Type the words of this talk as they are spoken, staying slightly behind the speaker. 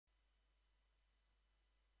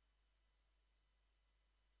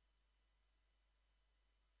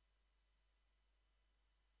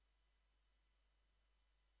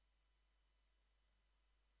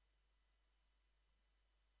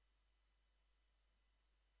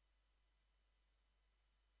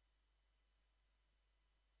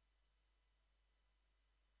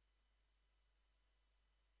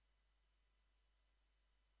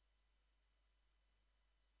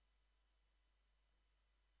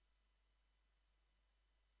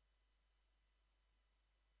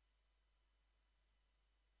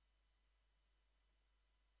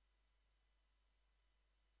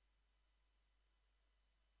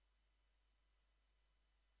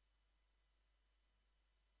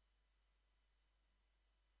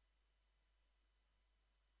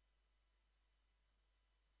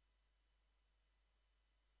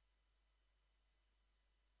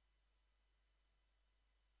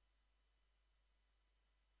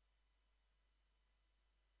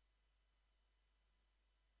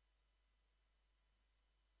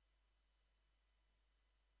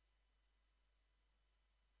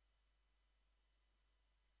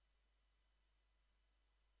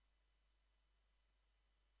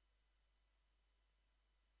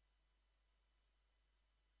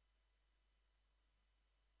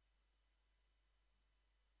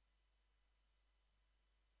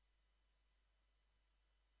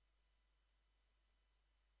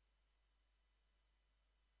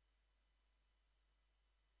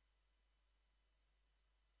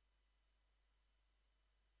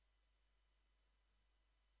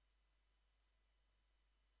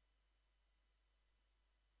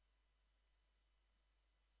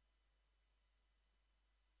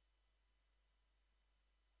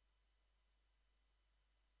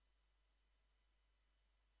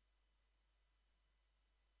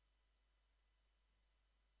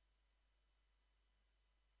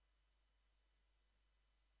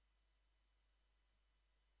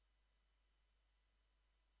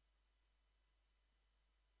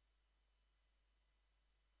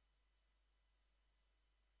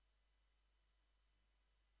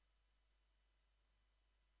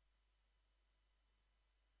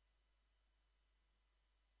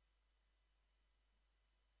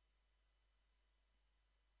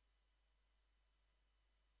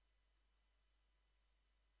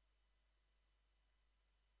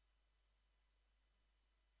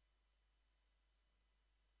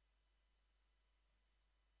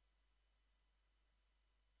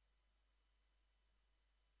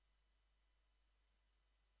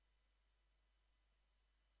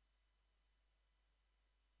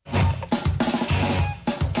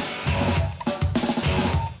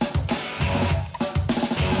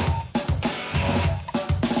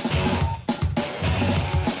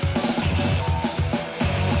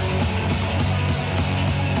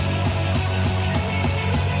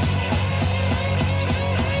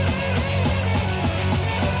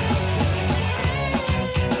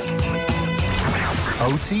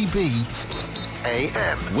OTB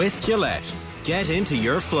AM. With Gillette. Get into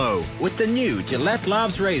your flow with the new Gillette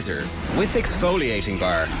Labs Razor with exfoliating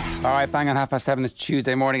bar. All right, bang on 7:30 this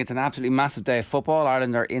Tuesday morning. It's an absolutely massive day of football.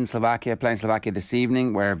 Ireland are in Slovakia, playing Slovakia this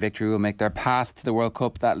evening, where victory will make their path to the World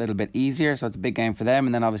Cup that little bit easier. So it's a big game for them.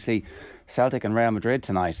 And then obviously Celtic and Real Madrid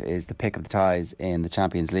tonight is the pick of the ties in the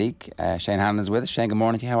Champions League. Shane Hanlon is with us. Shane, good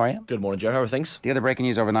morning to you. How are you? Good morning, Ger. How are things? The other breaking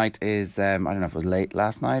news overnight is, I don't know if it was late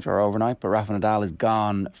last night or overnight, but Rafa Nadal is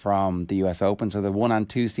gone from the US Open. So the 1 and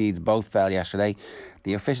 2 seeds both fell yesterday.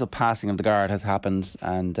 The official passing of the guard has happened,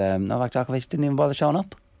 and Novak Djokovic didn't even bother showing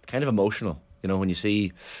up. Kind of emotional, you know, when you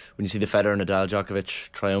see the Federer, Nadal,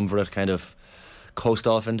 Djokovic triumvirate kind of coast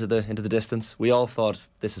off into the distance. We all thought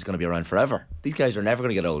this is going to be around forever. These guys are never going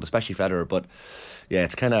to get old, especially Federer. But yeah,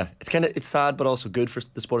 it's sad, but also good for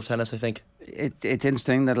the sport of tennis, I think. It's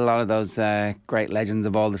interesting that a lot of those great legends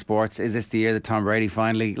of all the sports. Is this the year that Tom Brady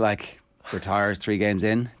finally retires 3 games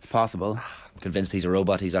in? It's possible. I'm convinced he's a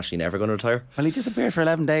robot. He's actually never going to retire. Well, he disappeared for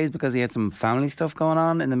 11 days because he had some family stuff going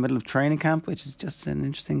on in the middle of training camp, which is just an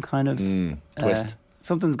interesting kind of twist.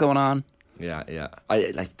 Something's going on. Yeah.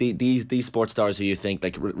 I like these sports stars who you think,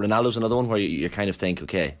 like Ronaldo's another one where you kind of think,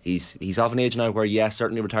 okay, he's of an age now where yes,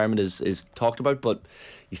 certainly retirement is talked about, but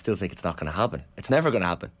you still think it's not going to happen. It's never going to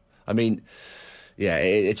happen. I mean, yeah,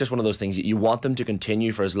 it's just one of those things. You want them to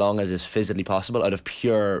continue for as long as is physically possible out of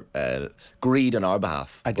pure greed on our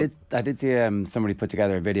behalf. I did see somebody put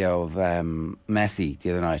together a video of Messi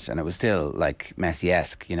the other night, and it was still like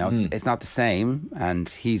Messi-esque. You know, it's not the same, and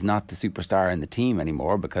he's not the superstar in the team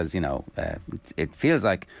anymore because it feels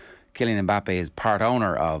like Kylian Mbappe is part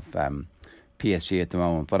owner of PSG at the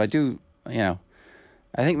moment. But I do, I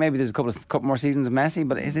think maybe there's a couple more seasons of Messi.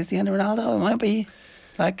 But is this the end of Ronaldo? It might be.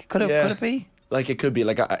 Could it be? Like it could be.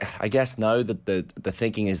 Like I guess now that the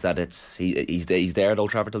thinking is that he's there at Old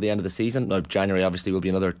Trafford till the end of the season. Now January obviously will be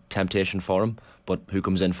another temptation for him, but who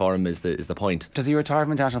comes in for him is the point. Does he retire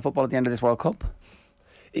from international football at the end of this World Cup?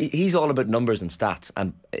 He's all about numbers and stats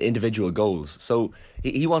and individual goals. So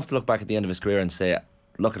he wants to look back at the end of his career and say,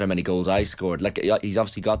 look at how many goals I scored. Like he's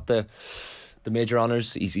obviously got the major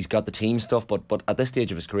honours. He's got the team stuff, but at this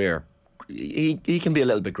stage of his career, he can be a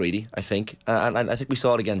little bit greedy, I think, and I think we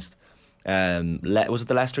saw it against. Was it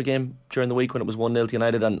the Leicester game during the week when it was 1-0 to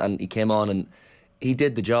United and he came on and he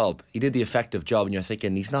did the job. He did the effective job, and you're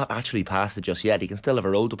thinking he's not actually past it just yet. He can still have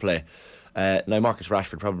a role to play. Now Marcus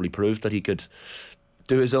Rashford probably proved that he could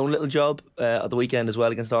do his own little job at the weekend as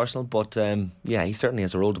well against Arsenal, but yeah, he certainly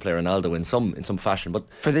has a role to play, Ronaldo, in some fashion. But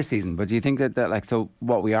for this season, but do you think that so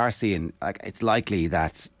what we are seeing, it's likely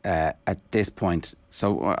that at this point,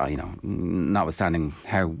 so notwithstanding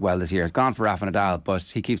how well this year has gone for Rafa Nadal, but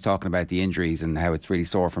he keeps talking about the injuries and how it's really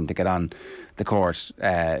sore for him to get on the court.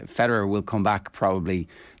 Federer will come back probably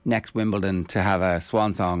next Wimbledon to have a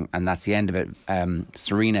swan song, and that's the end of it.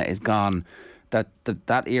 Serena is gone.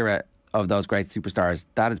 That era of those great superstars,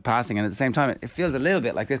 that is passing, and at the same time it feels a little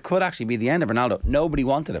bit like this could actually be the end of Ronaldo. Nobody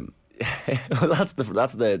wanted him. Well, that's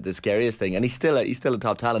the scariest thing, and he's still a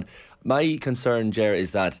top talent. My concern, Ger,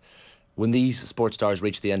 is that when these sports stars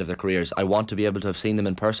reach the end of their careers, I want to be able to have seen them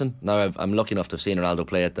in person. Now I'm lucky enough to have seen Ronaldo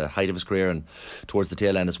play at the height of his career and towards the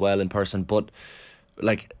tail end as well in person, but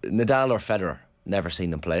like Nadal or Federer, never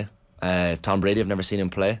seen them play. Tom Brady, I've never seen him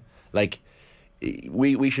play. Like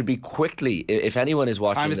we should be quickly, if anyone is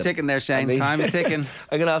watching. Time is ticking there, Shane. Time is ticking.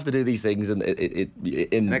 I'm going to have to do these things in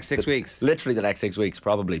the next 6 weeks. Literally the next 6 weeks,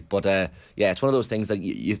 probably. But yeah, it's one of those things that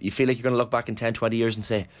you feel like you're going to look back in 10, 20 years and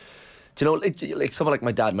say, do you know, like someone like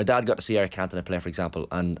my dad got to see Eric Cantona play, for example,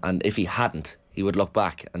 and if he hadn't, he would look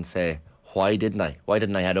back and say, why didn't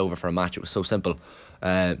I head over for a match? It was so simple.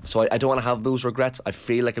 So I don't want to have those regrets. I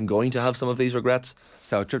feel like I'm going to have some of these regrets.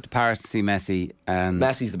 So trip to Paris to see Messi, and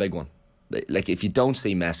Messi's the big one. Like if you don't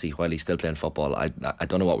see Messi while he's still playing football, I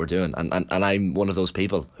don't know what we're doing, and I'm one of those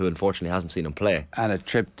people who unfortunately hasn't seen him play. And a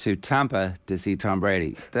trip to Tampa to see Tom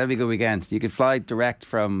Brady, that'd be a good weekend. You could fly direct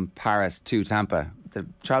from Paris to Tampa, the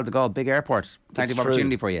Charles de Gaulle big airport. Plenty of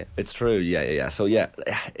opportunity for you. It's true, yeah. So yeah,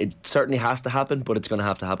 it certainly has to happen, but it's going to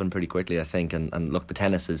have to happen pretty quickly, I think. And look, the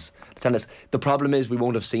tennis. The problem is we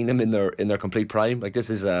won't have seen them in their complete prime. Like this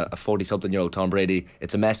is a 40-something-year-old Tom Brady.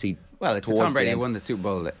 It's a Messi. Well, it's a Tom Brady who won the Super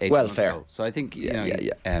Bowl 8 months ago. So I think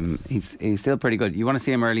he's still pretty good. You want to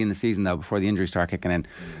see him early in the season though, before the injuries start kicking in.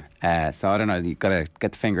 So I don't know. You got to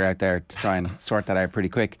get the finger out there to try and sort that out pretty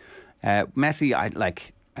quick. Messi, I'd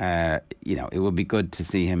like. It would be good to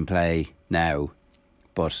see him play now,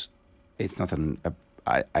 but it's nothing.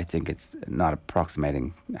 I think it's not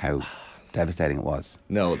approximating how devastating it was.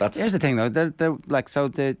 No, that's. Here's the thing, though. So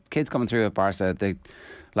the kids coming through at Barca,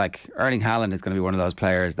 Like Erling Haaland is going to be one of those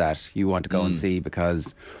players that you want to go and see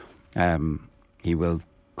because he will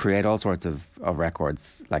create all sorts of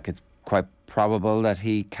records. Like it's quite probable that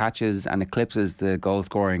he catches and eclipses the goal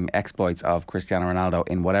scoring exploits of Cristiano Ronaldo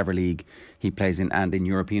in whatever league he plays in and in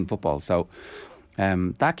European football. So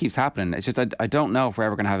that keeps happening. It's just I don't know if we're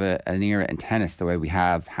ever going to have an era in tennis the way we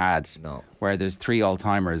have had, where there's 3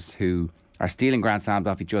 all-timers who are stealing Grand Slams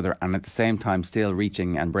off each other and at the same time still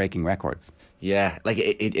reaching and breaking records. Yeah, like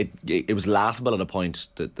it was laughable at a point,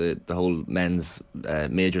 the whole men's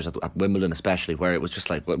majors at Wimbledon especially, where it was just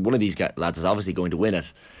like, well, one of these lads is obviously going to win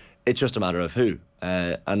it. It's just a matter of who.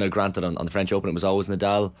 And now granted, on the French Open it was always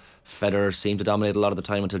Nadal. Federer seemed to dominate a lot of the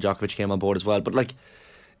time until Djokovic came on board as well. But like,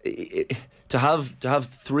 to have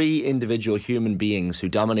 3 individual human beings who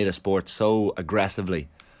dominate a sport so aggressively,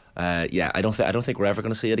 I don't think we're ever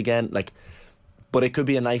going to see it again. Like, but it could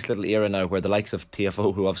be a nice little era now where the likes of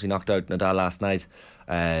TFO, who obviously knocked out Nadal last night,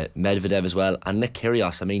 Medvedev as well, and Nick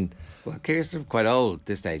Kyrgios. I mean, well, Kyrgios is quite old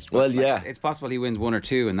this stage. Well, like, yeah, it's possible he wins 1 or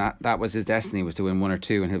 2, and that was his destiny, was to win 1 or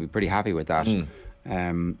 2, and he'll be pretty happy with that.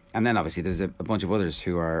 And then obviously there's a bunch of others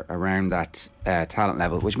who are around that talent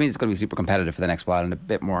level, which means it's going to be super competitive for the next while and a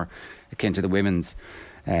bit more akin to the women's.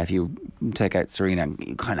 If you take out Serena,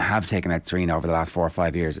 you kind of have taken out Serena over the last 4 or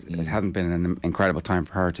 5 years. It hasn't been an incredible time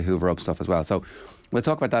for her to hoover up stuff as well. So we'll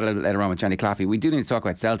talk about that a little bit later on with Jenny Claffey. We do need to talk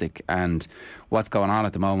about Celtic and what's going on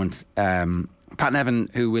at the moment. Pat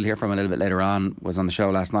Nevin, who we'll hear from a little bit later on, was on the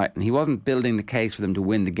show last night, and he wasn't building the case for them to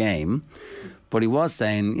win the game, but he was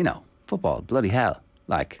saying, football, bloody hell.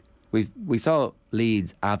 Like, we saw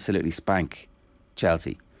Leeds absolutely spank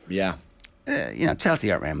Chelsea. Yeah.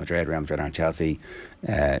 Chelsea aren't Real Madrid aren't Chelsea.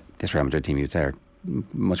 This Real Madrid team, you'd say, are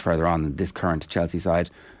much further on than this current Chelsea side.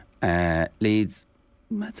 Leeds,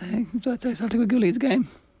 I'd say Celtic would go Leeds game.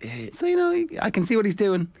 So, I can see what he's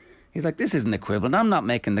doing. He's like, this isn't equivalent. I'm not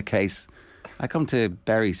making the case. I come to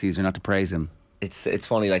bury Caesar, not to praise him. It's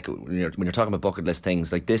funny, like, when you're talking about bucket list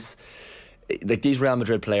things like this, like these Real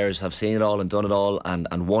Madrid players have seen it all and done it all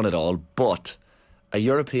and won it all, but a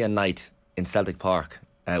European night in Celtic Park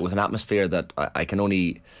with an atmosphere that I can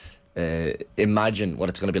only imagine what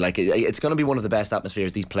it's going to be like. It's going to be one of the best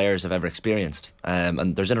atmospheres these players have ever experienced.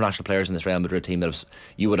 And there's international players in this Real Madrid team that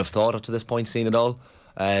you would have thought up to this point seen it all.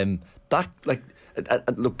 Look,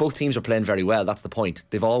 both teams are playing very well. That's the point.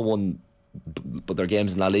 They've all won but their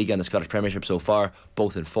games in La Liga and the Scottish Premiership so far,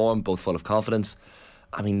 both in form, both full of confidence.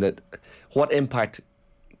 I mean, what impact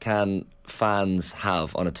can fans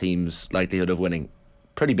have on a team's likelihood of winning?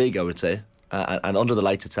 Pretty big, I would say. And under the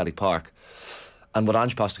lights at Celtic Park, and what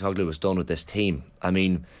Ange Postecoglou has done with this team. I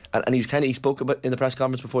mean, and he spoke about in the press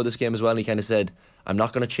conference before this game as well. And he kind of said, "I'm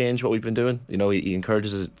not going to change what we've been doing." He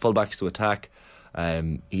encourages his fullbacks to attack.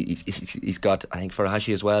 He's got, I think,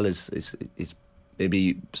 Farahashi as well is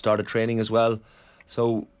maybe started training as well.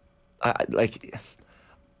 So,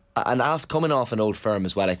 coming off an old firm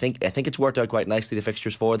as well, I think it's worked out quite nicely, the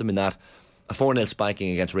fixtures for them, in that a 4-0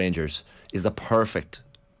 spanking against Rangers is the perfect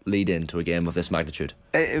lead in to a game of this magnitude.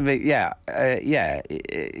 You'd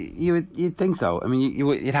think so. I mean,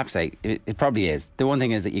 you'd have to say it probably is. The one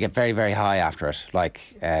thing is that you get very, very high after it.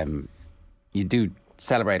 Like, you do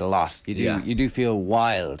celebrate a lot. You do feel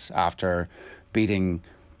wild after beating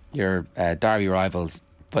your derby rivals,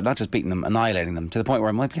 but not just beating them, annihilating them, to the point where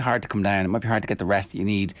it might be hard to come down. It might be hard to get the rest that you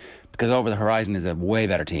need, because over the horizon is a way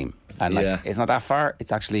better team, and it's not that far.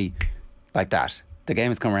 It's actually like that. The game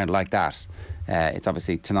has come around like that. It's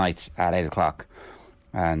obviously tonight at 8 o'clock,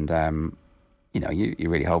 and you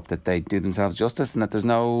really hope that they do themselves justice and that there's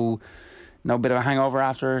no bit of a hangover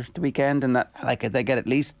after the weekend, and that they get at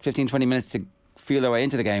least 15-20 minutes to feel their way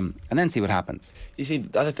into the game and then see what happens. You see,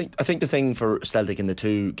 I think the thing for Celtic in the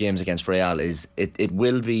 2 games against Real is it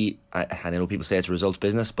will be, I know people say it's a results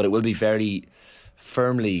business, but it will be very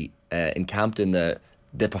firmly encamped in the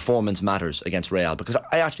performance matters against Real, because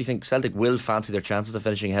I actually think Celtic will fancy their chances of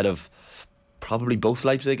finishing ahead of probably both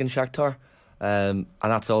Leipzig and Shakhtar, and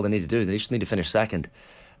that's all they need to do. They just need to finish second.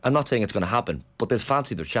 I'm not saying it's going to happen, but they'll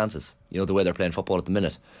fancy their chances, the way they're playing football at the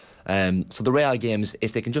minute. So the Real games,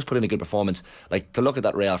 if they can just put in a good performance, like to look at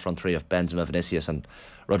that Real front 3 of Benzema, Vinicius and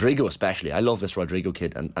Rodrigo especially. I love this Rodrigo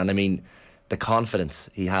kid, and I mean the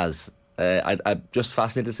confidence he has. I'm just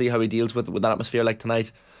fascinated to see how he deals with that atmosphere like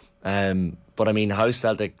tonight. But I mean, how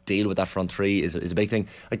Celtic deal with that front 3 is a big thing.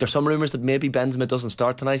 Like, there's some rumours that maybe Benzema doesn't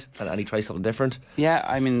start tonight and he tries something different. Yeah,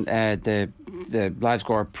 I mean, the live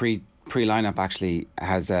score pre-lineup actually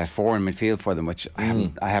has 4 in midfield for them, which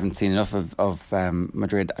I haven't seen enough of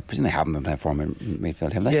Madrid. I presume they haven't been playing 4 in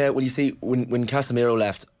midfield, have they? Yeah, well, you see, when Casemiro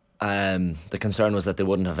left The concern was that they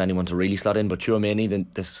wouldn't have anyone to really slot in, but Chouameni,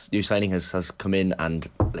 this new signing, has come in and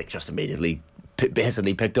like just immediately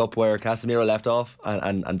basically picked up where Casemiro left off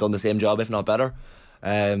and done the same job, if not better.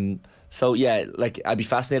 So yeah, like I'd be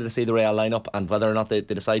fascinated to see the Real lineup and whether or not they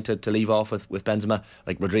decide to leave off with Benzema.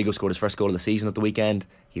 Like Rodrigo scored his first goal of the season at the weekend.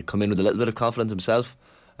 He'd come in with a little bit of confidence himself.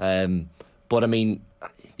 But I mean,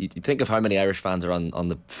 you think of how many Irish fans are on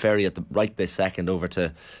the ferry right this second over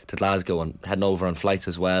to Glasgow and heading over on flights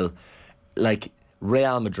as well. Like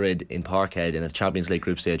Real Madrid in Parkhead in a Champions League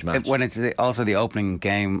group stage match. When it's also the opening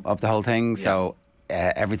game of the whole thing, so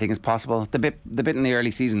everything is possible. The bit in the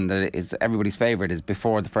early season that is everybody's favourite is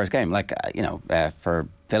before the first game. Like for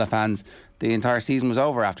Villa fans, the entire season was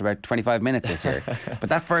over after about 25 minutes this year. But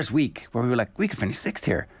that first week where we were like, we could finish 6th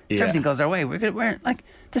here. If everything goes our way, we're like,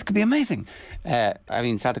 this could be amazing. I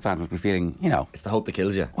mean, Celtic fans must be feeling, it's the hope that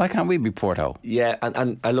kills you. Why can't we be Porto? Yeah,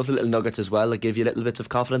 and I love the little nuggets as well that give you little bits of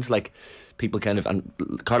confidence. Like people and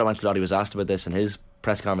Carlo Ancelotti was asked about this in his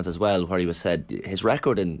press conference as well, where he was said his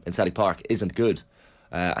record in Celtic Park isn't good.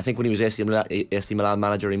 I think when he was AC Milan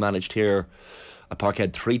manager, he managed here at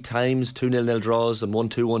Parkhead 3 times, 2-0 draws and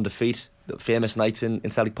 1-2-1 defeat. The famous nights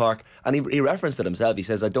in Celtic Park, and he referenced it himself. He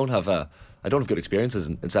says, I don't have good experiences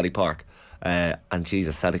in Celtic Park, and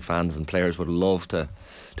Jesus, Celtic fans and players would love to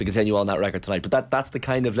continue on that record tonight. But that's the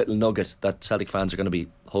kind of little nugget that Celtic fans are going to be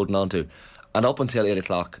holding on to, and up until 8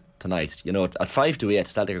 o'clock tonight, at 5 to 8,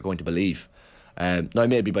 Celtic are going to believe. Now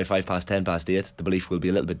maybe by 5 past 10 past 8, the belief will be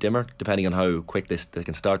a little bit dimmer, depending on how quick they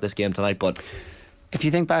can start this game tonight. But if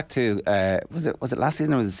you think back to, was it last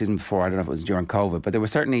season or was it the season before? I don't know if it was during COVID, but there were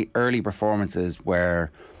certainly early performances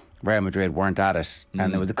where Real Madrid weren't at it.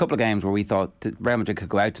 And there was a couple of games where we thought that Real Madrid could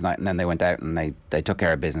go out tonight, and then they went out and they took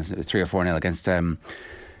care of business. It was 3 or 4-0 against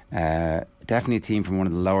definitely a team from one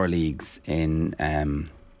of the lower leagues in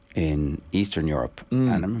Eastern Europe. And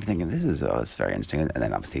I remember thinking, this is it's very interesting. And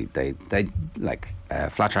then obviously they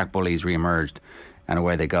flat track bullies re-emerged, and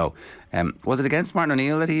away they go. Was it against Martin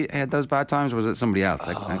O'Neill that he had those bad times, or was it somebody else?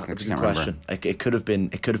 That's a good question. It could have been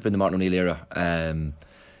the Martin O'Neill era. I'm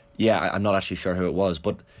not actually sure who it was,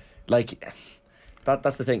 but like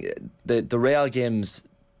that's the thing. The Real games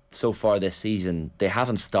so far this season, they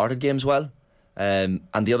haven't started games well. And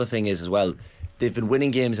the other thing is as well, they've been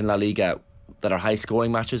winning games in La Liga that are high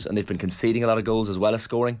scoring matches, and they've been conceding a lot of goals as well as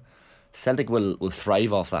scoring. Celtic will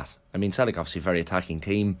thrive off that. I mean, Celtic obviously a very attacking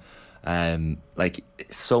team. Like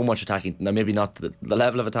so much attacking, now maybe not the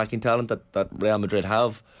level of attacking talent that Real Madrid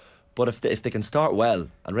have, but if they can start well,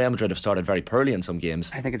 and Real Madrid have started very poorly in some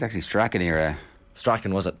games. I think it's actually Strachan era.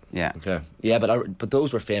 Strachan, was it? Yeah. Okay. Yeah, but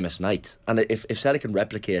those were famous nights, and if Celtic can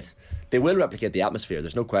replicate, they will replicate the atmosphere.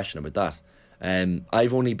 There's no question about that.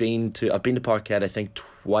 I've been to Parkhead I think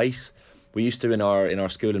twice. We used to in our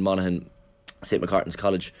school in Monaghan, St McCartan's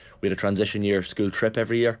College. We had a transition year school trip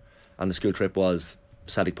every year, and the school trip was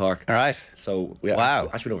Celtic Park. All right. So we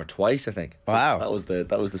actually been over twice, I think. Wow. That was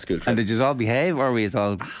the school trip. And did you all behave, or were you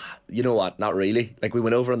all? You know what? Not really. Like we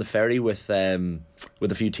went over on the ferry with a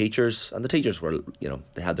few teachers, and the teachers were,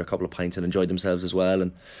 they had their couple of pints and enjoyed themselves as well,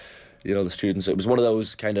 and the students. It was one of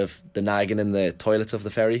those kind of the nagging in the toilets of the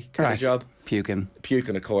ferry kind of job. Puking,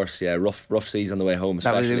 of course. Yeah, rough seas on the way home.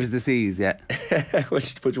 Especially. It was the seas, yeah.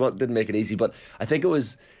 which didn't make it easy, but I think it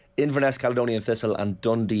was Inverness, Caledonian Thistle, and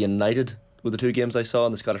Dundee United were the 2 games I saw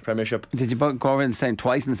in the Scottish Premiership. Did you both go over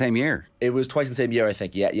twice in the same year? It was twice in the same year, I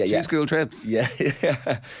think. Yeah. 2 school trips. Yeah.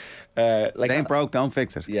 It ain't broke, don't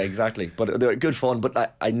fix it. Yeah, exactly. But they were good fun.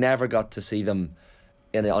 But I never got to see them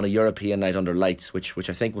on a European night under lights, which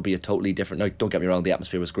I think would be a totally different. Now, don't get me wrong, the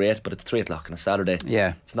atmosphere was great, but it's 3 o'clock on a Saturday.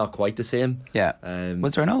 Yeah, it's not quite the same. Yeah.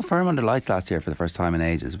 Was there an Old Firm under lights last year for the first time in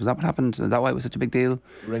ages? Was that what happened? Is that why it was such a big deal?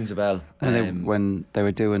 Rings a bell. When they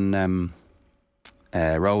were doing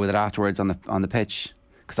row with it afterwards on the pitch,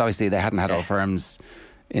 because obviously they hadn't had Old Firms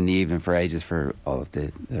in the evening for ages for all of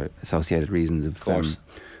the associated reasons of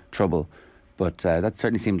trouble. But that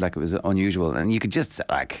certainly seemed like it was unusual, and you could just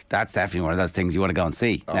that's definitely one of those things you want to go and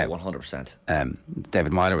see. Oh, 100%.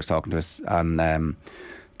 David Myler was talking to us on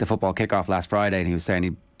the football kickoff last Friday, and he was saying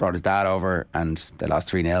he brought his dad over and they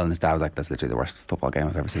lost 3-0, and his dad was like, "That's literally the worst football game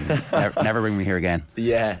I've ever seen. Never bring me here again."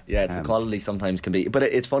 Yeah, it's the quality sometimes can be, but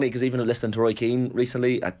it's funny because even listening to Roy Keane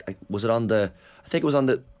recently, I think it was on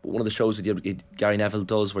one of the shows that Gary Neville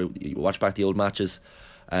does where you watch back the old matches,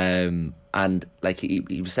 and like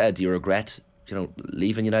he said, "Do you regret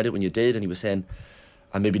leaving United when you did?" And he was saying,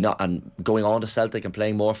 and maybe not, and going on to Celtic and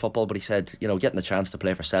playing more football, but he said, getting the chance to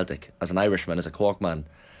play for Celtic as an Irishman, as a Cork man,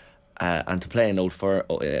 and to play in old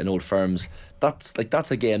firms, that's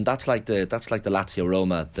a game. That's like the Lazio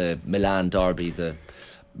Roma, the Milan derby, the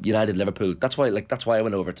United Liverpool. That's why I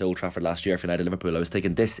went over to Old Trafford last year for United Liverpool. I was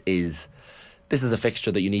thinking this is a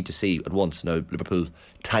fixture that you need to see at once. Now Liverpool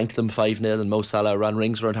tanked them 5-0 and Mo Salah ran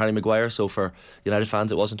rings around Harry Maguire, so for United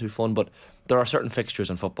fans it wasn't too fun, but there are certain fixtures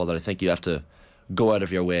in football that I think you have to go out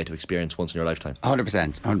of your way to experience once in your lifetime.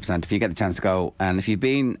 100%. If you get the chance to go, and if you've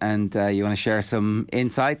been and you want to share some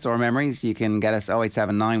insights or memories, you can get us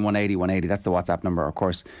 0879 180 180. That's the WhatsApp number. Of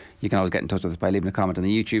course, you can always get in touch with us by leaving a comment on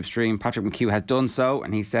the YouTube stream. Patrick McHugh has done so,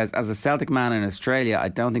 and he says, as a Celtic man in Australia, I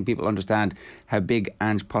don't think people understand how big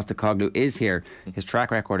Ange Postecoglou is here. His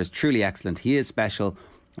track record is truly excellent. He is special.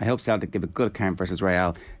 I hope Celtic give a good account versus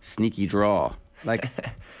Real. Sneaky draw. Like,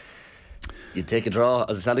 you'd take a draw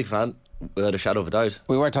as a Celtic fan, without a shadow of a doubt.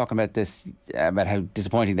 We were talking about this, about how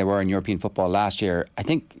disappointing they were in European football last year. I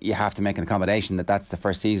think you have to make an accommodation that that's the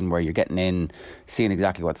first season where you're getting in, seeing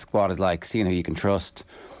exactly what the squad is like, seeing who you can trust,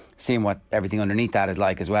 seeing what everything underneath that is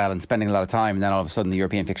like as well, and spending a lot of time. And then all of a sudden the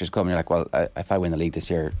European fixtures come and you're like, well, if I win the league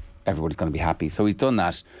this year, everybody's going to be happy. So he's done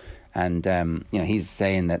that, and he's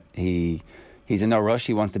saying that he's in no rush.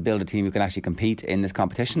 He wants to build a team who can actually compete in this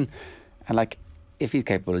competition, and like, if he's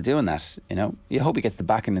capable of doing that, you hope he gets the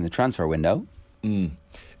backing in the transfer window.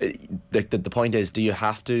 The point is, do you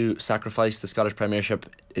have to sacrifice the Scottish Premiership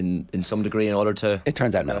in some degree in order to... It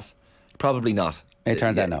turns out no. Probably not. It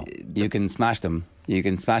turns out no. You can smash them. You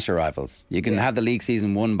can smash your rivals. You can have the league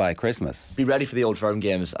season won by Christmas. Be ready for the Old Firm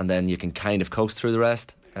games, and then you can kind of coast through the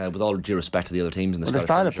rest. With all due respect to the other teams in the Scottish the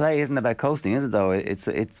style of Premiership. play isn't about coasting, is it? Though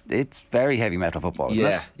it's very heavy metal football. Isn't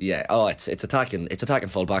it? Yeah. Oh, it's attacking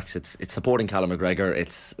fullbacks. It's supporting Callum McGregor.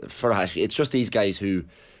 It's Farahash. It's just these guys who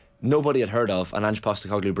nobody had heard of, and Ange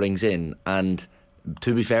Postecoglou brings in. And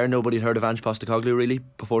to be fair, nobody had heard of Ange Postecoglou really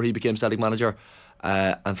before he became Celtic manager.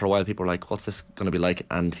 And for a while, people were like, "What's this going to be like?"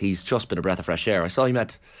 And he's just been a breath of fresh air. I saw he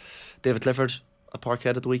met David Clifford at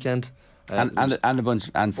Parkhead at the weekend. And a bunch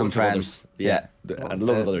and some friends, and a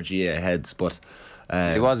lot of other GA heads, but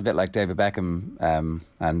it was a bit like David Beckham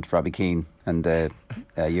and Robbie Keane and the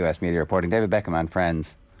US media reporting. David Beckham and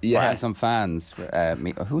friends, and some fans.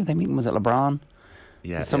 Who were they meeting? Was it LeBron?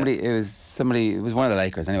 Yeah, somebody. It was one of the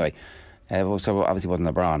Lakers anyway. So obviously it wasn't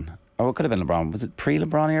LeBron. Oh, it could have been LeBron. Was it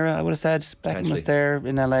pre-LeBron era? I would have said Beckham was there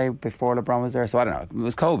in LA before LeBron was there. So I don't know. It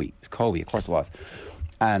was Kobe. It was Kobe, of course it was.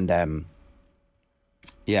 And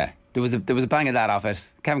yeah. There was a bang of that off it.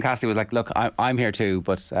 Kevin Cassidy was like, "Look, I'm here too,"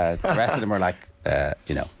 but the rest of them were like,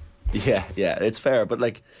 Yeah, it's fair, but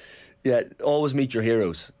like, always meet your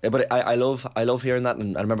heroes. But I love hearing that,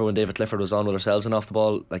 and I remember when David Clifford was on with ourselves and Off the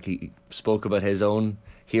Ball, like he spoke about his own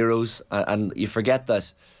heroes, and you forget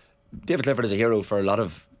that David Clifford is a hero for a lot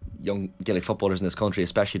of young Gaelic footballers in this country,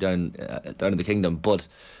 especially down in the Kingdom, but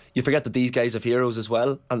you forget that these guys have heroes as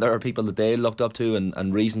well, and there are people that they looked up to,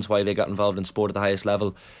 and reasons why they got involved in sport at the highest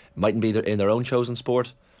level mightn't be in their own chosen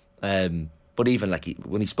sport, but even like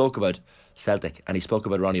when he spoke about Celtic and he spoke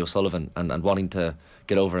about Ronnie O'Sullivan and wanting to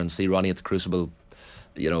get over and see Ronnie at the Crucible,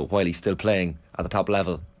 while he's still playing at the top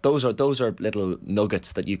level, those are little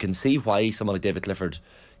nuggets that you can see why someone like David Clifford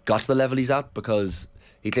got to the level he's at, because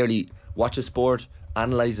he clearly watches sport,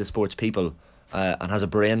 analyses sports people, and has a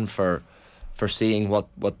brain for seeing what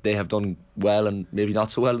they have done well and maybe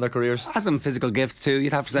not so well in their careers. Has some physical gifts too,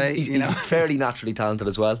 you'd have to say. He's fairly naturally talented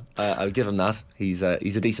as well. I'll give him that. He's a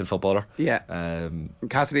decent footballer. Yeah.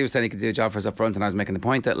 Cassidy was saying he could do a job for us up front, and I was making the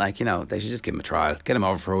point that they should just give him a trial, get him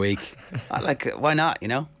over for a week. Why not?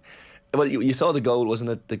 Well, you saw the goal,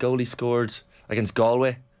 wasn't it? The goal he scored against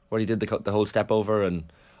Galway, where he did the whole step over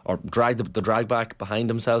or dragged the drag back behind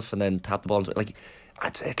himself and then tapped the ball. Like,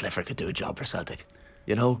 I'd say Clifford could do a job for Celtic.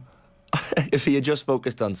 If he had just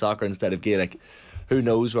focused on soccer instead of Gaelic, who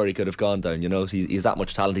knows where he could have gone down. He's that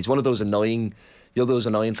much talent. He's one of those annoying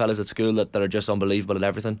fellas at school that are just unbelievable at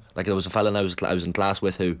everything. Like, there was a fella I was in class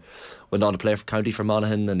with who went on to play for county for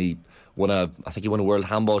Monaghan, and he won a World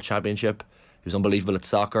Handball Championship. He was unbelievable at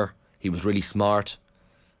soccer. He was really smart.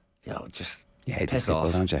 Piss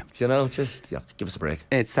off, don't you? Just give us a break.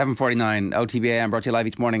 It's 7:49. OTB AM brought to you live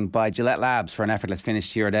each morning by Gillette Labs for an effortless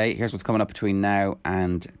finish to your day. Here's what's coming up between now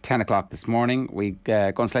and 10 o'clock this morning. We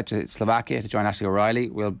go on select to Slovakia to join Ashley O'Reilly.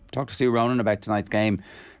 We'll talk to Sue Ronan about tonight's game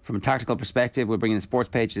from a tactical perspective. We'll bring in the sports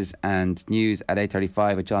pages and news at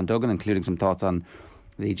 8:35 with John Duggan, including some thoughts on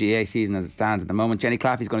the GA season as it stands at the moment. Jenny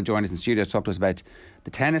Claffey is going to join us in the studio to talk to us about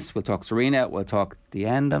the tennis. We'll talk Serena. We'll talk the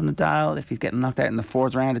end of Nadal, if he's getting knocked out in the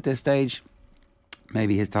fourth round at this stage.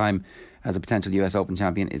 Maybe his time as a potential US Open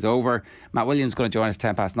champion is over. Matt Williams is going to join us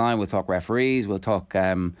 9:10. We'll talk referees. We'll talk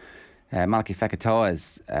Malachy Fekitoa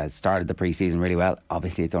has started the pre-season really well.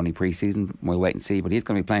 Obviously it's only pre-season, we'll wait and see, but he's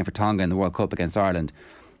going to be playing for Tonga in the World Cup against Ireland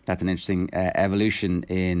that's an interesting evolution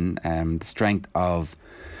in the strength of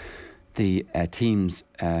the teams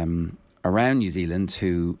around New Zealand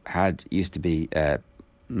who used to be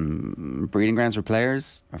breeding grounds for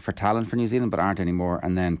players, for talent for New Zealand, but aren't anymore.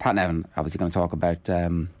 And then Pat and Evan obviously going to talk about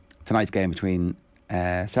tonight's game between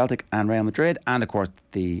Celtic and Real Madrid, and of course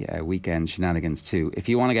the weekend shenanigans too. If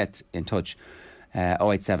you want to get in touch,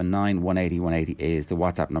 0879 180 180 is the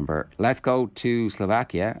WhatsApp number. Let's go to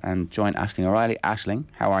Slovakia and join Aisling O'Reilly. Aisling,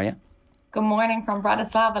 how are you? Good morning from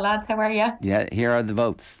Bratislava, lads. How are you? Yeah, here are the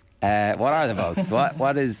votes. What are the votes?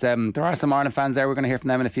 What is? There are some Ireland fans there. We're going to hear from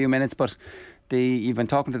them in a few minutes. But you've been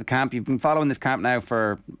talking to the camp. You've been following this camp now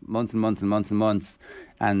for months and months and months and months.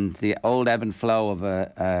 And the old ebb and flow of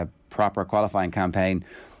a proper qualifying campaign.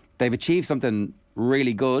 They've achieved something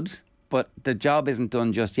really good, but the job isn't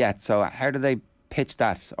done just yet. So how do they pitch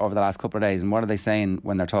that over the last couple of days? And what are they saying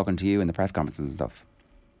when they're talking to you in the press conferences and stuff?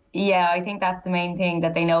 Yeah, I think that's the main thing,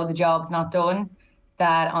 that they know the job's not done.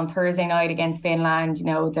 That on Thursday night against Finland,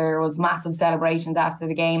 there was massive celebrations after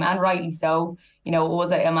the game, and rightly so. It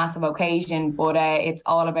was a massive occasion, but it's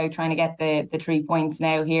all about trying to get the 3 points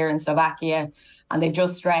now here in Slovakia. And they've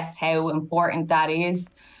just stressed how important that is.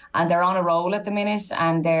 And they're on a roll at the minute,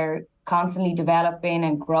 and they're constantly developing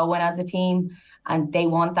and growing as a team. And they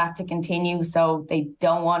want that to continue. So they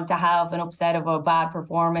don't want to have an upset of a bad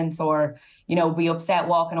performance, or, be upset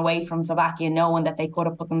walking away from Slovakia knowing that they could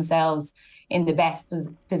have put themselves in the best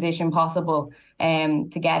position possible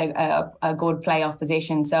to get a good playoff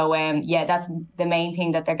position. So, that's the main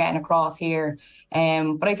thing that they're getting across here.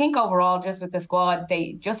 But I think overall, just with the squad,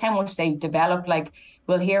 just how much they've developed. Like,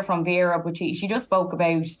 we'll hear from Vera, but she just spoke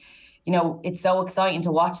about, it's so exciting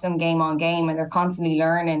to watch them game on game, and they're constantly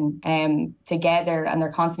learning together, and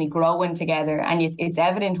they're constantly growing together. And it's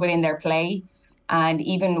evident within their play. And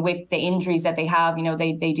even with the injuries that they have,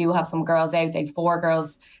 they do have some girls out. They have 4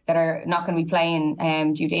 girls that are not going to be playing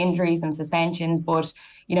due to injuries and suspensions. But,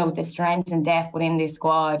 the strength and depth within this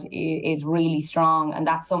squad is really strong. And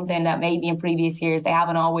that's something that maybe in previous years they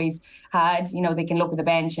haven't always had. They can look at the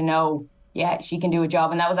bench and know, yeah, she can do a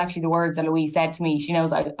job. And that was actually the words that Louise said to me. She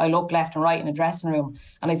knows I look left and right in the dressing room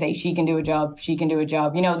and I say, she can do a job. She can do a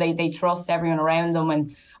job. They trust everyone around them.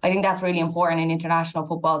 And I think that's really important in international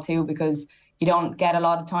football too, because you don't get a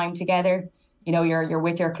lot of time together. You're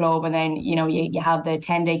with your club, and then, you have the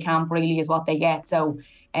 10-day camp really is what they get. So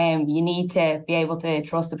you need to be able to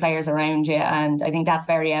trust the players around you. And I think that's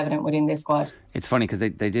very evident within this squad. It's funny because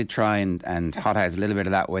they did try and hothouse a little bit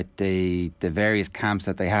of that with the various camps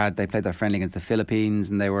that they had. They played their friendly against the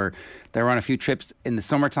Philippines, and they were on a few trips in the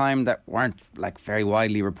summertime that weren't very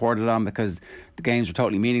widely reported on because the games were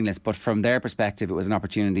totally meaningless. But from their perspective, it was an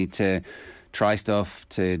opportunity to try stuff,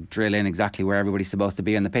 to drill in exactly where everybody's supposed to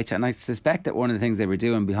be on the pitch. And I suspect that one of the things they were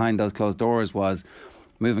doing behind those closed doors was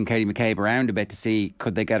moving Katie McCabe around a bit to see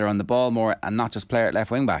could they get her on the ball more and not just play her at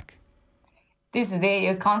left wing back. This is it. It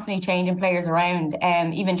was constantly changing players around.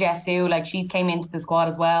 Even Jess Sue, she's came into the squad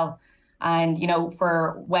as well. And,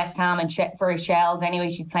 for West Ham and for Shells,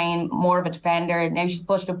 anyway, she's playing more of a defender. Now she's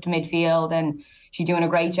pushed up to midfield, and she's doing a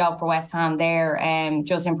great job for West Ham there.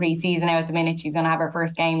 Just in pre-season now at the minute, she's going to have her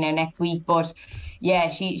first game now next week. But yeah,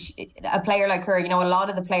 she a player like her, a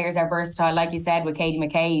lot of the players are versatile, like you said, with Katie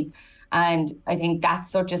McCabe. And I think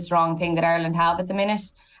that's such a strong thing that Ireland have at the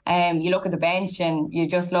minute. You look at the bench and you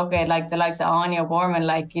just look at the likes of Anya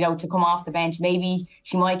Borman, to come off the bench. Maybe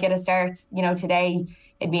she might get a start, today.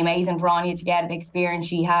 It'd be amazing for Anya to get the experience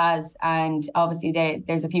she has. And obviously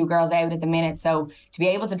there's a few girls out at the minute. So to be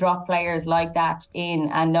able to drop players like that in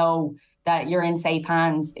and know that you're in safe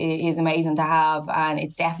hands is amazing to have. And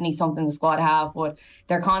it's definitely something the squad have. But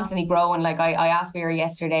they're constantly growing. I asked Vera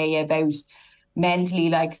yesterday about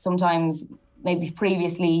mentally, sometimes maybe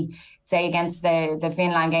previously, say against the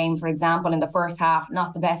Finland game, for example, in the first half,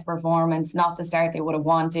 not the best performance, not the start they would have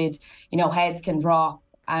wanted. Heads can drop.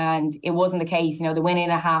 And it wasn't the case. They went in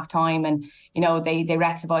at half time and, they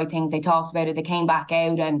rectified things. They talked about it. They came back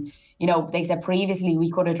out and, they said previously we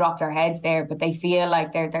could have dropped our heads there, but they feel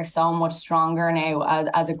like they're so much stronger now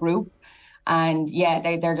as a group. And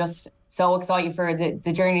yeah, they're just so excited for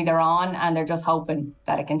the journey they're on, and they're just hoping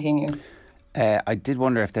that it continues. I did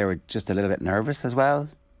wonder if they were just a little bit nervous as well.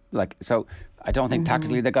 So I don't think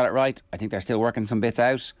tactically they got it right. I think they're still working some bits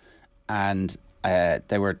out, and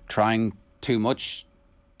they were trying too much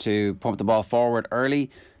to pump the ball forward early.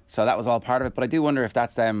 So that was all part of it. But I do wonder if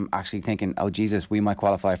that's them actually thinking, oh, Jesus, we might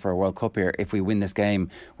qualify for a World Cup here. If we win this game,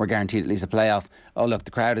 we're guaranteed at least a playoff. Oh, look, the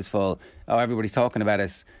crowd is full. Oh, everybody's talking about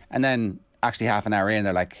us. And then actually half an hour in,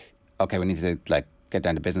 they're like, okay, we need to get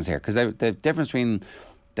down to business here. Because the difference between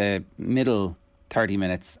the middle 30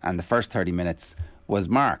 minutes and the first 30 minutes was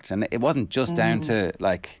marked, and it wasn't just down to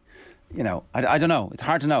like, you know, I don't know. It's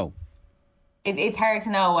hard to know. It's hard to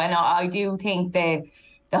know, and I do think the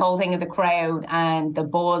whole thing of the crowd and the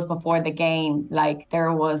buzz before the game, like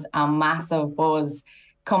there was a massive buzz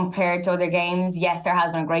compared to other games. Yes, there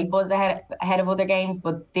has been a great buzz ahead of other games,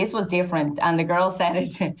 but this was different. And the girls said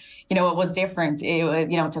it, you know, it was different. It was,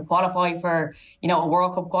 you know, to qualify for, you know, a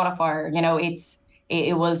World Cup qualifier, you know,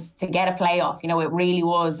 it was to get a playoff. You know, it really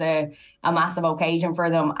was a massive occasion for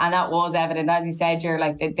them. And that was evident, as you said, you're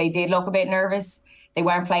like, they did look a bit nervous. They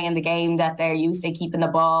weren't playing the game that they're used to, keeping the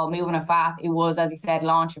ball, moving it fast. It was, as you said,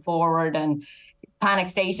 launch it forward and panic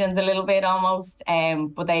stations a little bit almost.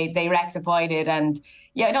 But they rectified it. And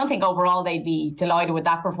yeah, I don't think overall they'd be delighted with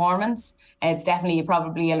that performance. It's definitely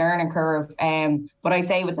probably a learning curve. But I'd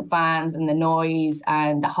say with the fans and the noise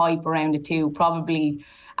and the hype around it too, probably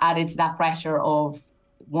added to that pressure of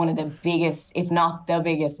one of the biggest, if not the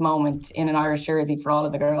biggest moment in an Irish jersey for all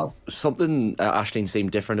of the girls. Something, Aisling,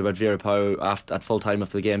 seemed different about Vera Pauw at full time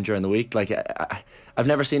after the game during the week. Like, I've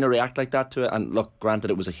never seen her react like that to it. And look,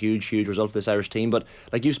 granted, it was a huge result for this Irish team. But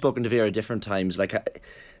like, you've spoken to Vera at different times. Like,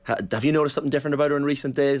 have you noticed something different about her in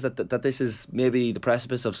recent days? That this is maybe the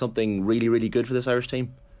precipice of something really, really good for this Irish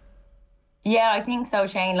team? Yeah, I think so,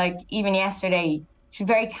 Shane. Like, even yesterday, she was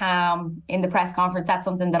very calm in the press conference. That's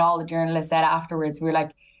something that all the journalists said afterwards. We were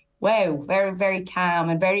like, wow, very, very calm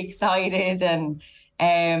and very excited. And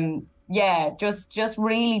yeah, just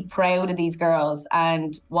really proud of these girls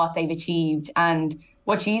and what they've achieved and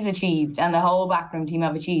what she's achieved and the whole backroom team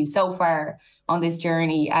have achieved so far on this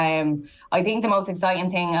journey. I think the most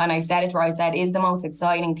exciting thing, and I said it to her, I said, is the most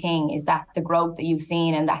exciting thing is that the growth that you've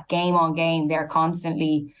seen and that game on game, they're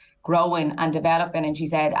constantly growing and developing. And she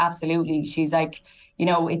said, absolutely. She's like, you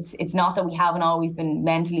know, it's not that we haven't always been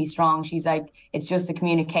mentally strong. She's like, it's just the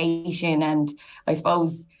communication and I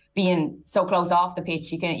suppose being so close off the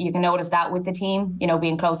pitch. You can notice that with the team, you know,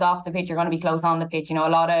 being close off the pitch, you're going to be close on the pitch. You know, a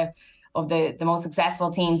lot of the most successful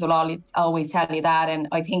teams will always tell you that, and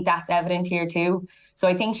I think that's evident here too. So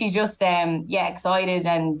I think she's just excited,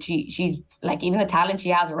 and she's like, even the talent she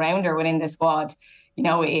has around her within the squad, you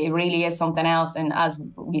know, it really is something else. And as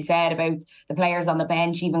we said about the players on the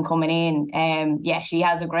bench even coming in, she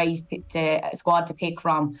has a great squad to pick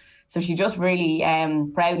from. So she's just really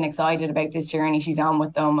proud and excited about this journey she's on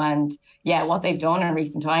with them, and yeah, what they've done in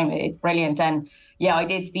recent time, it's brilliant. And yeah, I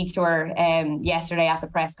did speak to her yesterday at the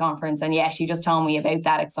press conference, and yeah, she just told me about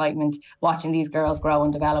that excitement watching these girls grow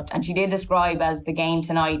and develop. And she did describe as the game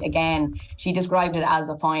tonight, again, she described it as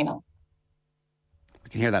a final. We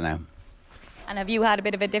can hear that now. And have you had a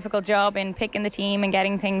bit of a difficult job in picking the team and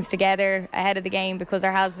getting things together ahead of the game, because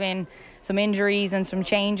there has been some injuries and some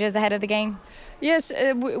changes ahead of the game? Yes,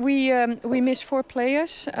 we missed 4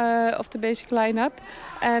 players of the basic lineup,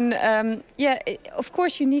 and of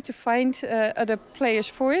course you need to find other players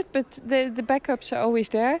for it, but the backups are always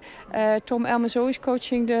there. Tom Elm is always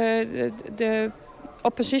coaching the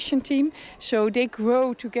opposition team, so they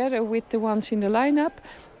grow together with the ones in the lineup.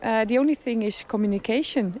 The only thing is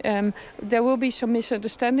communication. There will be some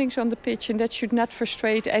misunderstandings on the pitch, and that should not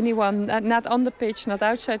frustrate anyone, not on the pitch, not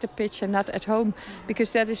outside the pitch, and not at home,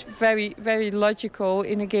 because that is very, very logical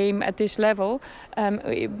in a game at this level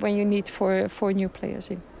when you need four new players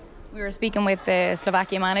in. We were speaking with the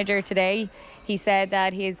Slovakia manager today. He said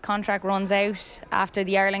that his contract runs out after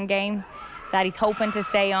the Ireland game, that he's hoping to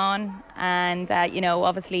stay on, and that, you know,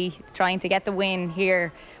 obviously trying to get the win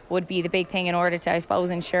here would be the big thing in order to, I suppose,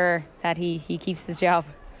 ensure that he keeps his job.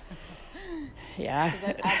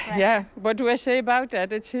 Yeah. What do I say about that?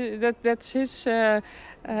 That's his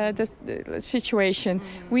situation.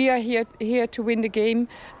 We are here to win the game.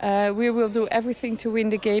 We will do everything to win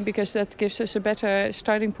the game, because that gives us a better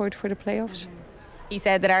starting point for the playoffs. He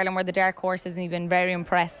said that Ireland were the dark horses, and he's been very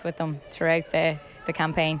impressed with them throughout the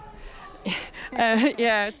campaign.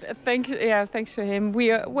 Thanks to him. We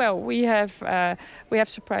have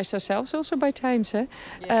surprised ourselves also by times.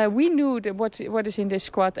 We knew what is in this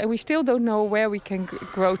squad, and we still don't know where we can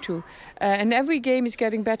grow to. And every game is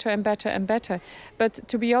getting better and better and better. But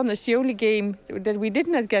to be honest, the only game that we did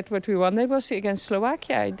not get what we wanted was against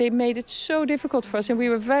Slovakia. They made it so difficult for us, and we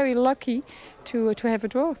were very lucky to have a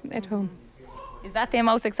draw at home. Is that the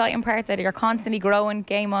most exciting part, that you're constantly growing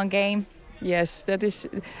game on game? Yes, that is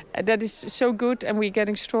so good, and we're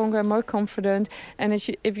getting stronger and more confident. And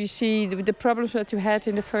if you see the problems that you had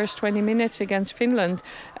in the first 20 minutes against Finland,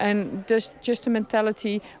 and just the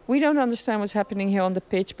mentality, we don't understand what's happening here on the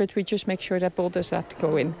pitch, but we just make sure that ball does not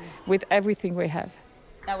go in with everything we have.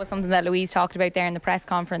 That was something that Louise talked about there in the press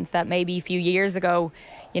conference, that maybe a few years ago,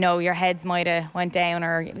 your heads might have went down,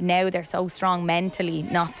 or now they're so strong mentally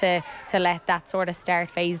not to let that sort of start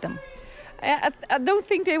phase them. I don't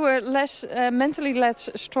think they were mentally less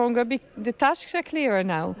stronger. The tasks are clearer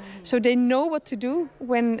now, so they know what to do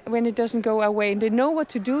when it doesn't go our way, and they know what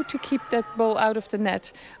to do to keep that ball out of the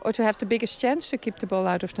net, or to have the biggest chance to keep the ball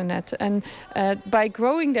out of the net. And by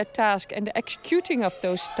growing that task and the executing of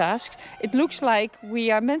those tasks, it looks like we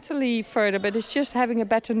are mentally further, but it's just having a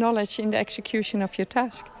better knowledge in the execution of your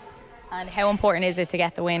task. And how important is it to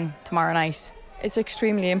get the win tomorrow night? It's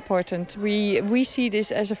extremely important. We see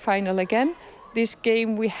this as a final again. This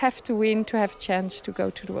game we have to win to have a chance to go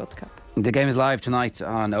to the World Cup. The game is live tonight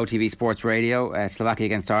on OTB SPORTS Radio, Slovakia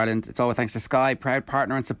against Ireland. It's all thanks to Sky, proud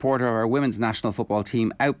partner and supporter of our women's national football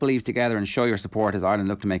team. Outbelieve together and show your support as Ireland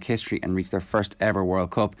look to make history and reach their first ever World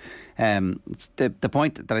Cup. The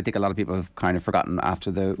point that I think a lot of people have kind of forgotten after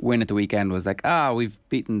the win at the weekend was like, we've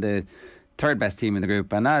beaten the third best team in the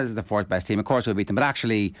group and that is the fourth best team. Of course we'll beat them, but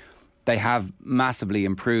actually they have massively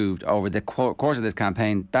improved over the course of this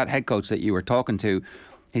campaign. That head coach that you were talking to,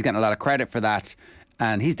 he's getting a lot of credit for that,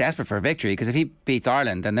 and he's desperate for a victory, because if he beats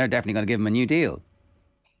Ireland, then they're definitely going to give him a new deal.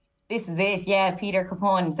 This is it, yeah, Peter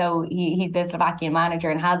Capone. So he's the Slovakian manager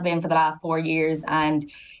and has been for the last 4 years, and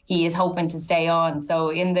he is hoping to stay on. So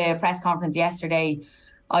in the press conference yesterday,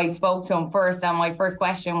 I spoke to him first, and my first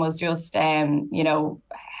question was just,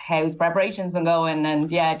 how's preparations been going?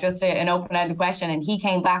 And yeah, just an open-ended question. And he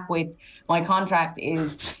came back with, my contract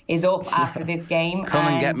is up after this game. Come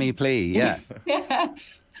and get me, please. Yeah.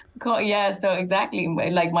 Yeah, so exactly.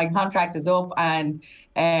 Like, my contract is up, and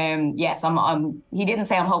yes, he didn't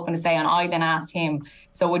say I'm hoping to stay on. I then asked him,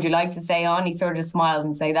 so would you like to stay on? He sort of just smiled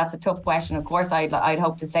and said, that's a tough question. Of course I'd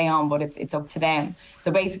hope to stay on, but it's up to them.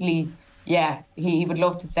 So basically, yeah, he would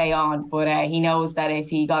love to stay on, but he knows that if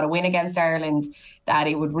he got a win against Ireland, that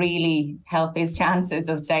it would really help his chances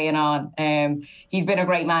of staying on. He's been a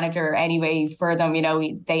great manager anyways for them.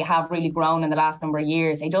 They have really grown in the last number of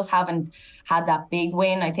years. They just haven't had that big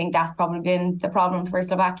win. I think that's probably been the problem for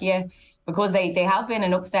Slovakia, because they have been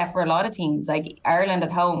an upset for a lot of teams, like Ireland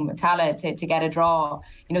at home, Tala to get a draw.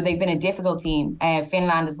 They've been a difficult team.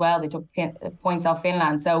 Finland as well, they took points off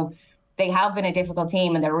Finland. So they have been a difficult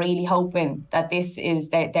team, and they're really hoping that this is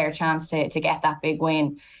their chance to get that big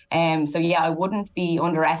win. So yeah, I wouldn't be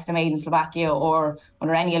underestimating Slovakia or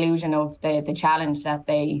under any illusion of the challenge that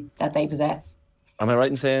they possess. Am I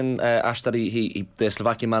right in saying, Ash, that the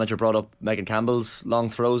Slovakian manager brought up Megan Campbell's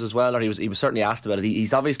long throws as well, or he was certainly asked about it?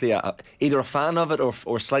 He's obviously either a fan of it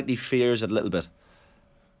or slightly fears it a little bit.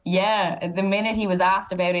 Yeah, the minute he was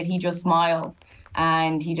asked about it, he just smiled.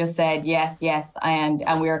 And he just said, yes. And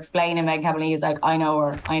we were explaining Meg Campbell, and he was like, I know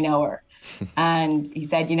her. And he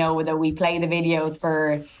said, that we play the videos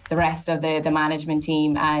for the rest of the management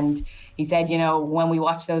team. And he said, when we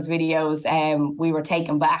watch those videos, we were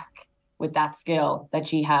taken back with that skill that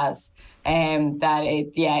she has.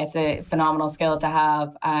 It's a phenomenal skill to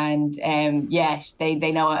have. And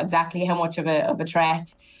they know exactly how much of a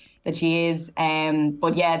threat that she is.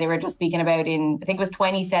 But yeah, they were just speaking about I think it was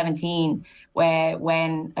 2017,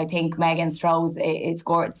 when I think Megan Strose it's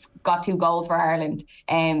got 2 goals for Ireland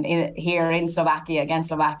here in Slovakia, against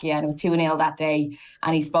Slovakia, and it was 2-0 that day.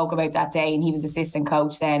 And he spoke about that day, and he was assistant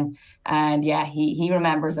coach then. And yeah, he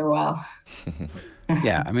remembers her well.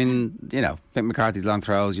 Yeah, I mean, Mick McCarthy's long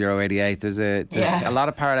throws, Euro 88. There's a lot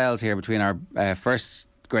of parallels here between our first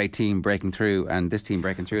great team breaking through and this team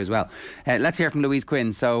breaking through as well. Let's hear from Louise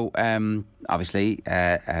Quinn. So obviously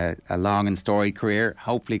a long and storied career,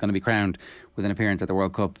 hopefully going to be crowned with an appearance at the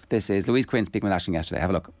World Cup. This is Louise Quinn speaking with Ashton yesterday.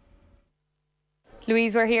 Have a look.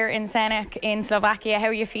 Louise, we're here in Senek in Slovakia. How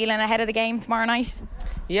are you feeling ahead of the game tomorrow night?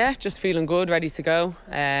 Yeah, just feeling good, ready to go.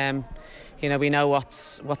 We know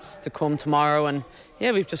what's to come tomorrow, and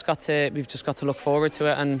yeah, we've just got to look forward to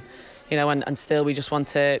it, and and still we just want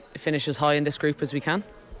to finish as high in this group as we can.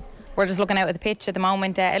 We're just looking out at the pitch at the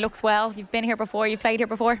moment. It looks well. You've been here before. You've played here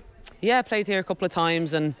before. Yeah, I played here a couple of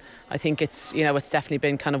times, and I think it's it's definitely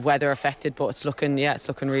been kind of weather affected, but it's looking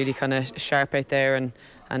really kind of sharp out there, and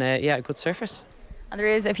a good surface. And there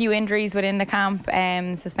is a few injuries within the camp,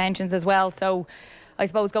 suspensions as well. So I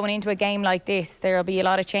suppose going into a game like this, there'll be a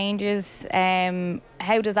lot of changes.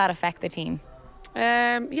 How does that affect the team?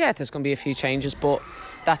 There's going to be a few changes, but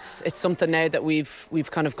it's something now that we've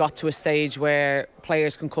kind of got to a stage where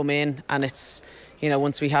players can come in, and it's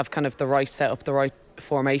once we have kind of the right setup, the right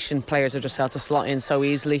formation, players are just able to slot in so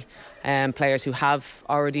easily. Players who have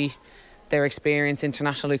already their experience,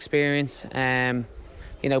 international experience.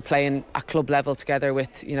 you know, playing at club level together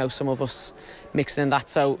with, you know, some of us mixing in that.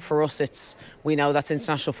 So for us, we know that's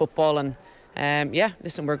international football, and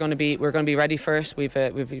listen, we're going to be ready for it. We've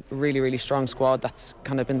a really, really strong squad that's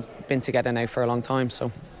kind of been together now for a long time.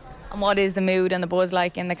 So. And what is the mood and the buzz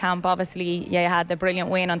like in the camp? Obviously, you had the brilliant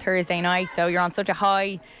win on Thursday night, so you're on such a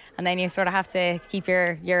high, and then you sort of have to keep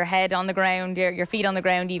your head on the ground, your feet on the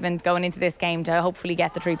ground, even going into this game to hopefully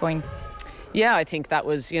get the 3 points. Yeah, I think that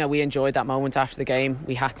was, you know, we enjoyed that moment after the game.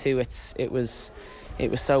 We had to. It was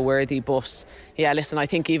so worthy. But yeah, listen, I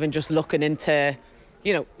think even just looking into,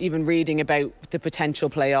 you know, even reading about the potential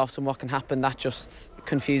playoffs and what can happen, that just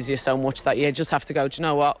confuse you so much that you just have to go, do you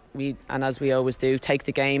know what, and as we always do, take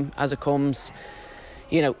the game as it comes,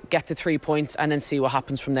 you know, get the 3 points and then see what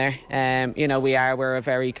happens from there. You know, we're a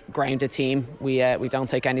very grounded team. We don't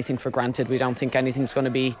take anything for granted. We don't think anything's going to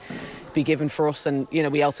be given for us, and you know,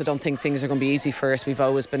 we also don't think things are going to be easy for us. We've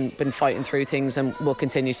always been fighting through things, and we'll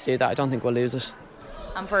continue to do that. I don't think we'll lose it.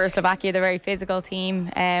 And for Slovakia, they're a very physical team.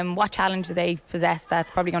 What challenge do they possess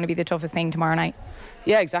that's probably going to be the toughest thing tomorrow night?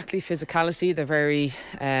 Yeah, exactly. Physicality. They're very,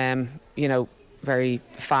 you know, very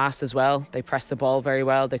fast as well. They press the ball very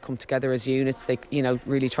well. They come together as units. They, you know,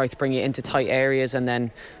 really try to bring you into tight areas and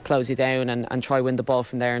then close you down and try win the ball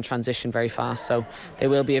from there and transition very fast. So they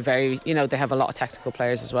will be a very, you know, they have a lot of technical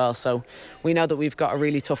players as well. So we know that we've got a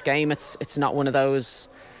really tough game. It's not one of those,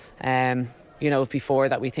 you know, before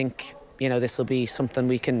that we think, you know, this will be something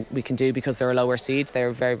we can do because they're a lower seed. They're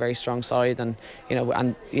a very, very strong side, and you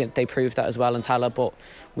know, they proved that as well in Tala. But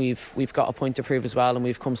we've got a point to prove as well, and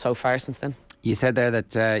we've come so far since then. You said there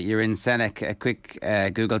that you're in Senec. A quick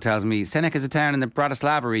Google tells me Senec is a town in the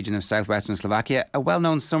Bratislava region of southwestern Slovakia, a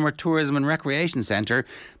well-known summer tourism and recreation centre.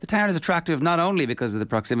 The town is attractive not only because of the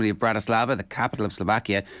proximity of Bratislava, the capital of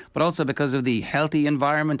Slovakia, but also because of the healthy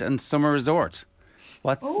environment and summer resort.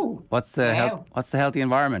 What's the healthy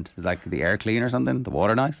environment? Is like the air clean or something? The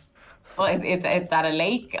water nice? Well, it's at a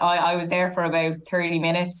lake. I was there for about 30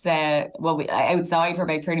 minutes. Outside for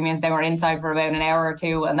about 30 minutes. Then we're inside for about an hour or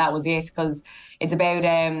two, and that was it, because it's about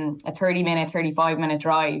a 35-minute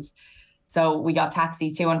drive. So we got taxi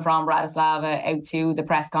to and from Bratislava out to the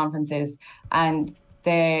press conferences, and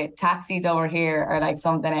the taxis over here are like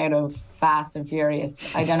something out of Fast and Furious.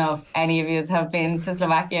 I don't know if any of you have been to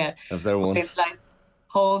Slovakia. I was there once. It's like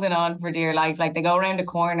holding on for dear life. Like, they go around a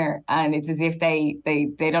corner and it's as if they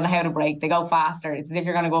don't know how to brake. They go faster. It's as if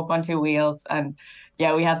you're going to go up on 2 wheels. And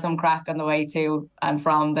yeah, we had some crack on the way to and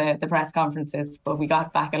from the press conferences, but we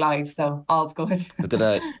got back alive, so all's good. But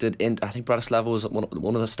I think Bratislava was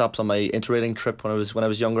one of the stops on my interrailing trip when I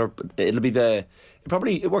was younger.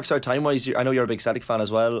 It works out time wise. I know you're a big Celtic fan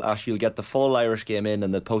as well, Ash. You'll get the full Irish game in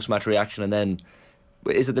and the post match reaction, and then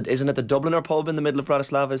isn't it the Dubliner pub in the middle of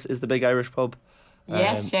Bratislava is the big Irish pub?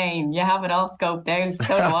 Yes, Shane, you have it all scoped out.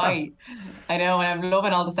 So do I. I know, and I'm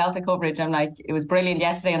loving all the Celtic coverage. I'm like, it was brilliant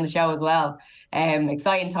yesterday on the show as well.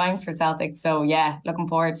 Exciting times for Celtic. So yeah, looking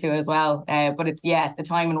forward to it as well. But it's, the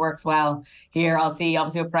timing works well here. I'll see,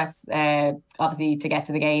 obviously, with press, obviously, to get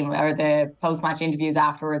to the game or the post-match interviews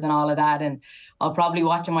afterwards and all of that. And I'll probably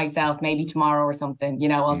watch it myself maybe tomorrow or something. You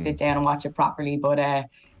know, I'll sit down and watch it properly. But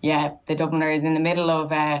the Dubliner is in the middle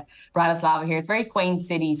of Bratislava here. It's a very quaint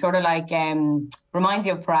city, sort of like, reminds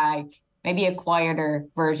you of Prague, maybe a quieter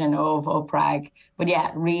version of Prague. But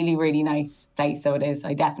yeah, really, really nice place. So it is.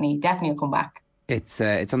 I definitely will come back. It's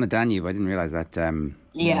on the Danube. I didn't realise that. I'm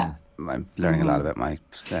learning a lot about my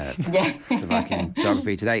Slovakian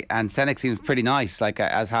geography today. And Senec seems pretty nice, like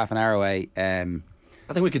as half an hour away.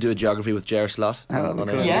 I think we could do a geography with Ger slot. Try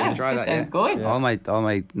that. Sounds good. Yeah. All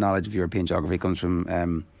my knowledge of European geography comes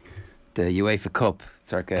from the UEFA Cup,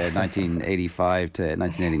 circa 1985 to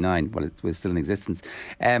 1989, when it was still in existence.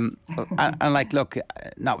 And like, look,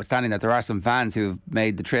 notwithstanding that there are some fans who have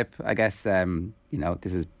made the trip, I guess, you know,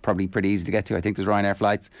 this is probably pretty easy to get to. I think there's Ryanair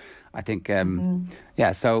flights. I think,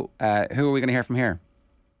 So who are we going to hear from here?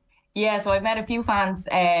 Yeah, so I've met a few fans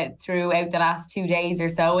throughout the last 2 days or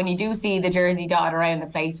so, and you do see the jersey dotted around the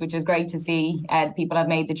place, which is great to see. People have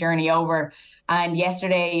made the journey over. And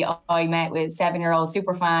yesterday I met with 7-year-old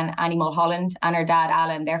superfan Annie Mulholland and her dad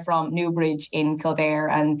Alan. They're from Newbridge in Kildare,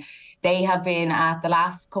 and they have been at the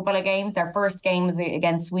last couple of games. Their first game was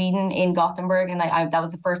against Sweden in Gothenburg, and that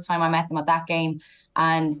was the first time I met them at that game.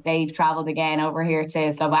 And they've travelled again over here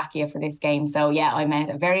to Slovakia for this game. So yeah, I met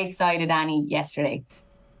a very excited Annie yesterday.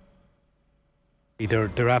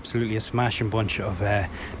 They're absolutely a smashing bunch of the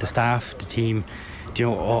staff, the team, you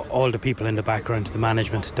know, all the people in the background, the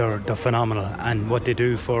management. They're phenomenal, and what they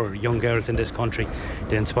do for young girls in this country,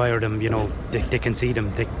 they inspire them. You know, they can see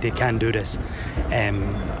them. They can do this.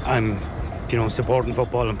 I'm, you know, supporting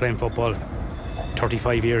football and playing football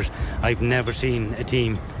 35 years, I've never seen a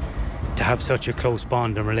team to have such a close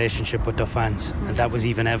bond and relationship with their fans, and that was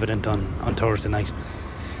even evident on Thursday night.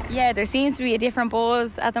 Yeah, there seems to be a different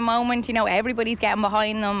buzz at the moment. You know, everybody's getting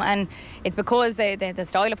behind them, and it's because the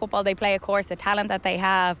style of football they play, of course, the talent that they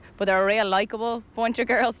have, but they're a real likeable bunch of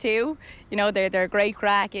girls too. You know, they're great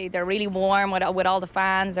crack. They're really warm with all the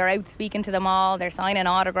fans. They're out speaking to them all. They're signing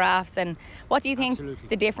autographs. And what do you think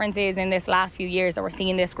the difference is in this last few years that we're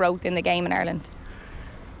seeing this growth in the game in Ireland?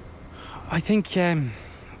 I think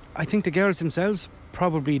the girls themselves,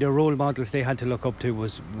 probably the role models they had to look up to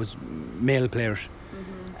was male players.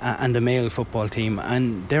 And the male football team,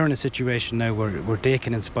 and they're in a situation now where they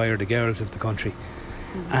can inspire the girls of the country,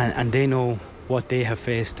 and they know what they have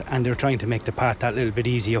faced, and they're trying to make the path that little bit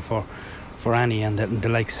easier for Annie and the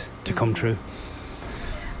likes to come through.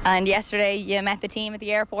 And yesterday you met the team at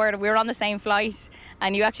the airport. We were on the same flight,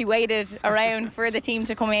 and you actually waited around for the team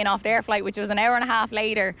to come in off their flight, which was an hour and a half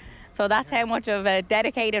later. So that's how much of a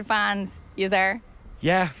dedicated fans you are.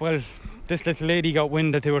 Yeah, well, this little lady got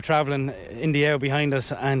wind that they were travelling in the air behind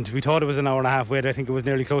us, and we thought it was an hour and a half wait. I think it was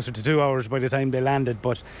nearly closer to 2 hours by the time they landed,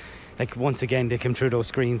 but like once again they came through those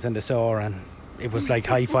screens and they saw her, and it was like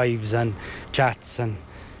high fives and chats and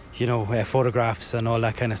photographs and all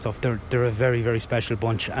that kind of stuff. They're a very, very special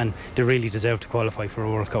bunch, and they really deserve to qualify for a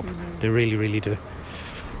World Cup. They really, really do.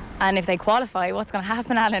 And if they qualify, what's going to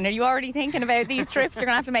happen, Alan? Are you already thinking about these trips you're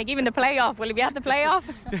going to have to make? Even the playoff, will you be at the playoff?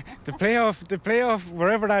 The playoff,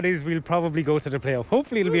 wherever that is, we'll probably go to the playoff.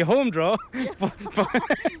 Hopefully it'll be a home draw. but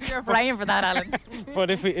You're praying for that, Alan.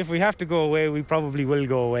 But if we have to go away, we probably will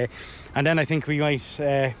go away. And then I think we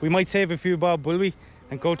might save a few bob, will we?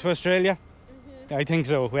 And go to Australia? I think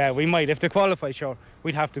so. Yeah, we might. If they qualify, sure,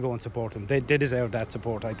 we'd have to go and support them. They deserve that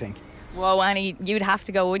support, I think. Whoa, Annie, you'd have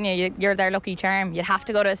to go, wouldn't you? You're their lucky charm. You'd have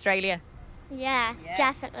to go to Australia. Yeah,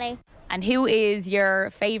 definitely. And who is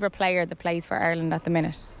your favourite player that plays for Ireland at the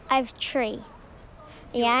minute? I have 3.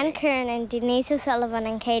 Leanne Kernan, Denise O'Sullivan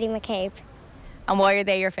and Katie McCabe. And why are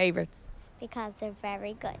they your favourites? Because they're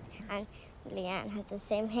very good. And Leanne has the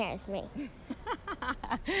same hair as me.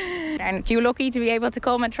 Aren't you lucky to be able to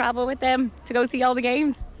come and travel with them to go see all the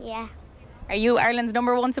games? Yeah. Are you Ireland's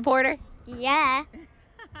 #1 supporter? Yeah.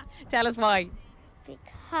 Tell us why.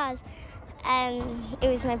 Because it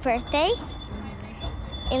was my birthday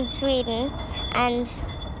in Sweden, and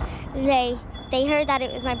they heard that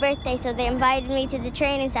it was my birthday, so they invited me to the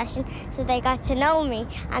training session, so they got to know me,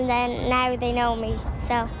 and then now they know me,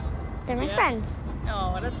 so they're my friends.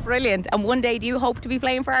 Oh, that's brilliant. And one day, do you hope to be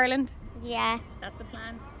playing for Ireland? Yeah. That's the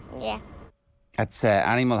plan? Yeah. That's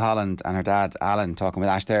Annie Mulholland and her dad Alan talking with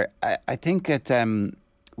Ash there. I think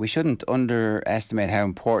we shouldn't underestimate how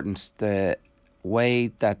important the way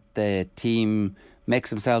that the team makes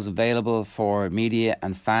themselves available for media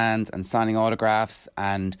and fans and signing autographs,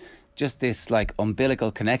 and just this like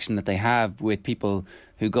umbilical connection that they have with people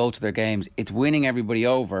who go to their games. It's winning everybody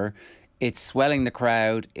over. It's swelling the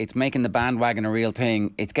crowd. It's making the bandwagon a real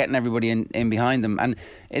thing. It's getting everybody in behind them. And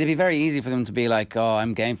it'd be very easy for them to be like, oh,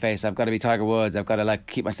 I'm game face. I've got to be Tiger Woods. I've got to like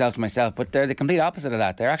keep myself to myself. But they're the complete opposite of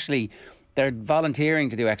that. They're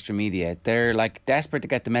volunteering to do extra media. They're like desperate to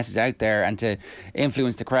get the message out there and to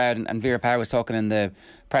influence the crowd. And Vera Pauw was talking in the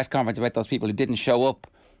press conference about those people who didn't show up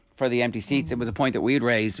for the empty seats. It was a point that we'd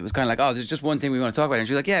raised. It was kind of like, oh, there's just one thing we want to talk about. And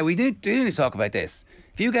she was like, yeah, we do need to talk about this.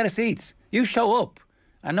 If you get a seat, you show up.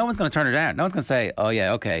 And no one's going to turn it down. No one's going to say, oh,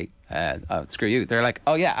 yeah, okay, screw you. They're like,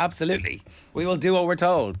 oh, yeah, absolutely. We will do what we're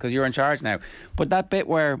told because you're in charge now. But that bit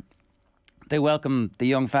where they welcome the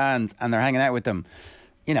young fans and they're hanging out with them,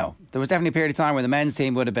 there was definitely a period of time where the men's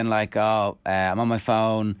team would have been like, oh, I'm on my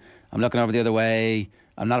phone. I'm looking over the other way.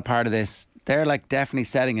 I'm not a part of this. They're like definitely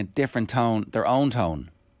setting a different tone, their own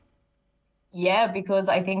tone. Yeah, because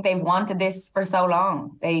I think they've wanted this for so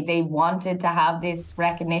long. They wanted to have this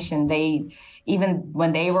recognition. Even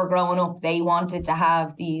when they were growing up, they wanted to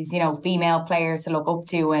have these, female players to look up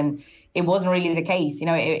to, and it wasn't really the case.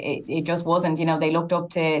 It just wasn't. They looked up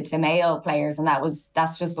to male players, and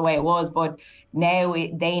that's just the way it was. But now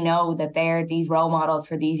they know that they're these role models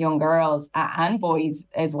for these young girls and boys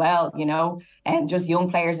as well. And just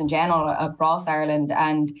young players in general across Ireland.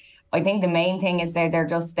 And I think the main thing is they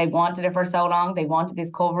wanted it for so long. They wanted this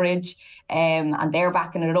coverage, and they're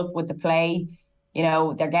backing it up with the play.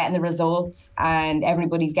 They're getting the results, and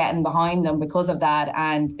everybody's getting behind them because of that,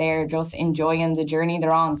 and they're just enjoying the journey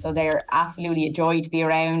they're on. So they're absolutely a joy to be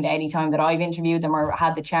around. Anytime that I've interviewed them or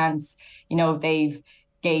had the chance, they've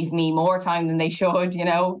gave me more time than they should.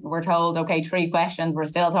 We're told, okay, 3 questions, we're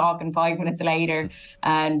still talking 5 minutes later,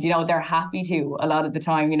 and they're happy to a lot of the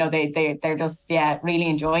time. They're just really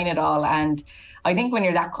enjoying it all. And I think when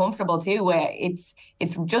you're that comfortable too, it's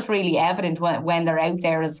just really evident when they're out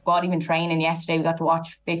there as a squad. Even training yesterday, we got to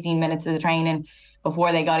watch 15 minutes of the training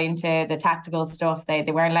before they got into the tactical stuff. They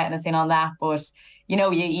weren't letting us in on that, but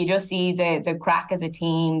you just see the crack as a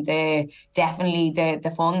team, definitely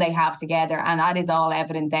the fun they have together, and that is all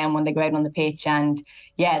evident then when they go out on the pitch. And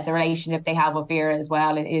the relationship they have with Vera as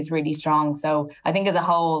well is really strong. So I think as a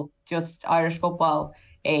whole, just Irish football,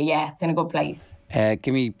 it's in a good place.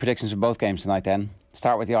 Give me predictions for both games tonight then.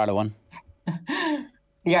 Start with the Ireland one.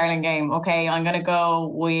 The Ireland game. Okay, I'm going to go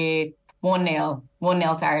with 1-0.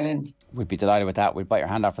 1-0 to Ireland. We'd be delighted with that. We'd bite your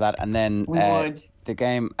hand off for that. And then we would. The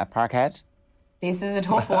game at Parkhead. This is a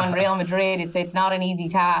tough one. Real Madrid, it's not an easy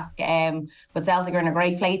task. But Celtic are in a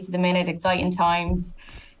great place at the minute. Exciting times.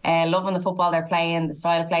 Loving the football they're playing, the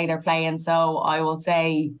style of play they're playing. So I will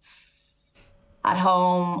say at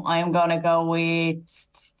home, I'm going to go with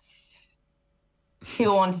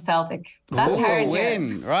 2-1 to Celtic. That's hard.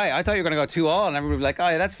 Win. Right. I thought you were going to go 2-2 and everybody would be like, oh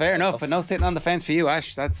yeah, that's fair enough. But no sitting on the fence for you,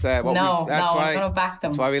 Ash. That's I'm going to back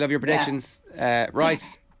them. That's why we love your predictions. Right.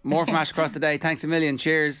 More from Ash across the day. Thanks a million.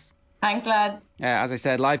 Cheers. Thanks, lads. As I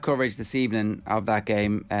said, live coverage this evening of that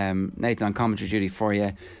game. Nathan on commentary duty for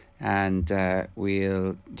you. And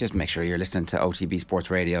we'll just make sure you're listening to OTB Sports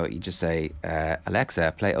Radio. You just say,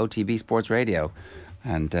 Alexa, play OTB Sports Radio.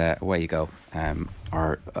 And away you go.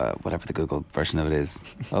 Or whatever the Google version of it is.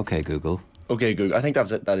 Okay, Google. Okay, Google. I think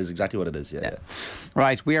that is exactly what it is. Yeah.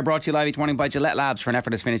 Right. We are brought to you live each morning by Gillette Labs for an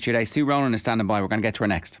effortless finish today. Sue Ronan is standing by. We're going to get to her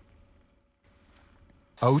next.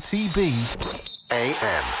 OTB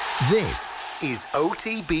AM. This is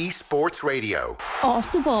OTB Sports Radio.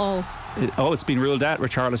 Off the ball. It's been ruled out.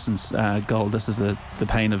 Richarlison's goal. This is the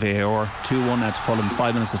pain of VAR. 2-1 now to Fulham.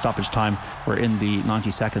 5 minutes of stoppage time. We're in the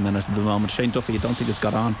 92nd minute at the moment. Shane Duffy, I don't think it's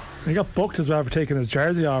got on. He got booked as well for taking his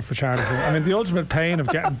jersey off for Richarlison. I mean, the ultimate pain of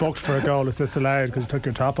getting booked for a goal is disallowed because you took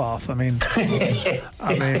your top off. I mean,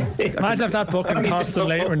 imagine if that booking cost them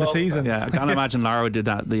later in the season. Yeah, I can't imagine Lara did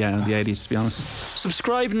that in the 80s, to be honest.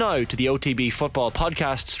 Subscribe now to the OTB Football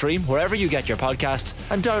Podcast stream wherever you get your podcasts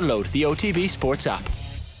and download the OTB Sports app.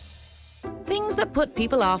 Things that put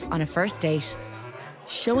people off on a first date.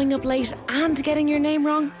 Showing up late and getting your name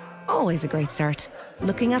wrong. Always a great start.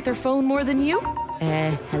 Looking at their phone more than you?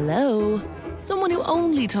 Hello? Someone who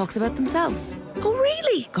only talks about themselves. Oh,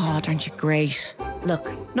 really? God, aren't you great?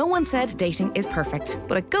 Look, no one said dating is perfect,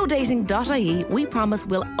 but at GoDating.ie, we promise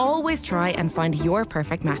we'll always try and find your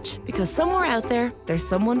perfect match. Because somewhere out there, there's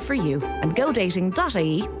someone for you. And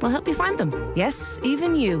GoDating.ie will help you find them. Yes,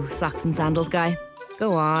 even you, socks and sandals guy.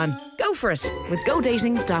 Go on, go for it with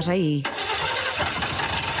GoDating.ie.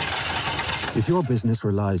 If your business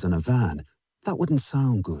relies on a van, that wouldn't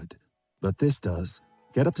sound good. But this does.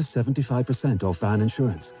 Get up to 75% off van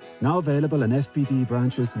insurance. Now available in FBD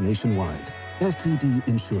branches nationwide. FBD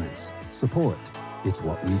Insurance. Support. It's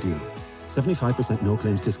what we do. 75% no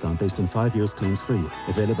claims discount based on 5 years claims free.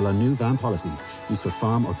 Available on new van policies. Used for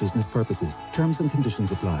farm or business purposes. Terms and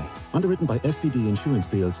conditions apply. Underwritten by FBD Insurance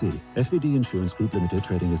plc. FBD Insurance Group Limited,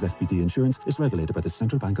 trading as FBD Insurance, is regulated by the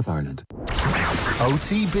Central Bank of Ireland.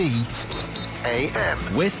 OTB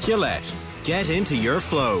AM. With Gillette. Get into your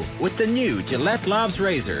flow with the new Gillette Labs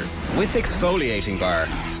Razor with exfoliating bar.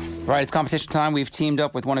 Right, it's competition time. We've teamed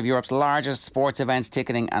up with one of Europe's largest sports events,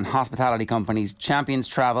 ticketing and hospitality companies, Champions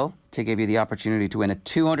Travel, to give you the opportunity to win a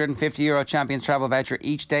 €250 Champions Travel voucher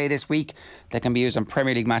each day this week that can be used on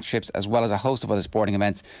Premier League match trips as well as a host of other sporting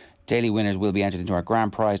events. Daily winners will be entered into our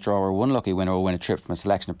grand prize draw where one lucky winner will win a trip from a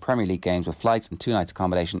selection of Premier League games with flights and 2 nights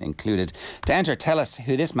accommodation included. To enter, tell us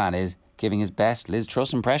who this man is, giving his best Liz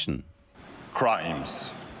Truss impression.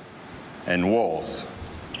 Crimes and wars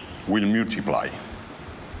will multiply.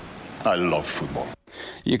 I love football.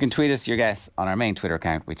 You can tweet us your guess on our main Twitter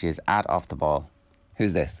account, which is @offtheball.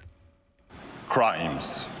 Who's this?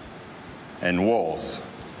 Crimes and wars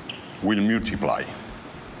will multiply.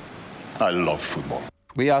 I love football.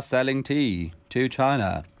 We are selling tea to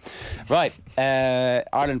China. Right,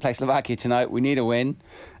 Ireland play Slovakia tonight. We need a win.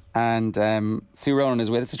 And Sue Ronan is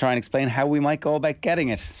with us to try and explain how we might go about getting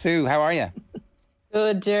it. Sue, how are you?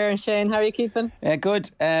 Good, Ger and Shane. How are you keeping?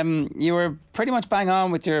 Good. You were pretty much bang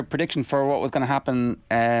on with your prediction for what was going to happen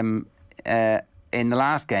in the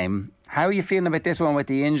last game. How are you feeling about this one with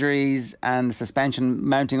the injuries and the suspension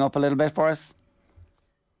mounting up a little bit for us?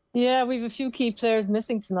 Yeah, we have a few key players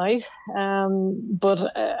missing tonight,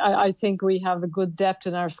 but I think we have a good depth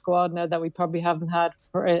in our squad now that we probably haven't had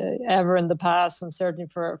for ever in the past, and certainly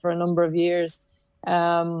for a number of years.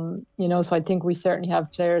 So I think we certainly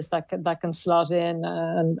have players that can slot in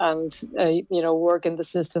and work in the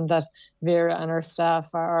system that Vera and her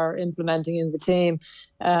staff are implementing in the team.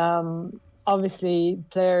 Obviously,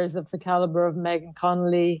 players of the calibre of Megan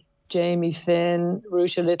Connolly, Jamie Finn,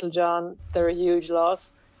 Rusha Littlejohn, they're a huge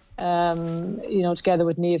loss. Together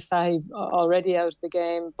with Niamh Fahey already out of the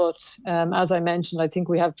game. But as I mentioned, I think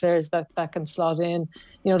we have players that can slot in.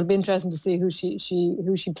 It'll be interesting to see who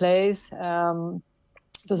she plays.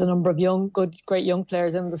 There's a number of great young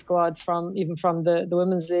players in the squad from the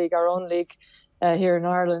Women's League, our own league here in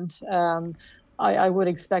Ireland. I would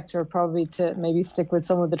expect her probably to maybe stick with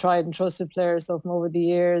some of the tried and trusted players from over the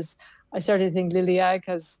years. I certainly think Lily Agg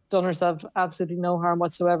has done herself absolutely no harm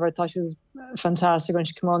whatsoever. I thought she was fantastic when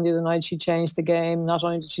she came on the other night. She changed the game. Not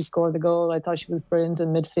only did she score the goal, I thought she was brilliant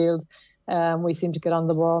in midfield. We seemed to get on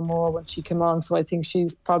the ball more when she came on. So I think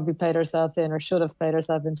she's probably played herself in, or should have played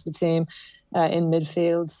herself into the team in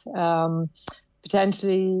midfield.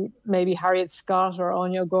 Potentially maybe Harriet Scott or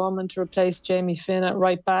Anya Gorman to replace Jamie Finn at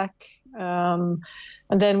right back. And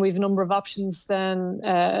then we've a number of options then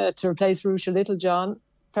to replace Rusha Littlejohn.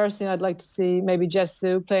 Personally, I'd like to see maybe Jess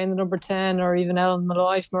Sue playing the number 10, or even Ellen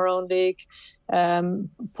Malloy from her own league.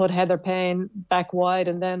 Put Heather Payne back wide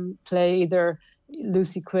and then play either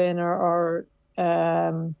Lucy Quinn or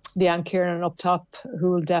Leanne Kiernan up top,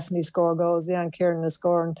 who will definitely score goals. Leanne Kiernan is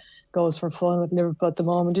scoring goals for fun with Liverpool at the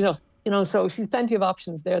moment. So she's plenty of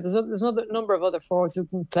options there. There's another number of other forwards who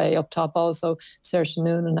can play up top also. Saoirse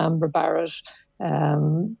Noon and Amber Barrett,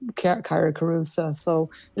 Kyra Caruso. So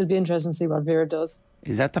it'll be interesting to see what Vera does.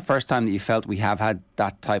 Is that the first time that you felt we have had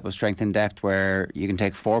that type of strength in depth, where you can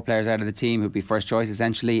take 4 players out of the team who'd be first choice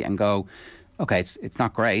essentially and go, okay, it's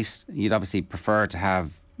not great. You'd obviously prefer to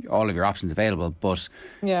have all of your options available, but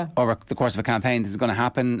over the course of a campaign, this is going to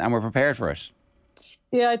happen and we're prepared for it.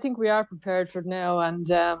 Yeah, I think we are prepared for it now. And,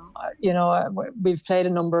 we've played a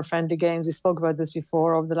number of friendly games. We spoke about this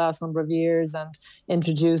before over the last number of years, and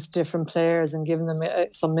introduced different players and given them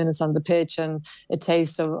some minutes on the pitch and a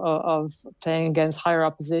taste of playing against higher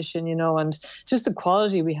opposition, and just the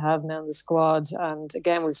quality we have now in the squad. And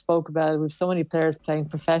again, we've spoke about it. We've so many players playing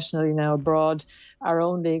professionally now abroad. Our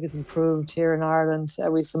own league has improved here in Ireland.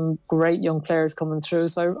 We've some great young players coming through.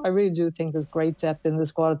 So I really do think there's great depth in the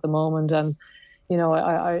squad at the moment. And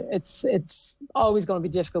it's always going to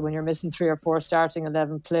be difficult when you're missing 3 or 4 starting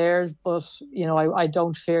 11 players, but I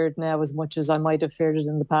don't fear it now as much as I might have feared it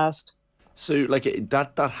in the past. So,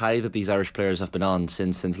 that high that these Irish players have been on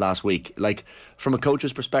since last week, from a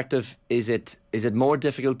coach's perspective, is it more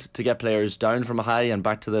difficult to get players down from a high and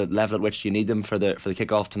back to the level at which you need them for the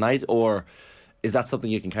kick-off tonight, or is that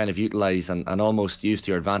something you can kind of utilise and almost use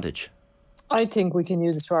to your advantage? I think we can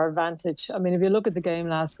use it to our advantage. I mean, if you look at the game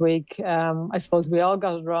last week, I suppose we all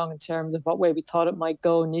got it wrong in terms of what way we thought it might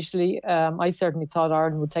go initially. I certainly thought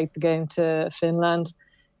Ireland would take the game to Finland,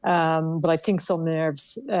 but I think some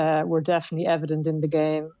nerves were definitely evident in the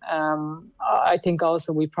game. I think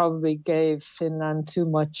also we probably gave Finland too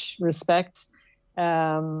much respect.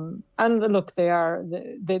 And look, they're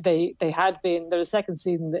the second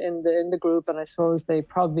seed in the group, and I suppose they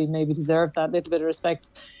probably maybe deserve that little bit of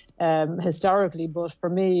respect. Historically, but for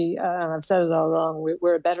me, and I've said it all along,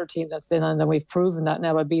 we're a better team than Finland, and we've proven that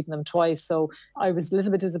now by beating them twice. So I was a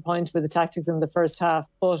little bit disappointed with the tactics in the first half,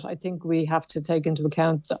 but I think we have to take into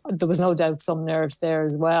account that there was no doubt some nerves there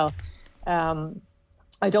as well.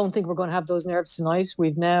 I don't think we're going to have those nerves tonight.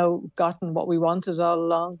 We've now gotten what we wanted all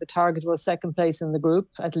along. The target was second place in the group,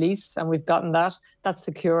 at least, and we've gotten that. That's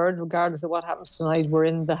secured, regardless of what happens tonight. We're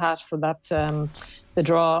in the hat for that, the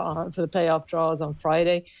draw, for the playoff draws on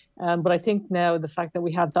Friday. But I think now the fact that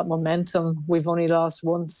we have that momentum, we've only lost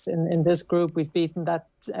once in this group. We've beaten that.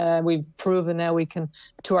 We've proven now we can,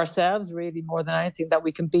 to ourselves really more than anything, that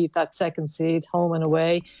we can beat that second seed home and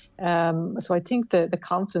away. So I think the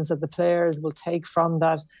confidence that the players will take from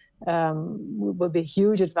that will be a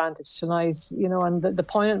huge advantage tonight. And the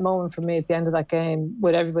poignant moment for me at the end of that game,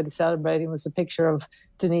 with everybody celebrating, was the picture of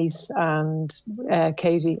Denise and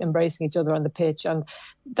Katie embracing each other on the pitch. And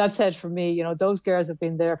that said, for me, those girls have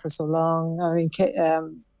been there for so long. I mean,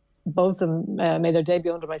 both of them made their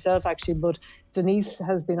debut under myself, actually, but Denise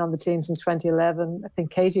has been on the team since 2011. I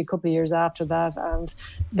think Katie a couple of years after that, and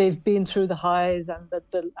they've been through the highs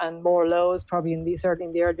and more lows, probably certainly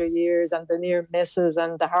in the earlier years, and the near misses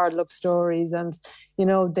and the hard luck stories, and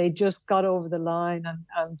they just got over the line,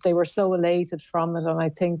 and they were so elated from it. And I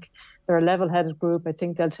think they're a level-headed group. I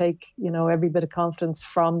think they'll take every bit of confidence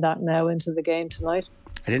from that now into the game tonight.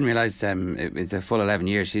 I didn't realise it's a full 11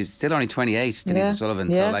 years. She's still only 28, Denise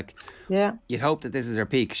O'Sullivan. Yeah. So, you'd hope that this is her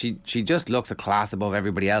peak. She just looks a class above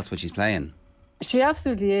everybody else when she's playing. She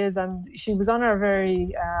absolutely is, and she was on our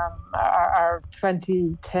our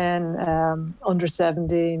 2010 under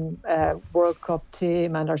 17 World Cup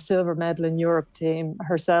team and our silver medal in Europe team.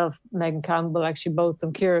 Herself, Megan Campbell, actually both of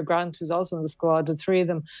them. Ciara Grant, who's also in the squad. The three of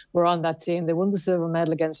them were on that team. They won the silver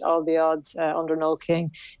medal against all the odds under Noel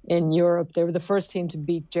King in Europe. They were the first team to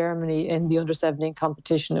beat Germany in the under 17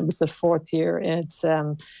 competition. It was the fourth year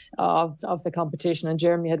of the competition, and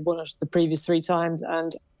Germany had won it the previous three times,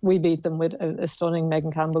 and we beat them with a stunning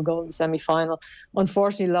Megan Campbell goal in the semi-final.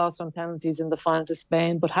 Unfortunately lost on penalties in the final to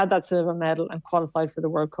Spain, but had that silver medal and qualified for the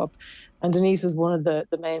World Cup. And Denise was one of the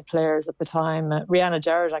main players at the time. Rihanna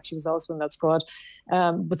Jarrett actually was also in that squad.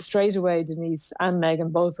 But straight away, Denise and Megan,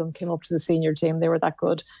 both of them came up to the senior team. They were that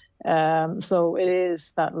good. So it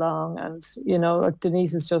is that long. And,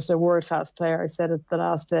 Denise is just a world-class player. I said it the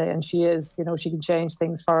last day, and she is. She can change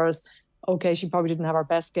things for us. Okay, she probably didn't have our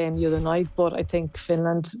best game the other night, but I think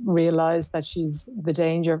Finland realised that she's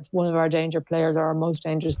one of our danger players, or our most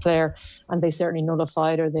dangerous player, and they certainly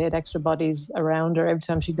nullified her. They had extra bodies around her. Every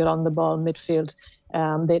time she got on the ball in midfield,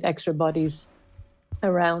 they had extra bodies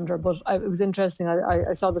around her. But it was interesting.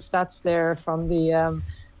 I saw the stats there from the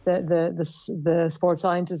sports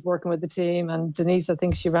scientist working with the team, and Denise, I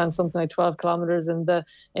think she ran something like 12 kilometres in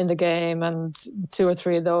the game, and 2 or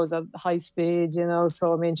 3 of those at high speed,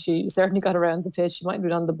 so I mean she certainly got around the pitch. She mightn't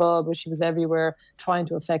be on the ball, but she was everywhere trying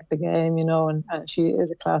to affect the game, and she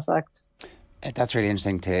is a class act. That's really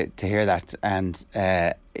interesting to hear that, and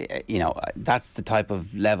that's the type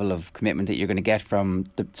of level of commitment that you're going to get from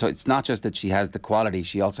so it's not just that she has the quality,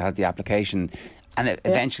 she also has the application, and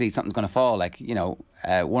eventually something's going to fall.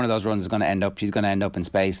 One of those runs is going to end up, she's going to end up in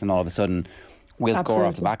space, and all of a sudden we'll score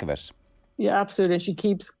off the back of it. Yeah, absolutely. And she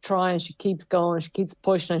keeps trying, she keeps going, she keeps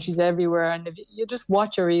pushing, and she's everywhere. And if you just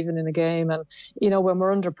watch her even in a game, and when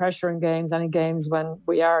we're under pressure in games, any games when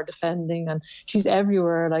we are defending, and she's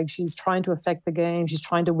everywhere. Like, she's trying to affect the game, she's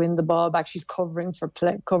trying to win the ball back, she's covering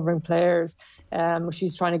players,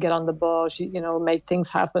 she's trying to get on the ball, she make things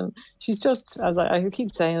happen. She's just, as I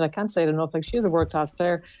keep saying, and I can't say it enough, like, she is a world class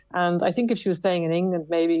player. And I think if she was playing in England,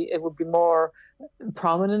 maybe it would be more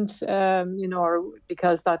prominent, or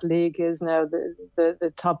because that league is now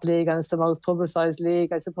the top league, and it's the most publicised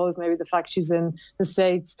league. I suppose maybe the fact she's in the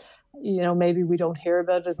States, maybe we don't hear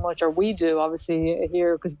about it as much, or we do obviously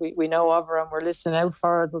here because we know of her and we're listening out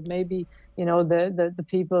for it, but maybe the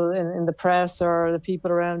people in the press or the people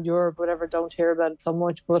around Europe, whatever, don't hear about it so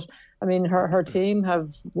much. But I mean, her team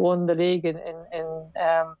have won the league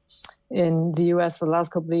in the US for the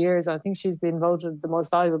last couple of years. I think she's been voted the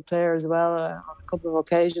most valuable player as well on a couple of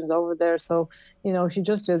occasions over there. So, she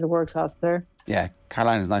just is a world-class player. Yeah,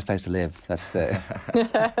 Carolina's a nice place to live. That's the.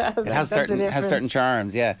 It has certain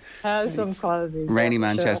charms. Yeah, has some qualities. Rainy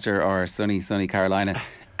Manchester, sure. Or sunny Carolina.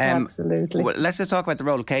 Absolutely. Well, let's just talk about the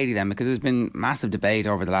role of Katie then, because there's been massive debate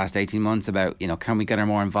over the last 18 months about, can we get her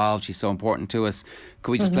more involved? She's so important to us.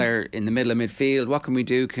 Could we just play her in the middle of midfield? What can we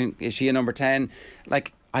do? Is she a number 10?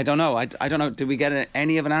 I don't know. I don't know. Did we get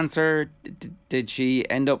any of an answer? Did she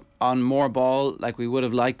end up on more ball like we would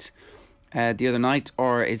have liked the other night,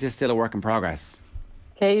 or is this still a work in progress?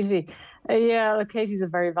 Katie. Katie's a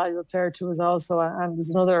very valuable player to us also, and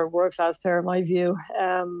there's another world-class player in my view.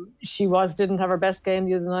 She didn't have her best game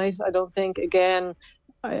the other night, I don't think. Again,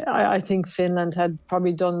 I think Finland had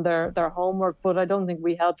probably done their homework, but I don't think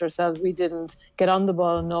we helped ourselves. We didn't get on the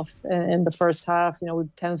ball enough in the first half. We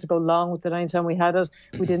tended to go long with it anytime we had it.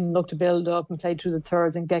 We didn't look to build up and play through the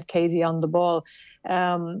thirds and get Katie on the ball.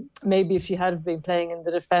 Maybe if she had been playing in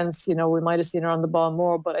the defence, we might have seen her on the ball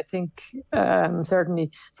more. But I think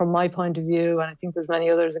certainly from my point of view, and I think there's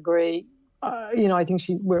many others agree, I think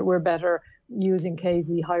we're better using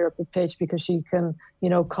Katie higher up the pitch, because she can,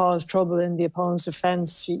 cause trouble in the opponent's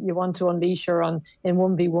defence. You want to unleash her in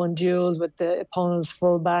 1v1 duels with the opponent's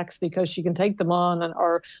full-backs, because she can take them on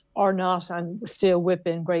or not, and still whip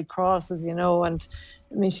in great crosses, and I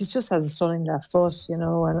mean, she just has a stunning left foot,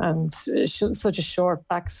 and such a short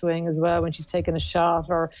backswing as well when she's taking a shot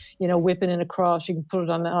or, whipping in a cross. She can put it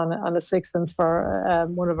on a sixpence for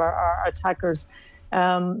one of our attackers.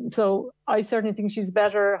 So I certainly think she's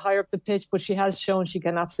better higher up the pitch, but she has shown she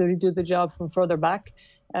can absolutely do the job from further back.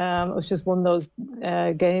 It was just one of those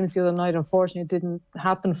games the other night. Unfortunately, it didn't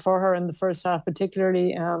happen for her in the first half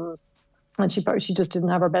particularly. And she just didn't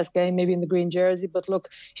have her best game, maybe in the green jersey. But look,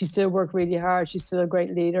 she still worked really hard. She's still a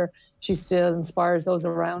great leader. She still inspires those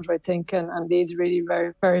around her, I think, and leads really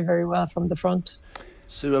very, very, very well from the front.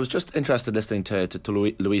 So I was just interested listening to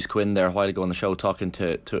Louise Quinn there a while ago on the show, talking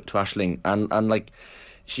to Aisling, and like,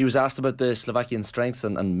 she was asked about the Slovakian strengths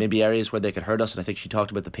and maybe areas where they could hurt us, and I think she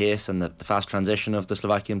talked about the pace and the fast transition of the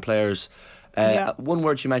Slovakian players. One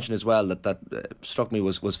word she mentioned as well that struck me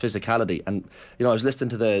was physicality. And I was listening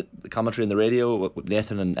to the commentary on the radio with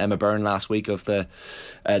Nathan and Emma Byrne last week of the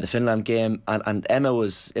Finland game, and Emma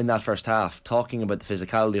was in that first half talking about the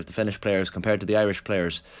physicality of the Finnish players compared to the Irish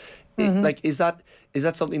players. Is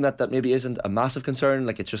that something that maybe isn't a massive concern?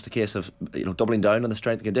 Like, it's just a case of doubling down on the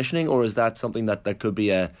strength and conditioning, or is that something that could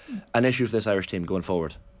be an issue for this Irish team going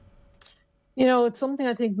forward? It's something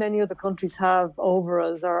I think many other countries have over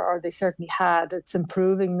us, or they certainly had. It's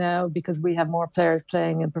improving now because we have more players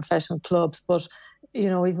playing in professional clubs. But,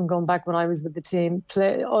 even going back when I was with the team,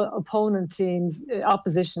 opponent teams,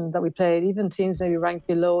 opposition that we played, even teams maybe ranked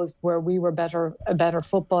below us where we were a better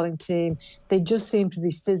footballing team, they just seemed to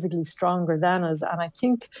be physically stronger than us. And I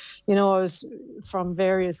think, I was from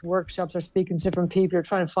various workshops or speaking to different people, you're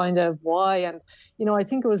trying to find out why. And, I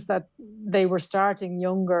think it was that they were starting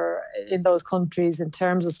younger in those countries in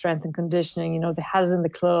terms of strength and conditioning. They had it in the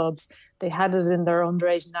clubs, they had it in their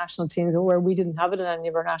underage national teams, where we didn't have it in any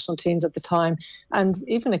of our national teams at the time. And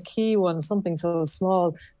even a key one, something so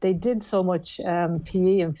small, they did so much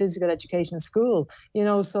PE and physical education in school.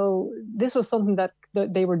 So this was something that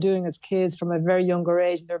they were doing as kids from a very younger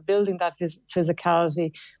age. They're building that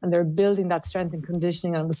physicality and they're building that strength and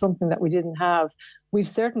conditioning, and it was something that we didn't have. We've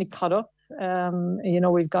certainly caught up.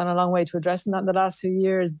 We've gone a long way to addressing that in the last few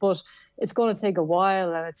years, but it's going to take a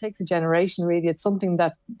while, and it takes a generation, really. It's something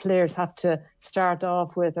that players have to start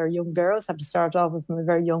off with, or young girls have to start off with from a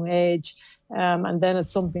very young age. And then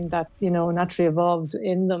it's something that, naturally evolves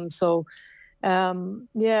in them. So,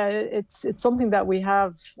 it's something that we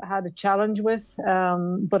have had a challenge with,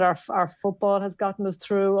 but our football has gotten us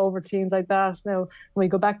through over teams like that. Now, when we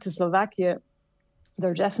go back to Slovakia,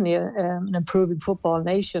 they're definitely an improving football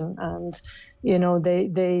nation, and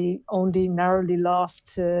they only narrowly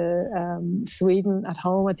lost to Sweden at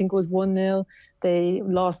home. I think it was 1-0. They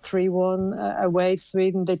lost 3-1 away to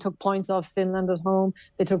Sweden. They took points off Finland at home.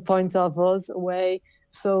 They took points off us away.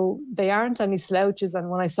 So they aren't any slouches. And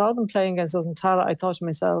when I saw them playing against us in Tala, I thought to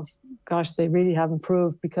myself, gosh, they really have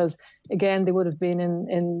improved, because again, they would have been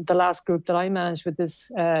in the last group that I managed with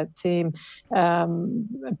this team,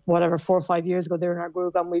 4 or 5 years ago. They were in our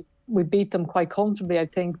group, and we beat them quite comfortably, I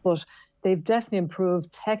think. But they've definitely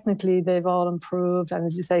improved. Technically, they've all improved. And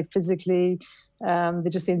as you say, physically, they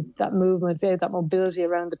just seem that movement, that mobility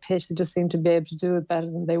around the pitch, they just seem to be able to do it better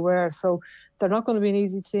than they were. So they're not going to be an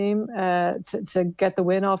easy team to get the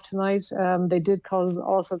win off tonight. They did cause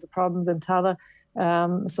all sorts of problems in Tala.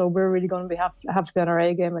 So we're really going to have to be on our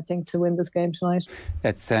A game, I think, to win this game tonight.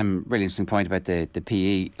 That's a really interesting point about the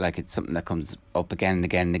PE. Like, it's something that comes up again and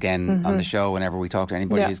again and again on the show whenever we talk to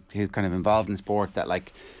anybody who's kind of involved in sport, that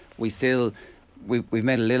like we've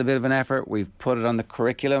made a little bit of an effort, we've put it on the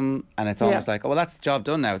curriculum, and it's almost like, oh, well, that's the job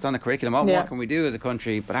done now, it's on the curriculum. What more can we do as a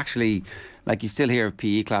country? But actually, like, you still hear of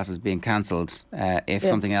PE classes being cancelled if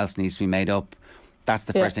something else needs to be made up. That's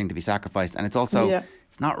the first thing to be sacrificed. And it's also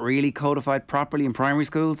it's not really codified properly in primary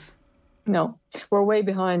schools. No, we're way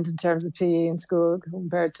behind in terms of PE in school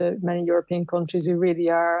compared to many European countries. We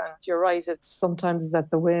really are. And you're right, it's sometimes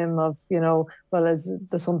at the whim of, well, is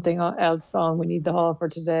there something else on? We need the hall for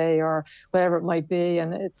today, or whatever it might be.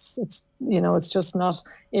 And it's just not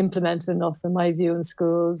implemented enough, in my view, in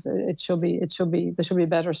schools. There should be a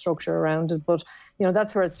better structure around it. But,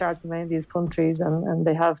 that's where it starts in many of these countries, and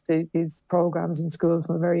they have these programs in school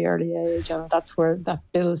from a very early age. And that's where that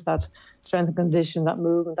builds that strength and condition, that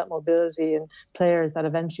movement, that mobility, and players that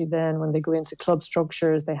eventually then, when they go into club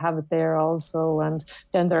structures, they have it there also, and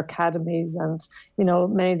then their academies. And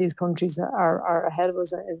many of these countries are ahead of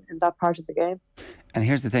us in that part of the game. And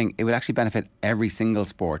here's the thing, it would actually benefit every single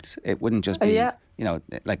sport. It wouldn't just be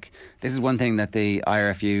like, this is one thing that the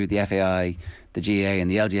IRFU, the FAI, the GA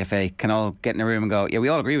and the LGFA can all get in a room and go, yeah, we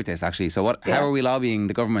all agree with this, actually. So how are we lobbying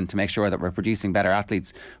the government to make sure that we're producing better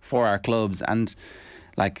athletes for our clubs and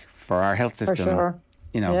like for our health system? For sure.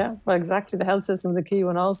 Yeah, well, exactly. The health system is a key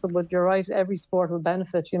one also, but you're right, every sport will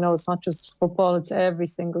benefit. It's not just football, it's every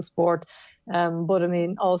single sport. But I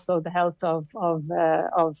mean, also the health of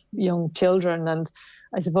young children, and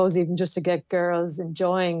I suppose even just to get girls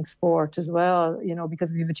enjoying sport as well,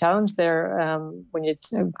 because we have a challenge there. When you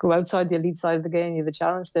go outside the elite side of the game, you have a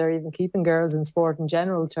challenge there, even keeping girls in sport in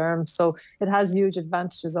general terms. So it has huge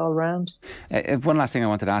advantages all around. One last thing I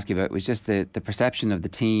wanted to ask you about was just the perception of the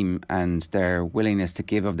team and their willingness to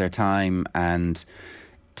give of their time and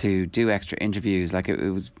to do extra interviews. Like, it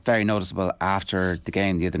was very noticeable after the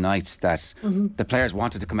game the other night that the players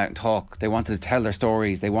wanted to come out and talk. They wanted to tell their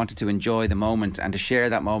stories. They wanted to enjoy the moment and to share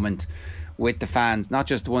that moment with the fans, not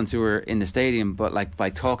just the ones who are in the stadium, but like by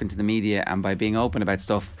talking to the media and by being open about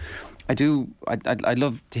stuff. I'd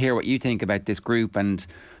love to hear what you think about this group and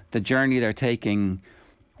the journey they're taking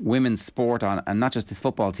women's sport on, and not just this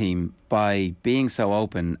football team, by being so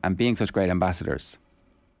open and being such great ambassadors.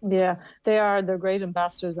 Yeah, they are. They're great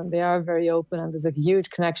ambassadors, and they are very open, and there's a huge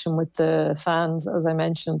connection with the fans, as I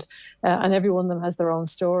mentioned, and every one of them has their own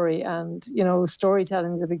story. And, you know,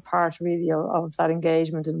 storytelling is a big part really of that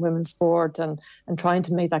engagement in women's sport, and trying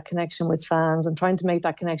to make that connection with fans and trying to make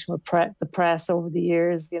that connection with the press over the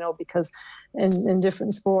years, you know, because in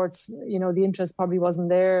different sports, you know, the interest probably wasn't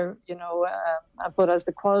there, you know, but as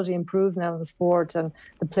the quality improves now in the sport and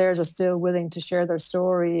the players are still willing to share their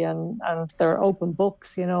story and they're open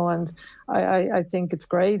books, you know, and I think it's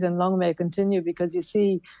great, and long may it continue, because you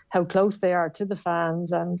see how close they are to the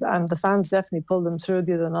fans, and the fans definitely pulled them through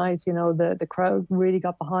the other night. You know, the crowd really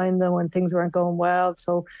got behind them when things weren't going well.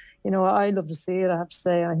 So, you know, I love to see it, I have to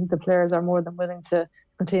say. I think the players are more than willing to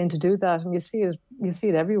continue to do that, and you see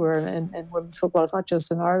it everywhere in women's football. It's not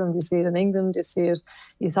just in Ireland. You see it in England.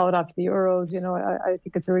 You saw it after the Euros. You know, I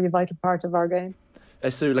think it's a really vital part of our game.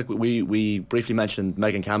 Sue, like we briefly mentioned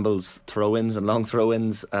Megan Campbell's throw-ins and long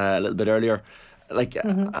throw-ins a little bit earlier, like,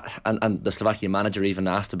 and the Slovakian manager even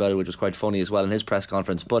asked about it, which was quite funny as well in his press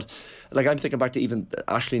conference. But like, I'm thinking back to even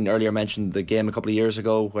Aisling earlier mentioned the game a couple of years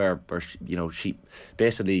ago where you know, she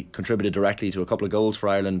basically contributed directly to a couple of goals for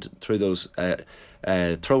Ireland through those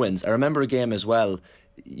throw-ins. I remember a game as well.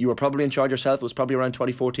 You were probably in charge yourself. It was probably around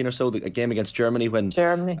 2014 or so, a game against Germany when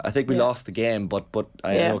I think we lost the game, but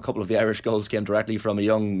I know a couple of the Irish goals came directly from a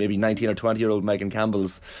young, maybe 19 or 20-year-old Megan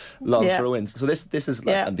Campbell's long throw-ins. So this is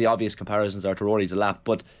and the obvious comparisons are to Rory Delap,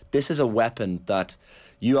 but this is a weapon that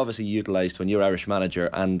you obviously utilised when you were Irish manager,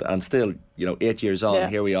 and still, you know, 8 years on,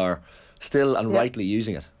 here we are, still and rightly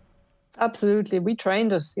using it. Absolutely, we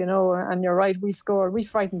trained it, you know, and you're right. We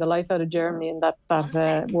frightened the life out of Germany in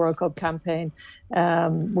that World Cup campaign.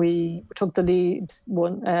 We took the lead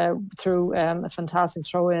through a fantastic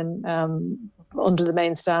throw-in under the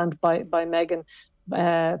main stand by Megan,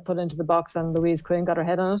 put into the box, and Louise Quinn got her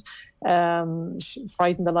head on it. She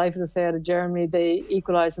frightened the life, as I say, out of Germany. They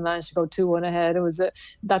equalised and managed to go 2-1 ahead. It was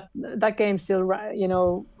that game still, you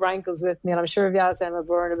know, rankles with me, and I'm sure if you ask Emma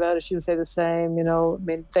Byrne about it, she'll say the same. You know, I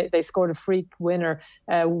mean, they scored a freak winner,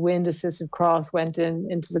 wind assisted cross went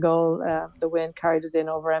into the goal. The wind carried it in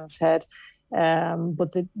over Emma's head.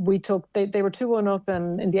 But they were 2-1 up,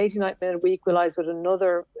 and in the 89th minute we equalised with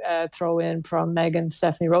another throw in from Megan.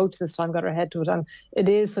 Stephanie Roach this time got her head to it, and it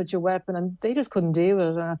is such a weapon, and they just couldn't deal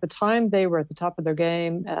with it. And at the time they were at the top of their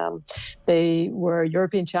game. They were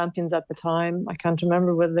European champions at the time. I can't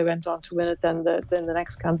remember whether they went on to win it in the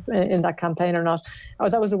next in that campaign or not. Oh,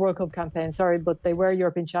 that was the World Cup campaign, sorry, but they were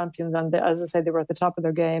European champions, and as I say, they were at the top of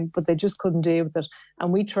their game, but they just couldn't deal with it.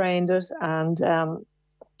 And we trained it, and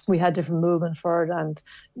we had different movement for it, and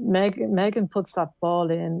Megan puts that ball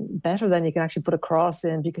in better than you can actually put a cross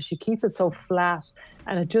in, because she keeps it so flat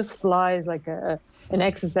and it just flies like an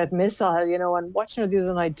Exocet missile, you know. And watching her the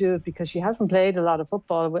other night do it, because she hasn't played a lot of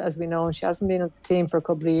football, as we know, and she hasn't been at the team for a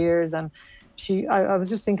couple of years, and I was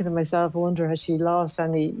just thinking to myself, I wonder, has she lost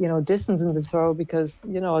any, you know, distance in the throw? Because,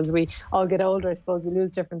 you know, as we all get older, I suppose we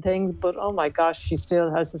lose different things, but oh my gosh, she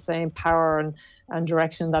still has the same power and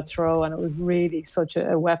direction in that throw, and it was really such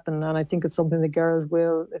a weapon. And I think it's something the girls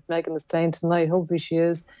will, if Megan is playing tonight, hopefully she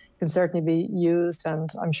is, can certainly be used,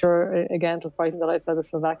 and I'm sure again it'll frighten the life out of the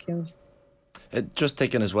Slovakians. Just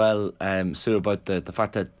thinking as well, Sue, about the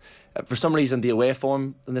fact that for some reason the away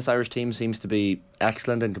form in this Irish team seems to be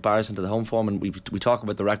excellent in comparison to the home form, and we talk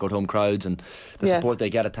about the record home crowds and the support they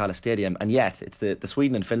get at Tallaght Stadium, and yet it's the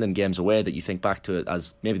Sweden and Finland games away that you think back to it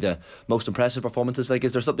as maybe the most impressive performances. Like,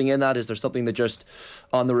 is there something in that? Is there something that just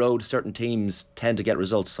on the road certain teams tend to get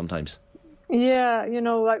results sometimes? Yeah, you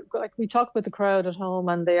know, like we talk about the crowd at home,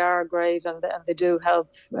 and they are great, and they do help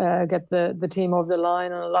get the team over the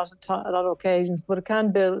line on a lot of occasions. But it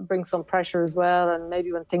can bring some pressure as well, and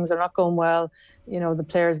maybe when things are not going well, you know, the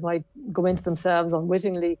players might go into themselves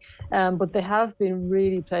unwittingly. But they have been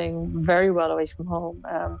really playing very well away from home.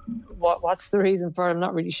 What's the reason for it? I'm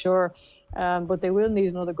not really sure. But they will need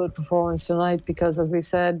another good performance tonight, because, as we've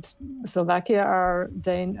said, Slovakia are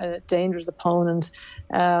a dangerous opponent.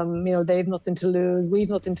 You know, they've nothing to lose. We've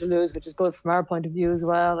nothing to lose, which is good from our point of view as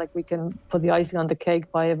well. Like, we can put the icing on the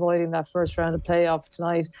cake by avoiding that first round of playoffs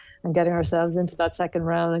tonight and getting ourselves into that second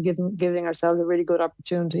round and giving ourselves a really good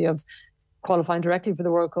opportunity of qualifying directly for the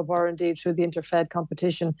World Cup, or indeed through the Interfed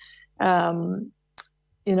competition. You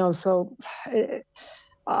know, so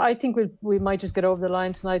I think we might just get over the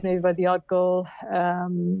line tonight, maybe by the odd goal.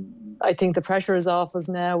 I think the pressure is off us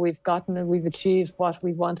now. We've achieved what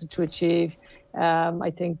we wanted to achieve.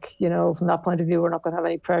 I think, from that point of view, we're not going to have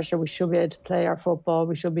any pressure. We should be able to play our football.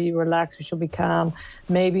 We should be relaxed. We should be calm.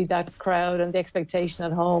 Maybe that crowd and the expectation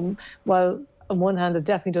at home, while on one hand it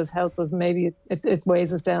definitely does help us, maybe it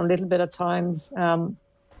weighs us down a little bit at times.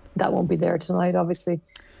 That won't be there tonight, obviously.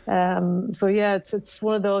 It's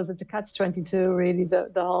one of those. It's a catch-22, really,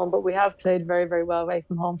 the home. But we have played very, very well away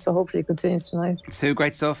from home, so hopefully it continues tonight. Sue,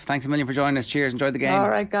 great stuff. Thanks a million for joining us. Cheers. Enjoy the game. All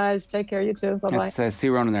right, guys. Take care. You too. Bye-bye. It's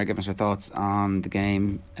Sue Ronan there giving us her thoughts on the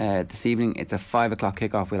game this evening. It's a 5 o'clock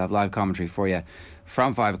kickoff. We'll have live commentary for you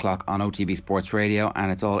from 5 o'clock on OTB Sports Radio,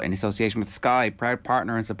 and it's all in association with Sky, proud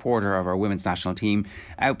partner and supporter of our women's national team.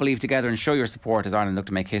 Out, believe together and show your support as Ireland look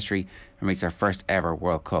to make history and reach their first ever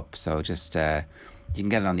World Cup. So just... you can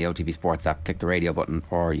get it on the OTB Sports app, click the radio button,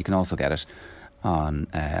 or you can also get it on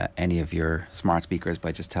any of your smart speakers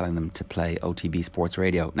by just telling them to play OTB Sports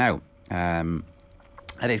Radio. Now, at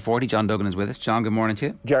 8:40, John Duggan is with us. John, good morning to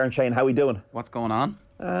you. Ger and Shane, how are we doing? What's going on?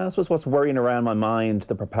 I suppose what's worrying around my mind,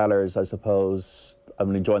 the propellers, I suppose.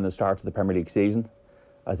 I'm enjoying the start of the Premier League season.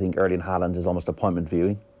 I think Erling Haaland is almost appointment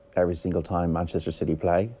viewing every single time Manchester City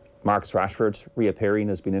play. Marcus Rashford reappearing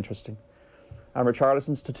has been interesting. And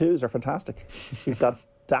Richarlison's tattoos are fantastic. He's got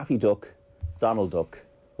Daffy Duck, Donald Duck,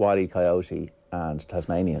 Wile E. Coyote and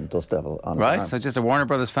Tasmanian Dust Devil on his arm. Right, so just a Warner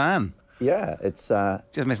Brothers fan. Yeah, it's...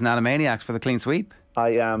 just missing Animaniacs for the clean sweep.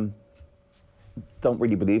 I don't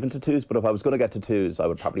really believe in tattoos, but if I was going to get tattoos, I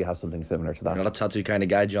would probably have something similar to that. You're not a tattoo kind of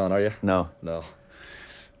guy, John, are you? No.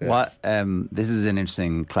 Yes. This is an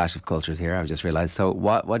interesting clash of cultures here, I've just realised. So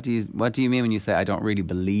what do you mean when you say I don't really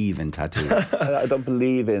believe in tattoos? I don't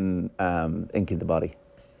believe in inking the body.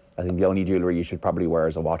 I think the only jewellery you should probably wear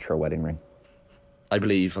is a watch or a wedding ring. I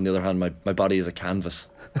believe, on the other hand, my body is a canvas,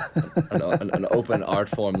 an open art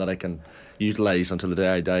form that I can utilise until the day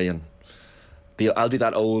I die. And I'll be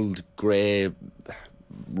that old, grey,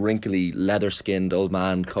 wrinkly, leather-skinned old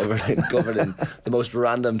man covered in the most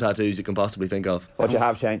random tattoos you can possibly think of. What do you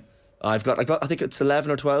have, Shane? I've got I think it's 11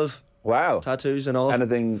 or 12. Wow. Tattoos and all.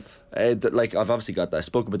 Anything? I've obviously got that. I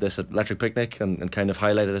spoke about this at Electric Picnic and kind of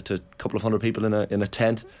highlighted it to a couple of hundred people in a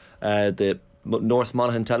tent. The North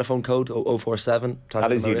Monaghan telephone code 047.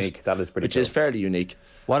 That is unique. That is pretty Which cool. is fairly unique.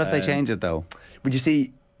 What if they change it though? Would you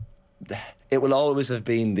see... It will always have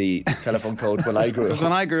been the telephone code when I grew up. Because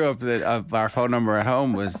when I grew up, our phone number at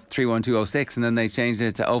home was 31206, and then they changed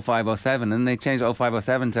it to 0507, and then they changed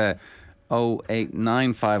 0507 to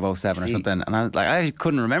 089507 or something, and I was like, I actually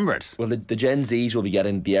couldn't remember it. Well, the Gen Zs will be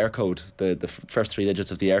getting the air code, the first 3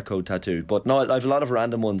 digits of the air code tattoo. But no, I have a lot of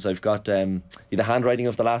random ones. I've got the handwriting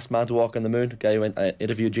of the last man to walk on the moon. A guy who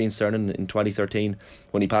interviewed Gene Cernan in 2013.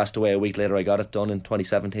 When he passed away a week later, I got it done in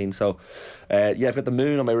 2017. So, I've got the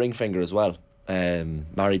moon on my ring finger as well.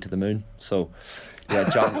 Married to the moon. So, yeah,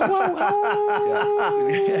 John. Go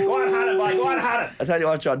on, Hannah, boy. Go on, Hannah. I tell you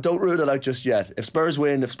what, John, don't rule it out just yet. If Spurs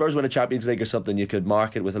win a Champions League or something, you could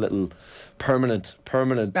mark it with a little permanent.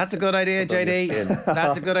 That's a good idea, JD.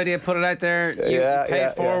 That's a good idea. Put it out there. You pay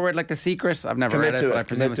it forward like The Secret. I've never read it, but I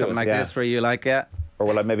presume it's something like this where you like it. Or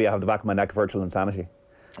will I maybe have the back of my neck virtual insanity?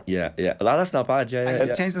 Yeah. Well, that's not bad.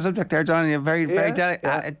 Yeah. Change the subject there, John. You're very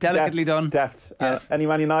delicately done. Deft. Any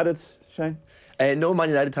Man United, Shane? No Man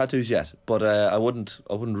United tattoos yet, but I wouldn't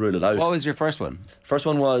rule it out. What was your first one? First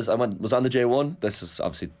one was was on the J1. This is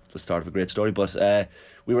obviously the start of a great story, but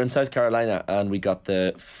we were in South Carolina and we got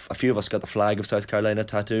a few of us got the flag of South Carolina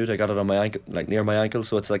tattooed. I got it on my ankle, like near my ankle,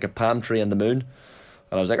 so it's like a palm tree and the moon.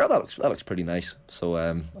 And I was like, oh, that looks pretty nice. So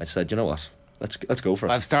I said, you know what? Let's go for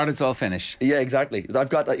it. I've started, so I'll finish. Yeah, exactly. I've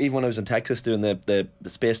got even when I was in Texas doing the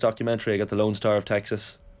space documentary, I got the Lone Star of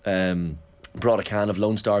Texas. Brought a can of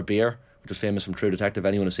Lone Star beer, which is famous from True Detective.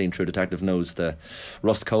 Anyone who's seen True Detective knows the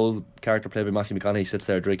Rust Cole character played by Matthew McConaughey sits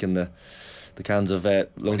there drinking the cans of Lone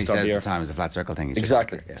Star beer. He says the time is a flat circle thing.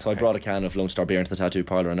 Exactly. So I brought a can of Lone Star beer into the tattoo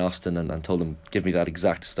parlour in Austin and told them, give me that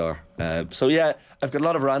exact star. So yeah, I've got a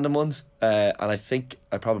lot of random ones, and I think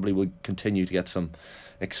I probably will continue to get some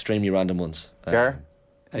extremely random ones. Ger?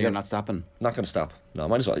 You're not stopping? Not going to stop. No, I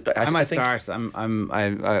might as well. I might start. I've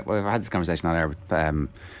had this conversation on air with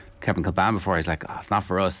Kevin Kilban before. He's like, it's not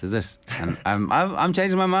for us, is it? And I'm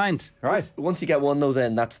changing my mind. Right. Once you get one though,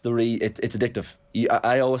 then that's it's addictive.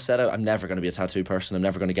 I always said I'm never going to be a tattoo person. I'm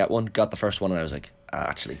never going to get one. Got the first one and I was like,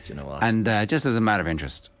 actually, do you know what? And just as a matter of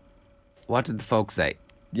interest, what did the folks say?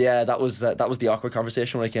 Yeah, that was the awkward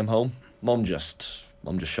conversation when I came home. Mum just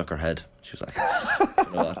shook her head. She was like,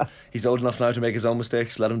 you know what? He's old enough now to make his own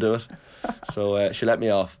mistakes. Let him do it. So she let me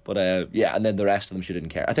off. But yeah, and then the rest of them, she didn't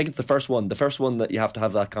care. I think it's the first one that you have to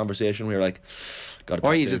have that conversation where you're like, got to.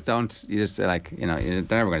 Or you just don't. You just like, you know,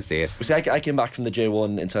 they're never going to see it. See, I came back from the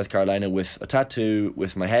J1 in South Carolina with a tattoo,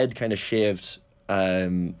 with my head kind of shaved,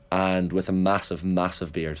 and with a massive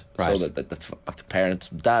beard. Right. So that the parents,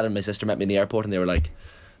 dad and my sister met me in the airport, and they were like,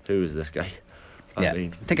 "Who is this guy?" I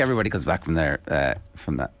think everybody comes back from there,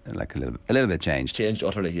 from that, like a little bit changed. Changed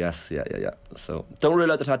utterly, yes, yeah. So don't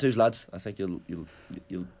rule out the tattoos, lads. I think you'll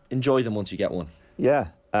enjoy them once you get one. Yeah.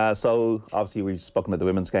 So obviously we've spoken about the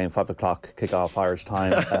women's game, 5 o'clock kick-off Irish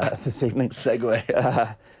time this evening.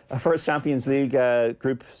 Segue. A first Champions League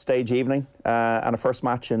group stage evening and a first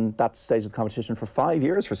match in that stage of the competition for 5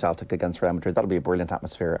 years for Celtic against Real Madrid. That'll be a brilliant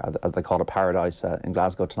atmosphere, as they call it, paradise in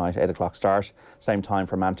Glasgow tonight, 8 o'clock start. Same time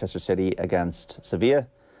for Manchester City against Sevilla.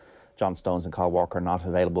 John Stones and Kyle Walker not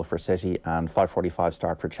available for City, and 5:45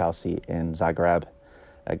 start for Chelsea in Zagreb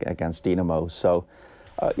against Dinamo. So,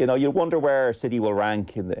 you know, you wonder where City will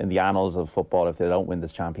rank in the annals of football if they don't win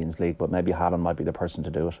this Champions League, but maybe Haaland might be the person to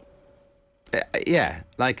do it. Yeah,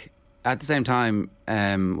 like at the same time,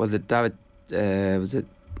 was it David? Was it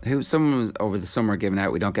who? Someone was over the summer giving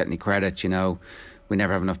out, we don't get any credit. You know, we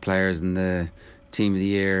never have enough players in the team of the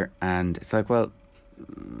year, and it's like, well,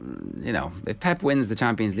 you know, if Pep wins the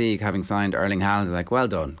Champions League, having signed Erling Haaland, they're like, well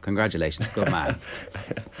done, congratulations, good man,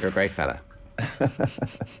 you're a great fella.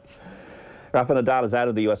 Rafa Nadal is out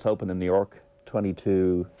of the US Open in New York,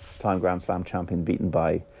 22-time Grand Slam champion, beaten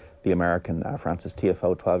by the American Francis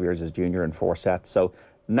Tiafoe, 12 years his junior, in 4 sets. So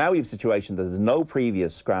now we have a situation that there's no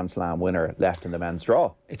previous Grand Slam winner left in the men's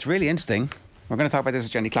draw. It's really interesting. We're going to talk about this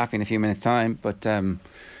with Jenny Claffey in a few minutes' time, but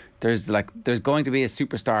there's going to be a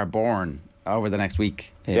superstar born over the next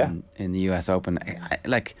week in the US Open.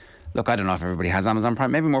 Look, I don't know if everybody has Amazon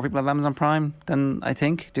Prime. Maybe more people have Amazon Prime than I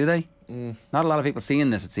think. Do they? Not a lot of people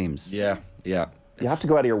seeing this, it seems. Yeah. You have to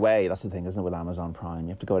go out of your way. That's the thing, isn't it, with Amazon Prime? You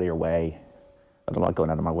have to go out of your way. I don't like going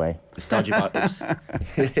out of my way. It's dodgy.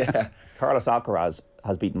 Yeah. Carlos Alcaraz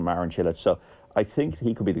has beaten Marin Cilic, so I think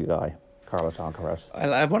he could be the guy, Carlos Alcaraz.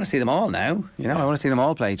 I want to see them all now. You know, I want to see them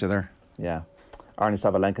all play each other. Yeah. Arnie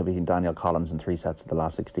Sabalenka beating Danielle Collins in 3 sets at the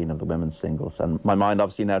last 16 of the women's singles. And my mind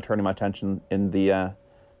obviously now turning my attention in the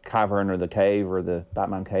cavern or the cave or the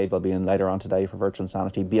Batman cave I'll be in later on today for Virtual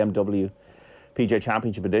Insanity. BMW PGA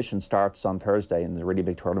Championship edition starts on Thursday in the really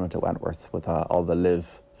big tournament at Wentworth with all the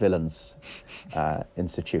live villains in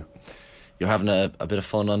situ. You're having a bit of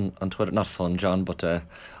fun on Twitter. Not fun, John, but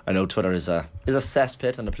I know Twitter is a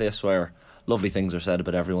cesspit and a place where lovely things are said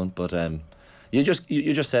about everyone. But you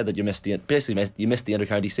just said that you missed the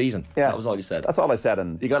inter-county season. Yeah, that was all you said. That's all I said,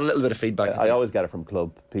 and you got a little bit of feedback. I always get it from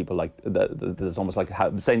club people. Like there's almost like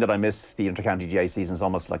saying that I miss the inter-county GA season is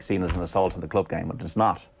almost like seen as an assault on the club game, but it's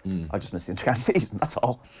not. I just miss the inter-county season. That's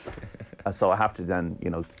all. So I have to then, you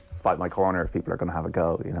know, fight my corner if people are going to have a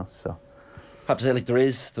go. You know, so I have to say, like there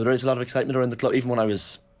is a lot of excitement around the club. Even when I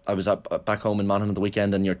was back home in Monaghan at the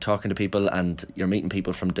weekend, and you're talking to people and you're meeting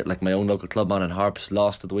people from like my own local club, Monaghan Harps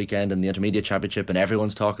lost at the weekend in the intermediate championship, and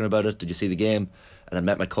everyone's talking about it. Did you see the game? And I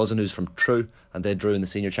met my cousin who's from True, and they drew in the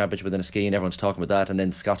senior championship within a ski, and everyone's talking about that. And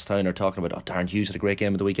then Scottstown are talking about, Darren Hughes had a great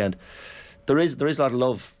game at the weekend. There is a lot of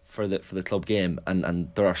love for the club game,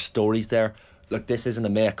 and there are stories there. Look, this isn't a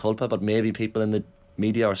mea culpa, but maybe people in the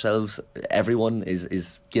media, ourselves, everyone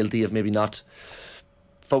is guilty of maybe not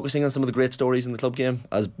focusing on some of the great stories in the club game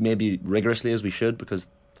as maybe rigorously as we should, because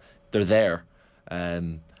they're there.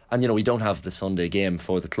 And you know, we don't have the Sunday game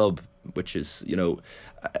for the club, which is, you know,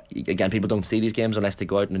 again, people don't see these games unless they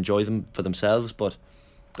go out and enjoy them for themselves. But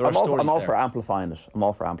there are stories I'm all there. for amplifying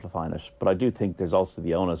it. But I do think there's also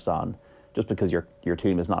the onus on, just because your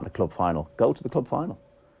team is not in a club final, go to the club final.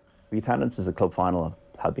 The attendance at the club final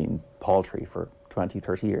had been paltry for 20,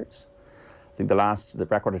 30 years. I think the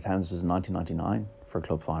record attendance was in 1999 for a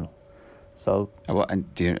club final. So,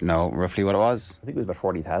 and do you know roughly what it was? I think it was about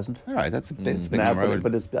 40,000. All right, that's a big number.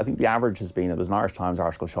 But I think the average has been, it was an Irish Times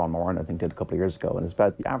article Sean Moran I think did a couple of years ago, and it's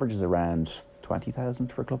about, the average is around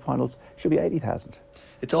 20,000 for club finals. It should be 80,000.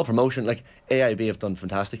 It's all promotion. Like AIB have done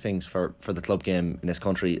fantastic things for the club game in this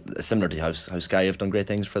country, similar to how Sky have done great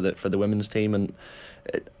things for the women's team, and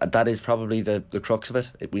that is probably the crux of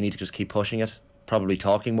it. We need to just keep pushing it, probably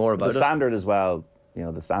talking more about it. The standard as well, you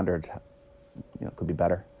know, the standard, you know, could be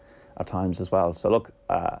better at times as well. So look,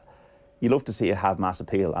 you love to see it have mass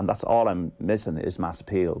appeal, and that's all I'm missing is mass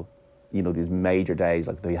appeal. You know, these major days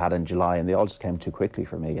like we had in July, and they all just came too quickly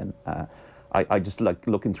for me. And I just like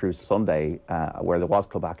looking through Sunday where there was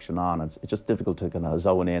club action on. It's just difficult to kind of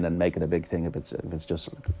zone in and make it a big thing if it's just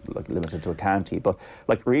like limited to a county. But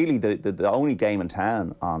like really, the only game in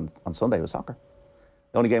town on Sunday was soccer.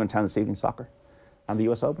 The only game in town this evening, soccer, and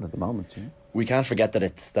the US Open at the moment. You know? We can't forget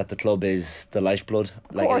that the club is the lifeblood.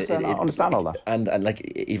 Of course, I understand all that. And like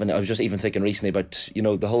even I was just even thinking recently about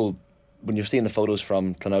the whole when you're seeing the photos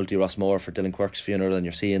from Clonalty Rossmore for Dylan Quirk's funeral, and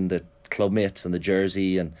you're seeing the club mates and the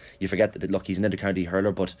jersey, and you forget that look, he's an inter-county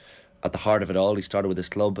hurler, but at the heart of it all, he started with his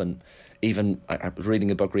club. And even I was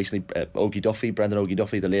reading a book recently, Brendan Ogie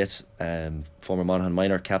Duffy, the late former Monaghan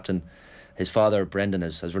minor captain. His father Brendan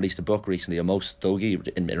has released a book recently, A Most Dougie,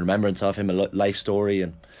 in remembrance of him, a life story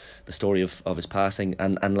and the story of his passing.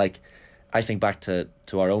 And like I think back to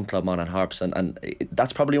our own club, Monaghan Harps, and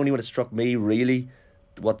that's probably only when it struck me really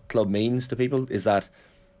what club means to people is that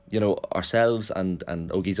ourselves and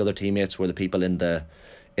Ogie's other teammates were the people in the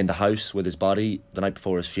house with his body the night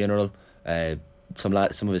before his funeral. Some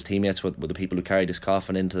of his teammates were the people who carried his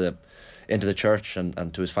coffin into the church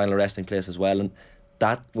and to his final resting place as well. And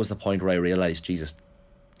that was the point where I realised, Jesus,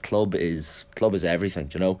 club is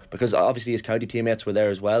everything, because obviously his county teammates were there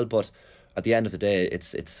as well, but at the end of the day,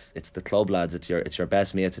 it's the club lads, it's your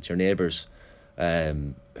best mates, it's your neighbours,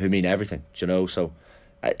 who mean everything, so.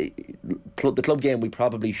 The club game we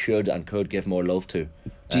probably should and could give more love to.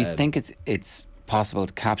 Do you think it's possible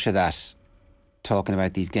to capture that talking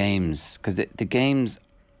about these games? Because the games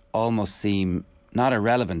almost seem not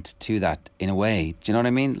irrelevant to that in a way. Do you know what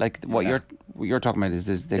I mean? Like what you're talking about is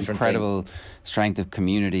this incredible strength of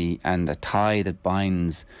community and a tie that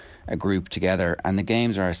binds a group together, and the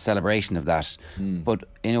games are a celebration of that. But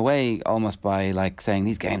in a way, almost by like saying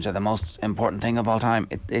these games are the most important thing of all time,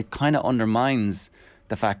 it kind of undermines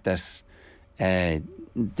the fact that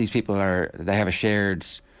these people they have a shared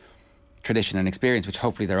tradition and experience, which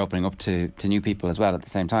hopefully they're opening up to new people as well at the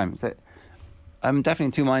same time. So I'm definitely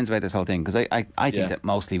in two minds about this whole thing, because I think that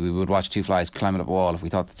mostly we would watch two flies climbing up a wall if we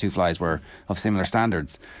thought the two flies were of similar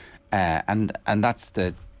standards, and that's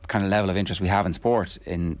the kind of level of interest we have in sport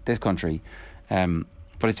in this country. But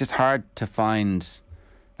it's just hard to find.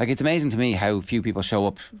 Like, it's amazing to me how few people show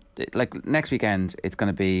up. Like next weekend, it's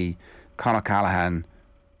going to be Conor Callaghan.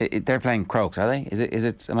 They're playing Crokes, are they? Is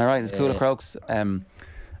it? Am I right? It's Coola Crokes.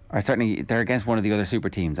 Or certainly they're against one of the other super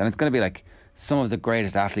teams, and it's going to be like some of the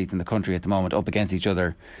greatest athletes in the country at the moment up against each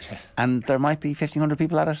other, and there might be 1,500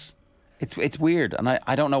 people at it. It's weird, and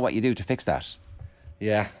I don't know what you do to fix that.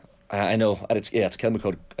 Yeah, I know. And it's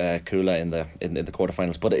Kilmacud Coola in the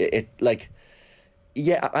quarterfinals, but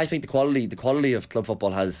I think the quality of club football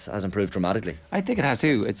has improved dramatically. I think it has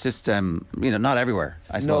too. It's just not everywhere,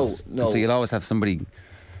 I suppose. No. So you'll always have somebody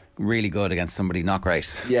really good against somebody not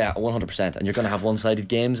great. Yeah, 100%. And you're going to have one-sided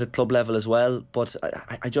games at club level as well. But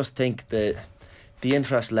I just think the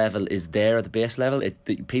interest level is there at the base level.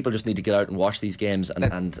 People just need to get out and watch these games.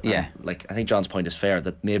 And like, I think John's point is fair,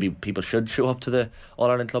 that maybe people should show up to the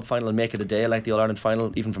All-Ireland Club Final and make it a day like the All-Ireland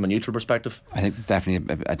Final, even from a neutral perspective. I think there's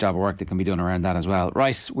definitely a job of work that can be done around that as well.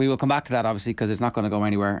 Right, we will come back to that obviously, because it's not going to go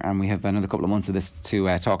anywhere, and we have another couple of months of this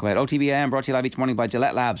to talk about. OTB AM brought to you live each morning by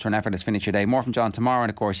Gillette Labs for an effortless finish your day. More from John tomorrow,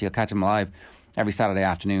 and of course you'll catch him live every Saturday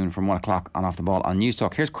afternoon from 1 o'clock on Off the Ball on News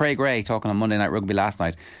Talk. Here's Craig Ray talking on Monday Night Rugby last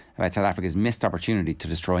night about South Africa's missed opportunity to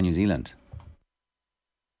destroy New Zealand.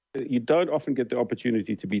 You don't often get the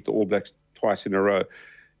opportunity to beat the All Blacks twice in a row.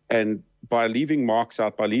 And by leaving Marks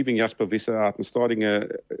out, by leaving Jasper Visser out and starting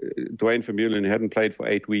Dwayne Vermeulen, who hadn't played for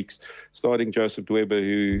 8 weeks, starting Joseph Dweba,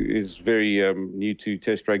 who is very new to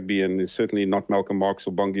Test rugby and is certainly not Malcolm Marks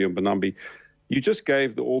or Bongi or Banambi, you just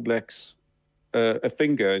gave the All Blacks a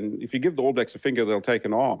finger. And if you give the All Blacks a finger, they'll take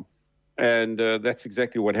an arm. And that's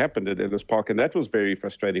exactly what happened at Ellis Park. And that was very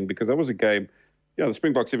frustrating, because that was a game, the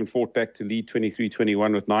Springboks even fought back to lead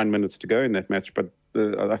 23-21 with 9 minutes to go in that match. But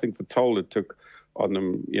I think the toll it took on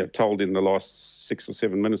them, told in the last 6 or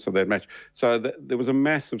 7 minutes of that match. So there was a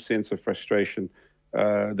massive sense of frustration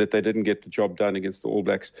that they didn't get the job done against the All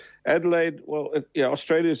Blacks. Adelaide, well,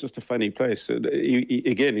 Australia is just a funny place.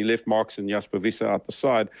 He left Marks and Jasper Visser out the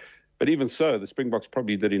side. But even so, the Springboks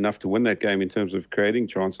probably did enough to win that game in terms of creating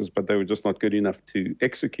chances, but they were just not good enough to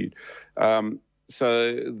execute.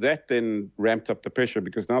 So that then ramped up the pressure,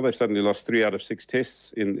 because now they've suddenly lost 3 out of 6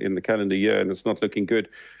 tests in the calendar year, and it's not looking good.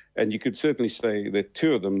 And you could certainly say that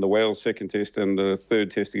 2 of them, the Wales second test and the third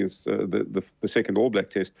test against the second All Black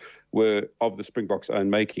test, were of the Springboks' own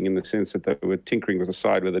making, in the sense that they were tinkering with the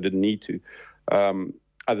side where they didn't need to,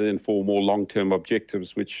 other than for more long-term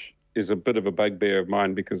objectives, which is a bit of a bugbear of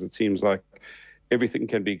mine, because it seems like everything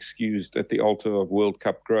can be excused at the altar of World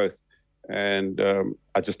Cup growth. And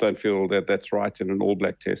I just don't feel that that's right in an All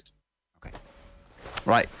Black test. Okay.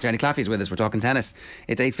 Right, Jenny Claffey's with us. We're talking tennis.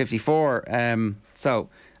 It's 8:54. So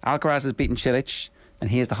Alcaraz has beaten Cilic, and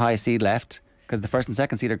he has the highest seed left because the first and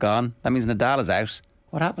second seed are gone. That means Nadal is out.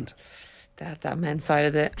 What happened? That men's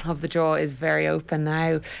side of the draw is very open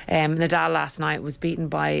now. Nadal last night was beaten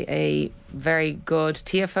by a very good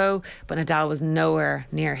TFO, but Nadal was nowhere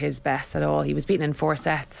near his best at all. He was beaten in 4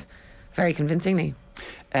 sets, very convincingly.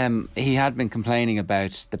 He had been complaining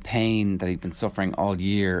about the pain that he'd been suffering all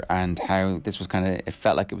year and how this was it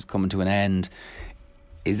felt like it was coming to an end.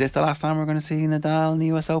 Is this the last time we're going to see Nadal in the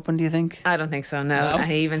US Open, do you think? I don't think so, no.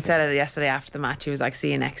 He even said it yesterday after the match. He was like,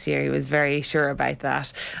 see you next year. He was very sure about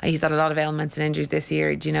that. He's had a lot of ailments and injuries this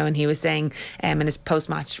year, and he was saying in his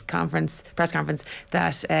post-match press conference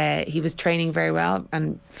that he was training very well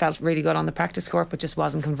and felt really good on the practice court, but just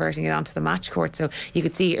wasn't converting it onto the match court. So you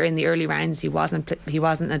could see in the early rounds he wasn't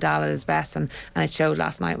Nadal at his best, and it showed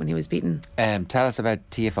last night when he was beaten. Tell us about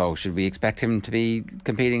TFO. Should we expect him to be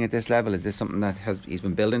competing at this level? Is this something that he's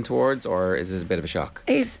been building towards, or is this a bit of a shock?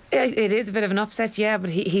 It is a bit of an upset, yeah, but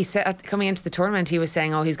he said coming into the tournament he was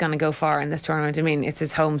saying he's going to go far in this tournament. I mean, it's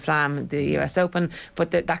his home slam, the US Open,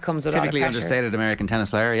 but that comes with a lot of pressure. Typically understated American tennis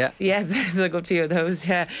player, yeah, there's a good few of those,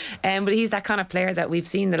 yeah. But he's that kind of player that we've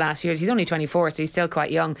seen the last years. He's only 24, so he's still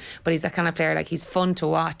quite young, but he's that kind of player, like, he's fun to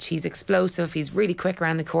watch, he's explosive, he's really quick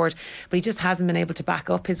around the court, but he just hasn't been able to back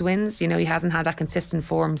up his wins. He hasn't had that consistent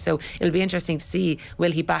form, so it'll be interesting to see,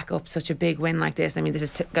 will he back up such a big win like this? I mean, this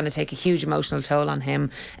is going to take a huge emotional toll on him,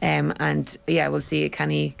 and yeah, we'll see, can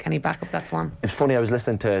he back up that form. It's funny, I was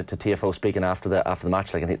listening to TFO speaking after the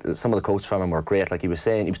match, like, and some of the quotes from him were great. Like, he was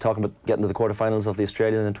talking about getting to the quarterfinals of the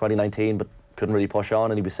Australian in 2019 but couldn't really push on,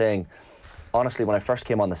 and he was saying, honestly, when I first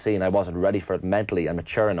came on the scene I wasn't ready for it mentally and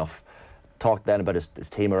mature enough. Talked then about his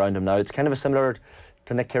team around him now. It's kind of similar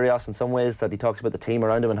to Nick Kyrgios in some ways, that he talks about the team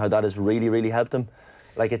around him and how that has really, really helped him.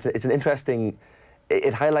 Like, it's an interesting...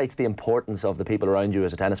 It highlights the importance of the people around you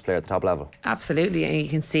as a tennis player at the top level. Absolutely, and you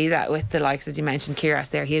can see that with the likes, as you mentioned,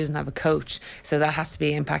 Kyrgios there. He doesn't have a coach, so that has to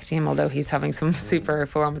be impacting him, although he's having some super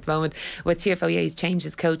form at the moment. With TFO, yeah, he's changed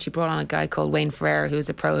his coach. He brought on a guy called Wayne Ferreira, who's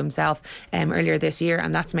a pro himself, earlier this year,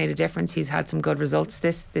 and that's made a difference. He's had some good results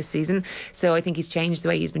this season, so I think he's changed the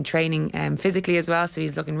way he's been training physically as well, so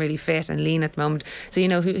he's looking really fit and lean at the moment. So,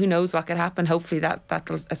 who knows what could happen. Hopefully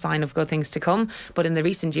that's a sign of good things to come, but in the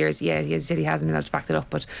recent years, yeah, he hasn't been able to back it up,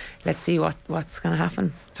 but let's see what's going to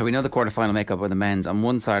happen. So we know the quarterfinal makeup of the men's. On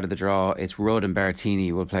one side of the draw, it's Rudd and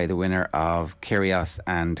Berrettini will play the winner of Kyrgios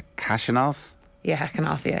and Khachanov. Yeah,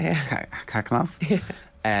 Khachanov, yeah. Khachanov?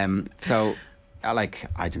 Yeah. So, I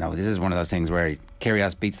don't know, this is one of those things where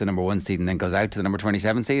Kyrgios beats the number 1 seed and then goes out to the number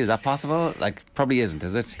 27 seed. Is that possible? Probably isn't,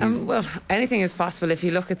 is it? Well, anything is possible. If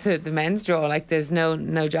you look at the men's draw, there's no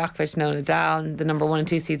Djokovic, no Nadal, and the number 1 and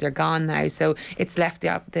 2 seeds are gone now, so it's left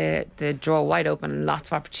the draw wide open and lots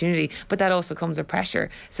of opportunity, but that also comes with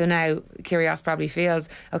pressure. So now Kyrgios probably feels,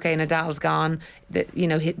 okay, Nadal's gone,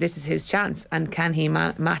 this is his chance, and can he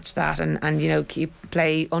match that and keep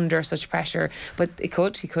play under such pressure? But he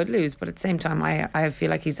could lose, but at the same time I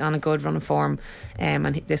feel like he's on a good run of form,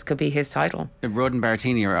 and this could be his title. Rudd and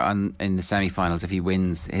Berrettini are in the semi-finals if he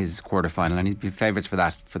wins his quarter-final, and he'd be favourites for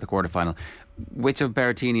the quarter-final. Which of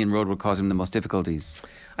Berrettini and Rudd would cause him the most difficulties?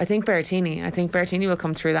 I think Berrettini will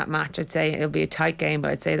come through that match. I'd say it'll be a tight game,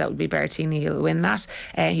 but I'd say that would be Berrettini. He'll win that.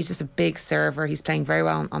 He's just a big server. He's playing very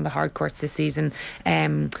well on the hard courts this season.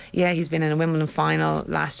 He's been in a Wimbledon final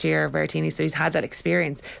last year, Berrettini, so he's had that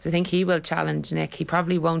experience. So I think he will challenge Nick. He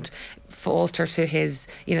probably won't falter to his,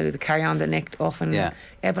 the carry on that Nick often. Yeah.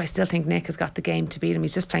 But I still think Nick has got the game to beat him.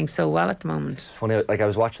 He's just playing so well at the moment. It's funny, I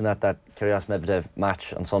was watching that Kyrgios Medvedev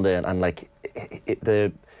match on Sunday, and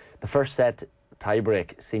the first set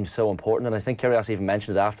tiebreak seems so important, and I think Kyrgios even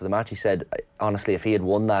mentioned it after the match. He said, honestly, if he had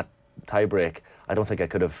won that tiebreak, I don't think I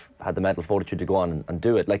could have had the mental fortitude to go on and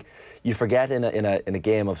do it. You forget in a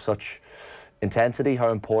game of such intensity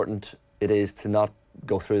how important it is to not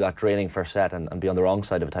go through that draining first set and be on the wrong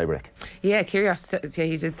side of a tiebreak. Yeah, Kyrgios,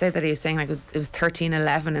 he did say that. He was saying it was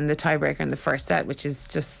 13-11 in the tiebreaker in the first set, which is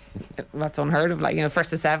just, that's unheard of.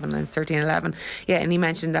 First to 7 and it's 13-11. Yeah, and he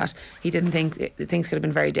mentioned that he didn't think things could have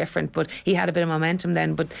been very different, but he had a bit of momentum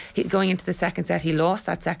then. But going into the second set, he lost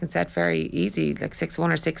that second set very easy, 6-1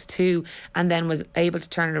 or 6-2, and then was able to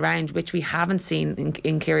turn it around, which we haven't seen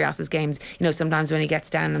in Kyrgios's games. Sometimes when he gets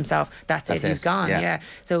down himself, that's it, he's gone. Yeah.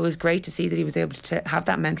 So it was great to see that he was able to have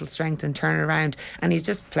that mental strength and turn it around. And he's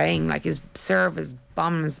just playing like his serve is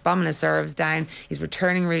bombing his serves down. He's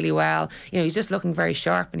returning really well. He's just looking very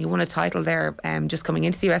sharp, and he won a title there just coming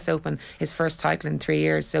into the US Open, his first title in 3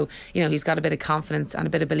 years. So he's got a bit of confidence and a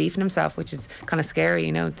bit of belief in himself, which is kind of scary.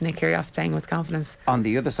 Nick Kyrgios playing with confidence. On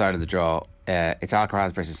the other side of the draw, it's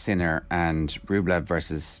Alcaraz versus Sinner and Rublev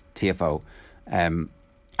versus TFO.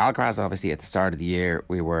 Alcaraz, obviously, at the start of the year,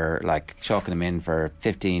 we were like chalking him in for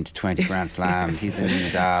 15 to 20 Grand Slams. He's the new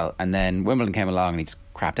Nadal. And then Wimbledon came along and he just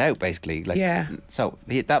crapped out, basically. So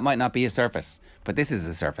that might not be his surface, but this is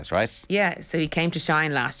his surface, right? Yeah, so he came to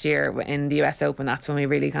shine last year in the US Open. That's when we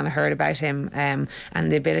really kind of heard about him and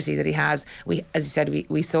the ability that he has. As you said,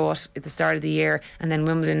 we saw it at the start of the year, and then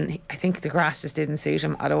Wimbledon, I think the grass just didn't suit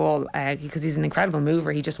him at all because he's an incredible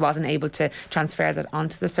mover. He just wasn't able to transfer that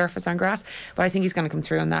onto the surface on grass. But I think he's going to come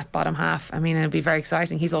through on that bottom half. I mean, it'll be very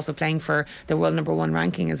exciting. He's also playing for the world #1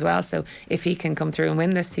 ranking as well. So if he can come through and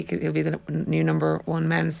win this, he'll be the new #1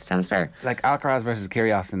 men's tennis player. Like Alcaraz versus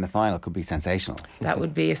Kyrgios in the final could be sensational. That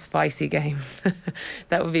would be a spicy game.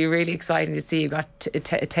 That would be really exciting to see. You've got a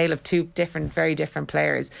tale of two very different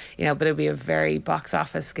players, but it'll be a very box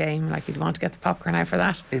office game. Like, you'd want to get the popcorn out for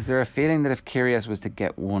that. Is there a feeling that if Kyrgios was to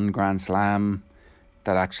get one Grand Slam,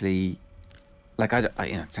 that actually, like,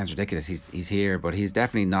 it sounds ridiculous, he's here, but he's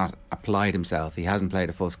definitely not applied himself. He hasn't played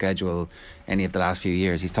a full schedule any of the last few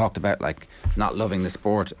years. He's talked about like not loving the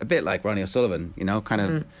sport, a bit like Ronnie O'Sullivan, kind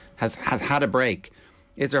of has had a break.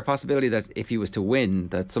 Is there a possibility that if he was to win,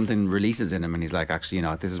 that something releases in him and he's like, actually,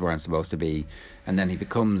 this is where I'm supposed to be, and then he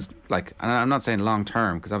becomes like, and I'm not saying long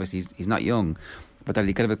term because obviously he's not young, but that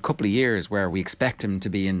he could have a couple of years where we expect him to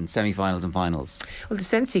be in semi-finals and finals? Well, the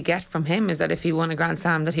sense you get from him is that if he won a Grand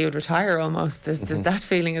Slam, that he would retire almost. There's that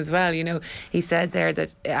feeling as well. He said there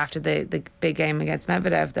that after the big game against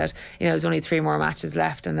Medvedev that, there's only 3 more matches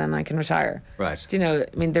left and then I can retire. Right. I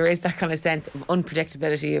mean, there is that kind of sense of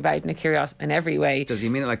unpredictability about Nick Kyrgios in every way. Does he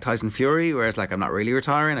mean it like Tyson Fury, where it's like, I'm not really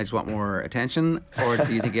retiring, I just want more attention? Or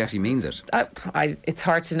do you think he actually means it? It's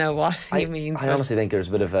hard to know what he means. I honestly think there's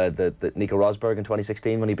a bit of the Nico Rosberg in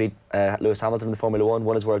 2016 when he beat Lewis Hamilton in the Formula 1,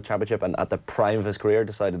 won his world championship, and at the prime of his career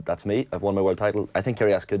decided, that's me, I've won my world title. I think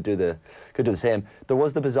Kyrgios could do the same. There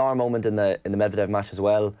was the bizarre moment in the Medvedev match as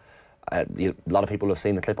well. A lot of people have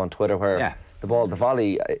seen the clip on Twitter where the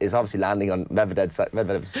volley is obviously landing on Medvedev's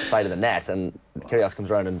side of the net, and Kyrgios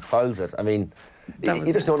comes around and fouls it. I mean,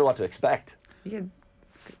 you just don't know what to expect. Yeah.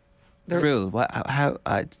 The rule,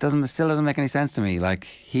 it still doesn't make any sense to me. Like,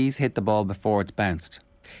 he's hit the ball before it's bounced.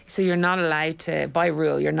 So you're not allowed to, by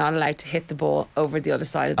rule, you're not allowed to hit the ball over the other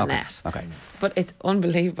side of the net. Okay. But it's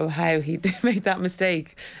unbelievable how he made that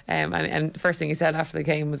mistake. And first thing he said after the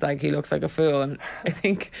game was like, he looks like a fool. And I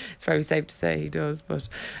think it's probably safe to say he does. But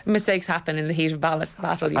mistakes happen in the heat of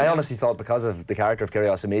battle. I honestly thought, because of the character of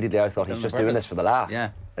Kyrgios, immediately I thought he's just doing this for the laugh.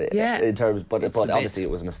 Yeah. In terms, but obviously it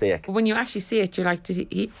was a mistake. But when you actually see it, you're like,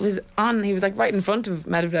 he was like right in front of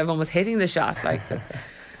Medvedev, almost hitting the shot. Like, that's,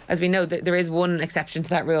 as we know, there is one exception to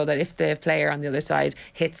that rule, that if the player on the other side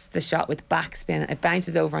hits the shot with backspin, it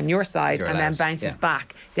bounces over on your side and then bounces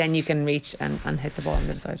back, then you can reach and hit the ball on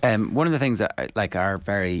the other side. One of the things that, like, our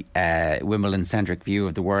very Wimbledon-centric view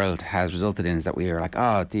of the world has resulted in is that we are like,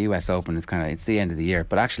 the US Open is it's the end of the year.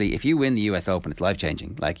 But actually, if you win the US Open, it's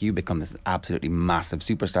life-changing. Like, you become this absolutely massive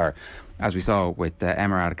superstar, as we saw with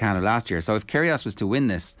Emma Raducanu last year. So if Kyrgios was to win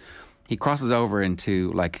this, he crosses over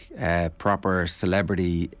into like proper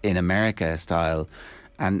celebrity in America style,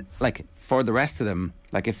 and like for the rest of them,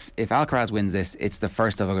 like if Alcaraz wins this, it's the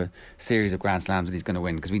first of a series of Grand Slams that he's going to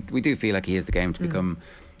win, because we do feel like he is the game to become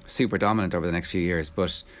super dominant over the next few years.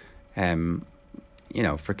 But for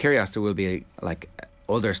Kyrgios, there will be like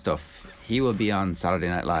other stuff. He will be on Saturday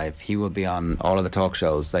Night Live. He will be on all of the talk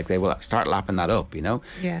shows. Like, they will start lapping that up,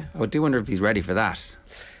 Yeah. But I do wonder if he's ready for that.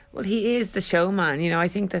 Well, he is the showman. I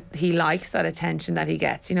think that he likes that attention that he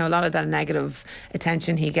gets. A lot of that negative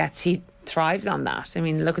attention he gets, he thrives on that. I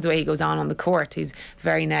mean, look at the way he goes on the court. He's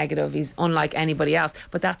very negative. He's unlike anybody else,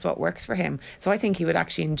 but that's what works for him. So I think he would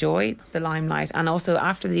actually enjoy the limelight. And also,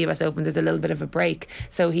 after the US Open, there's a little bit of a break,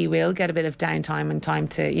 so he will get a bit of downtime and time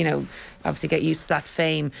to, obviously get used to that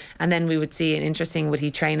fame. And then we would see an interesting, would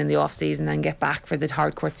he train in the off season and get back for the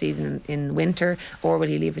hard court season in winter, or would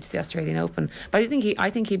he leave it to the Australian Open? But I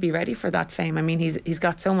think he'd be ready for that fame. I mean, he's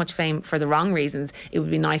got so much fame for the wrong reasons. It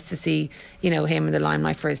would be nice to see, him in the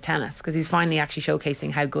limelight for his tennis, because he's finally actually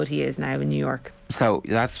showcasing how good he is now in New York. So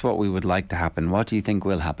that's what we would like to happen. What do you think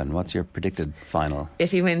will happen? What's your predicted final?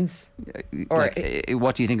 If he wins? Or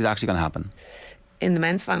what do you think is actually going to happen? In the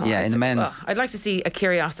men's final? Yeah, in the men's. I'd like to see a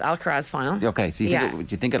Kyrgios Alcaraz final. Okay, so do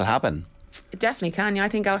you think it'll happen? It definitely can. Yeah, I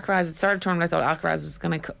think Alcaraz, at the start of the tournament, I thought Alcaraz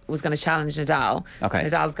was going to challenge Nadal. Okay.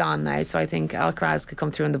 Nadal's gone now, so I think Alcaraz could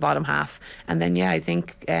come through in the bottom half. And then, I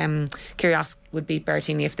think Kyrgios would beat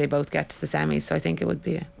Berrettini if they both get to the semis. So I think it would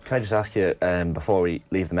be. Can I just ask you, before we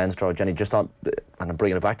leave the men's draw, Jenny, just on, and I'm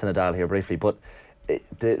bringing it back to Nadal here briefly, but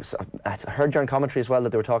I heard during commentary as well that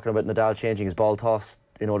they were talking about Nadal changing his ball toss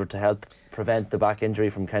in order to help prevent the back injury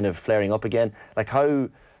from kind of flaring up again. Like, how,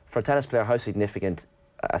 for a tennis player, how significant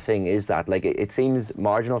a thing is that? Like, it seems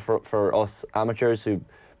marginal for us amateurs who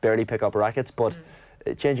barely pick up rackets, but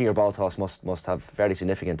changing your ball toss must have fairly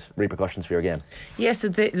significant repercussions for your game. Yeah, so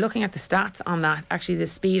looking at the stats on that, actually the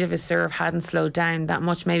speed of his serve hadn't slowed down that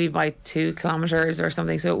much, maybe by 2 kilometres or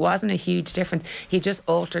something, so it wasn't a huge difference. He just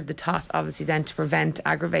altered the toss, obviously, then to prevent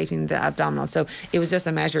aggravating the abdominal. So it was just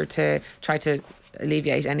a measure to try to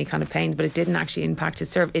alleviate any kind of pain, but it didn't actually impact his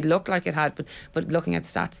serve. It looked like it had, but looking at the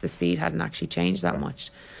stats, the speed hadn't actually changed that much.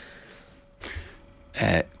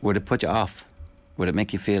 Would it put you off? Would it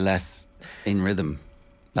make you feel less in rhythm?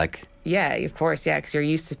 Like, yeah, of course, yeah, because you're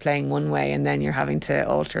used to playing one way and then you're having to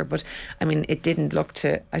alter. But I mean, it didn't look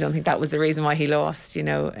to. I don't think that was the reason why he lost.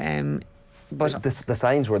 But the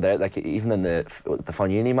signs were there. Like, even in the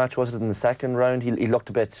Fognini match, was it in the second round? He looked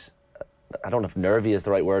a bit. I don't know if nervy is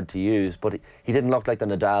the right word to use, but he didn't look like the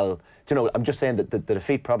Nadal. I'm just saying that the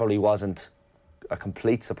defeat probably wasn't a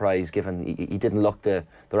complete surprise, given he didn't look the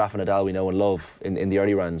Rafa Nadal we know and love in the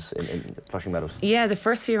early rounds in Flushing Meadows. Yeah, the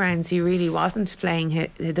first few rounds he really wasn't playing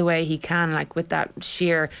the way he can, like with that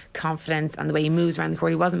sheer confidence and the way he moves around the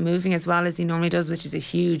court. He wasn't moving as well as he normally does, which is a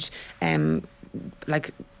huge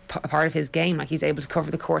part of his game. Like, he's able to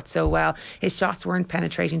cover the court so well. His shots weren't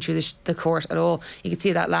penetrating through the court at all. You could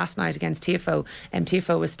see that last night against Tiafoe.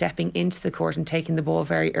 Tiafoe was stepping into the court and taking the ball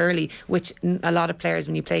very early, which a lot of players,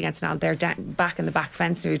 when you play against Nadal, they're back in the back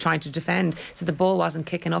fence and you're trying to defend, so the ball wasn't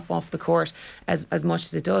kicking up off the court as much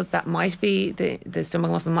as it does. That might be the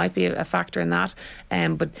stomach muscle might be a factor in that,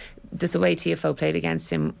 but the way Tiafoe played against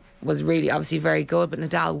him was really obviously very good, but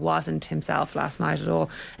Nadal wasn't himself last night at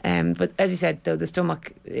all. But as you said, though, the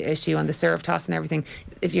stomach issue on the serve toss and everything,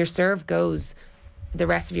 if your serve goes, the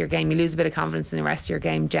rest of your game, you lose a bit of confidence in the rest of your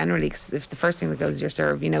game generally, because if the first thing that goes is your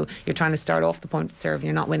serve, you're trying to start off the point of the serve,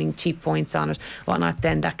 you're not winning cheap points on it, whatnot,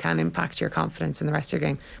 then that can impact your confidence in the rest of your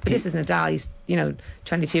game. But this is Nadal, he's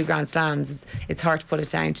 22 Grand Slams, it's hard to put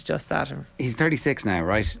it down to just that. He's 36 now,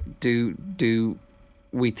 right? Do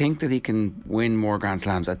we think that he can win more Grand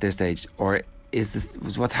Slams at this stage, or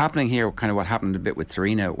was what's happening here kind of what happened a bit with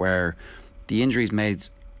Serena, where the injuries made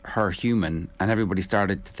her human and everybody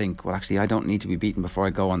started to think, well, actually I don't need to be beaten before I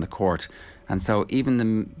go on the court, and so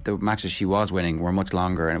even the matches she was winning were much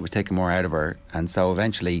longer and it was taking more out of her, and so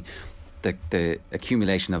eventually the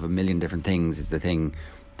accumulation of a million different things is the thing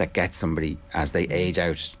that gets somebody as they age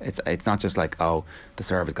out. It's not just like, oh, the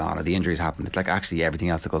serve is gone or the injuries happen. It's like actually everything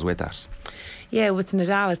else that goes with that. Yeah, with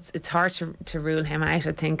Nadal, it's hard to rule him out.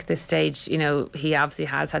 I think this stage, he obviously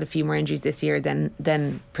has had a few more injuries this year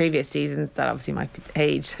than previous seasons. That obviously might be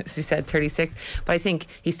age, as you said, 36. But I think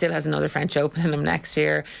he still has another French Open in him next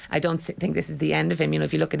year. I don't think this is the end of him.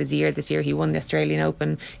 If you look at his year this year, he won the Australian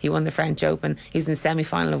Open, he won the French Open, he was in the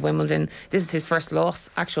semi-final of Wimbledon. This is his first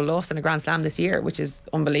actual loss in a Grand Slam this year, which is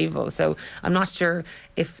unbelievable. So I'm not sure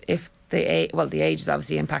if the age is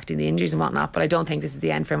obviously impacting the injuries and whatnot, but I don't think this is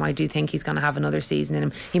the end for him. I do think he's going to have another season in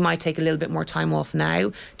him. He might take a little bit more time off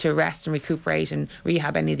now to rest and recuperate and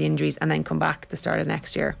rehab any of the injuries, and then come back at the start of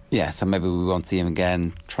next year. Yeah, so maybe we won't see him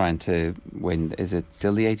again trying to win. Is it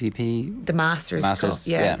still the ATP? The Masters.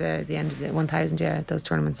 Yeah. The end of the 1000, those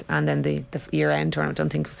tournaments, and then the year-end tournament. I don't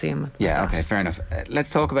think we'll see him. Okay, fair enough. Let's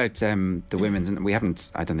talk about the women's, and we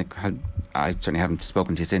haven't. I certainly haven't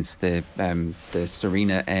spoken to you since the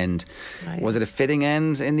Serena end. Right. Was it a fitting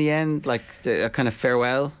end in the end, like a kind of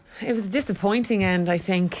farewell? It was a disappointing end, I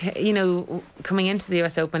think. Coming into the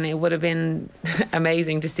US Open, it would have been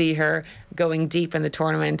amazing to see her going deep in the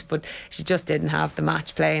tournament, but she just didn't have the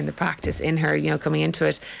match play and the practice in her, coming into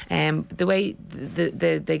it. The way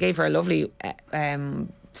they gave her a lovely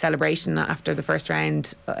celebration after the first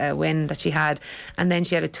round win that she had, and then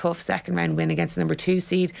she had a tough second round win against the number 2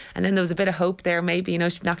 seed, and then there was a bit of hope there, maybe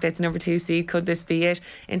she knocked out the number 2 seed, could this be it,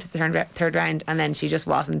 into the third round, and then she just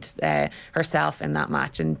wasn't herself in that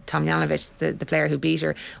match. And Tomljanovic, the player who beat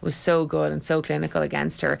her, was so good and so clinical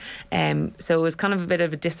against her, so it was kind of a bit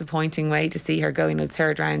of a disappointing way to see her going to the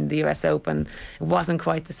third round of the US Open. It wasn't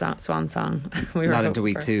quite the swan song we were not into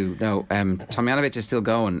week 2. No, Tomljanovic is still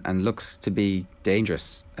going and looks to be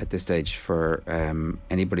dangerous at this stage for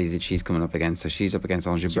anybody that she's coming up against. So she's up against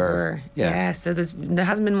Ger. Yeah, so there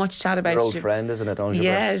hasn't been much chat about your old friend, isn't it, Ger?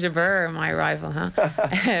 Yeah, Ger, my rival, huh?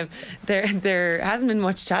 There hasn't been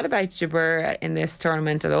much chat about Ger in this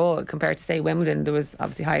tournament at all compared to, say, Wimbledon. There was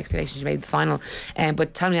obviously high expectations. She made the final,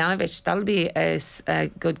 but Tomljanovic, that'll be a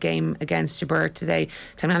good game against Ger today.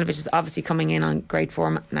 Tomljanovic is obviously coming in on great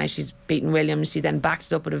form now. She's beaten Williams. She then backed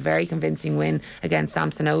it up with a very convincing win against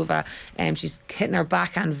Samsonova. She's hitting her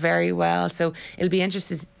backhand very well, so it'll be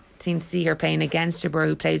interesting to see her playing against Ger,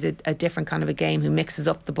 who plays a different kind of a game, who mixes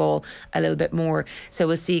up the ball a little bit more. So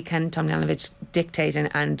we'll see, can Tomljanovic dictate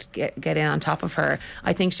and get in on top of her.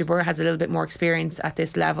 I think Ger has a little bit more experience at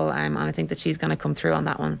this level, and I think that she's going to come through on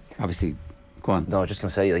that one. Obviously. Go on. No, I was just going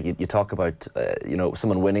to say, like, you talk about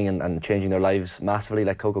someone winning and changing their lives massively,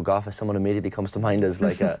 like Coco Gauff is someone immediately comes to mind as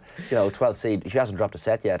like a 12th seed. She hasn't dropped a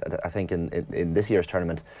set yet, I think, in this year's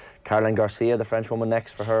tournament. Caroline Garcia, the French woman,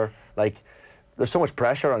 next for her. Like, there's so much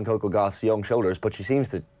pressure on Coco Gauff's young shoulders, but she seems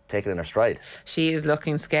to take it in her stride. She is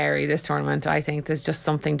looking scary this tournament. I think there's just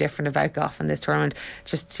something different about Gauff in this tournament.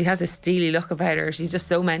 Just, she has a steely look about her. She's just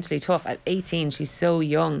so mentally tough. At 18, she's so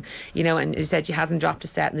young, and as I said, she hasn't dropped a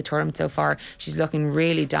set in the tournament so far. She's looking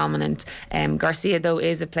really dominant. Garcia, though,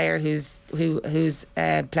 is a player who's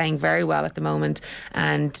playing very well at the moment,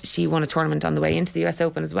 and she won a tournament on the way into the US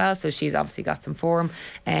Open as well, so she's obviously got some form.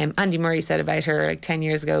 Andy Murray said about her like 10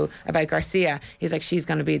 years ago about Garcia, he was like, she's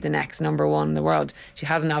going to be the next number one in the world. She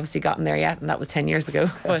hasn't obviously gotten there yet, and that was 10 years ago,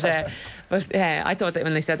 but I thought that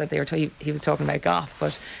when they said that, he was talking about Gauff,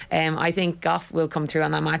 but I think Gauff will come through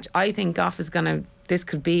on that match. I think Gauff is going to, this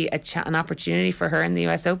could be an opportunity for her in the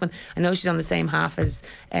US Open. I know she's on the same half as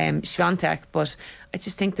Swiatek, but I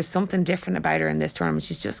just think there's something different about her in this tournament.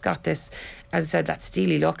 She's just got this, as I said, that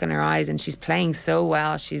steely look in her eyes, and she's playing so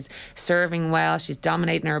well. She's serving well. She's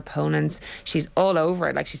dominating her opponents. She's all over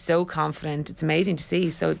it. Like, she's so confident. It's amazing to see.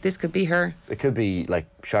 So this could be her. It could be like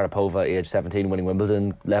Sharapova, age 17, winning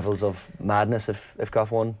Wimbledon levels of madness if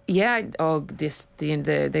Gauff won. Yeah.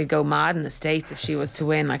 They go mad in the States if she was to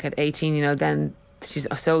win. Like at 18, then. She's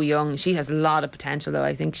so young. She has a lot of potential, though.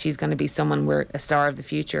 I think she's going to be a star of the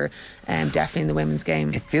future, definitely in the women's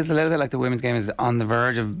game. It feels a little bit like the women's game is on the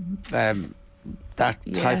verge of that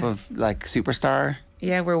type of like superstar.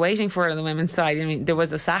 Yeah, we're waiting for it on the women's side. I mean, there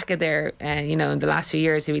was Osaka there, in the last few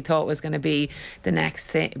years, who we thought was going to be the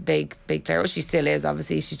next big player. Well, she still is,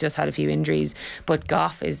 obviously. She's just had a few injuries. But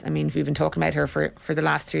Gauff is, we've been talking about her for the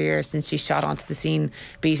last 3 years since she shot onto the scene,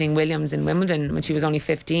 beating Williams in Wimbledon when she was only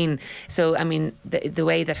 15. So, the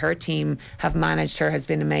way that her team have managed her has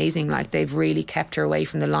been amazing. Like, they've really kept her away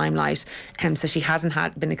from the limelight. So she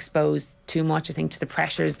hasn't been exposed too much, I think, to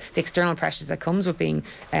the external pressures that comes with being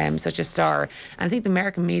such a star. And I think the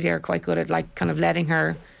American media are quite good at kind of letting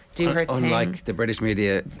her do her thing. Unlike the British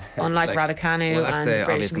media. Unlike Raducanu. Well, that's and the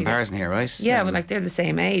obvious media. comparison here, right? Yeah, but they're the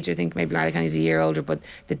same age. I think maybe Raducanu's a year older, but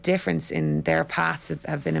the difference in their paths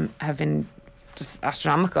have been just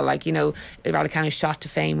astronomical. Raducanu shot to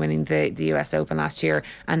fame winning the US Open last year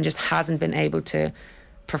and just hasn't been able to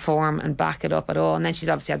perform and back it up at all. And then she's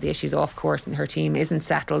obviously had the issues off court, and her team isn't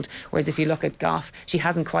settled. Whereas if you look at Gauff, she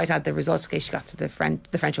hasn't quite had the results. Okay, she got to the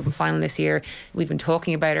French Open final this year. We've been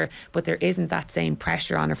talking about her, but there isn't that same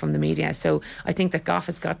pressure on her from the media. So I think that Gauff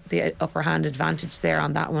has got the upper hand advantage there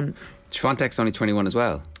on that one. Swiatek's only 21 as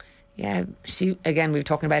well. Yeah, we were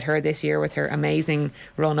talking about her this year with her amazing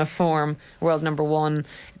run of form, world number one.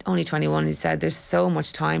 Only 21, he said. There's so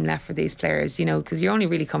much time left for these players, because you're only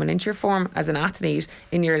really coming into your form as an athlete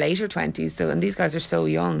in your later 20s. So, and these guys are so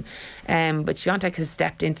young. But Swiatek has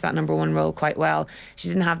stepped into that number one role quite well. She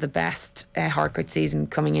didn't have the best hardcourt season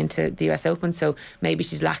coming into the US Open, so maybe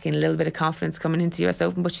she's lacking a little bit of confidence coming into the US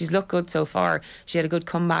Open, but she's looked good so far. She had a good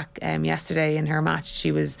comeback yesterday in her match.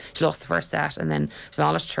 She lost the first set and then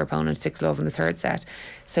demolished her opponent 6-love in the third set.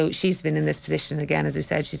 So she's been in this position again, as I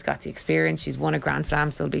said. She's got the experience. She's won a Grand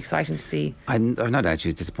Slam, so it'll be exciting to see. I've no doubt she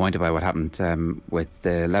was disappointed by what happened with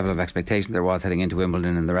the level of expectation there was heading into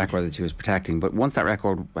Wimbledon and the record that she was protecting. But once that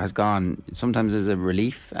record has gone, sometimes there's a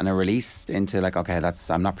relief and a release into okay,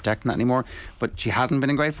 I'm not protecting that anymore. But she hasn't been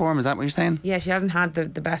in great form. Is that what you're saying? Yeah, she hasn't had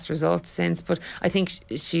the best results since. But I think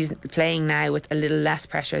she's playing now with a little less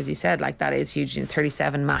pressure, as you said. Like, that is huge.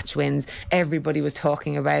 37 match wins. Everybody was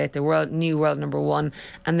talking about it. The new world number one.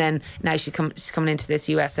 And then now she's coming into this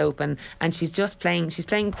US Open, and she's just playing. She's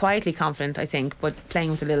playing quietly confident, I think, but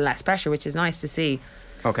playing with a little less pressure, which is nice to see.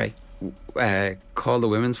 Okay, call the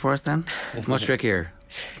women's for us then. It's much trickier.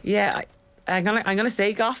 Yeah, I'm gonna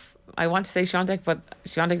say Gauff. I want to say Swiatek, but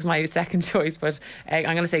Swiatek's my second choice. But I'm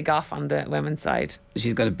going to say Goff on the women's side.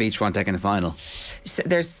 She's going to beat Swiatek in the final.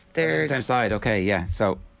 There's Same side, okay, yeah.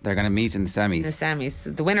 So they're going to meet in the semis. The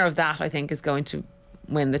semis. The winner of that, I think, is going to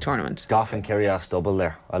win the tournament. Goff and Kyrgios double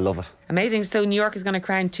there. I love it. Amazing. So New York is going to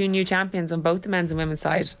crown 2 new champions on both the men's and women's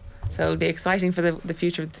side. So it'll be exciting for the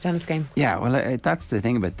future of the tennis game. Yeah, well, that's the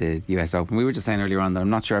thing about the US Open. We were just saying earlier on that I'm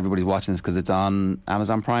not sure everybody's watching this because it's on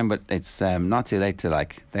Amazon Prime, but it's not too late to,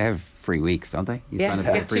 like, they have free weeks, don't they? You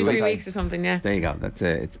get 2 free weeks or something, yeah. There you go. That's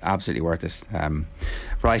it's absolutely worth it.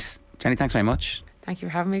 Right, Jenny, thanks very much. Thank you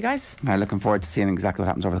for having me, guys. Looking forward to seeing exactly what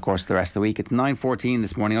happens over the course of the rest of the week. It's 9:14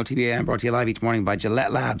 this morning. OTB AM brought to you live each morning by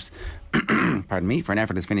Gillette Labs. Pardon me, for an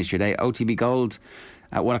effort has finished your day. OTB Gold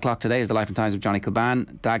at 1 o'clock today is the Life and Times of Johnny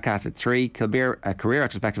Kilban. Dadcast at 3. Career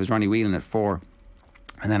retrospective is Ronnie Whelan at 4.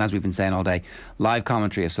 And then, as we've been saying all day, live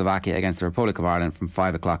commentary of Slovakia against the Republic of Ireland from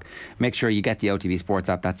 5 o'clock. Make sure you get the OTB Sports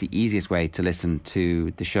app. That's the easiest way to listen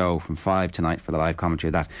to the show from 5 tonight for the live commentary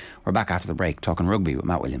of that. We're back after the break talking rugby with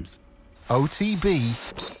Matt Williams. OTB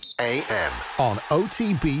AM on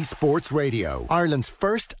OTB Sports Radio, Ireland's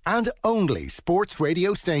first and only sports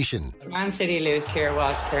radio station. Man City lose Ciara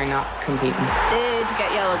Walsh, they're not competing. Did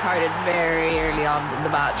get yellow carded very early on in the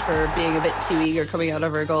match for being a bit too eager coming out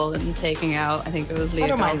of her goal and taking out, I think it was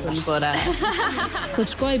Leah Dalton, but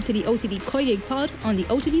subscribe to the OTB Koigig pod on the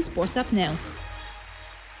OTB Sports app now.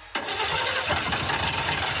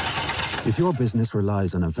 If your business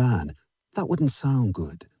relies on a van, that wouldn't sound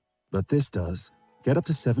good, but this does. Get up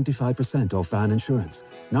to 75% off van insurance.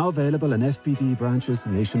 Now available in FBD branches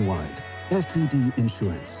nationwide. FBD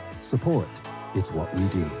Insurance. Support. It's what we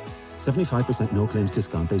do. 75% no claims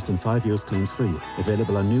discount based on 5 years claims free.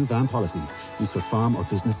 Available on new van policies used for farm or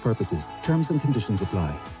business purposes. Terms and conditions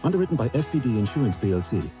apply. Underwritten by FBD Insurance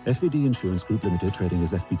plc. FBD Insurance Group Limited, trading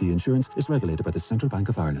as FBD Insurance, is regulated by the Central Bank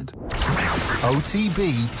of Ireland.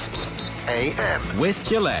 OTB AM with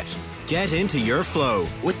Gillette. Get into your flow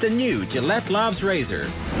with the new Gillette Labs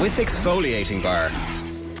Razor with exfoliating bar.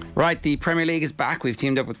 Right, the Premier League is back. We've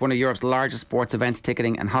teamed up with one of Europe's largest sports events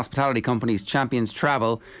ticketing and hospitality companies, Champions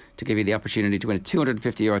Travel, to give you the opportunity to win a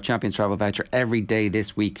 €250 Champions Travel voucher every day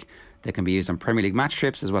this week. They can be used on Premier League match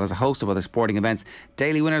trips as well as a host of other sporting events.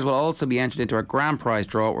 Daily winners will also be entered into a grand prize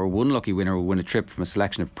draw where one lucky winner will win a trip from a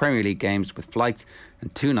selection of Premier League games with flights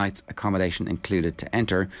and 2 nights accommodation included. To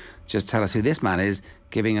enter, just tell us who this man is,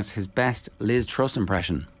 giving us his best Liz Truss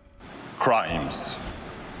impression. Crimes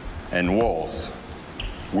and wars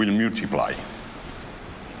will multiply.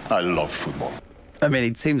 I love football. I mean,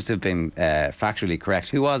 it seems to have been factually correct.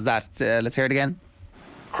 Who was that? Let's hear it again.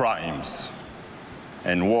 Crimes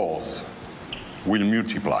and wars will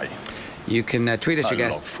multiply. You can tweet us your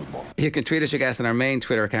guess. I love football. You can tweet us your guess on our main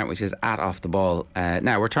Twitter account, which is @OffTheBall.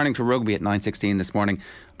 Now, we're turning to rugby at 9:16 this morning.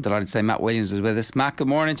 I'm delighted to say Matt Williams is with us. Matt, good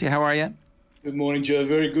morning to you. How are you? Good morning, Joe.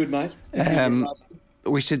 Very good, mate.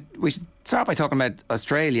 We should start by talking about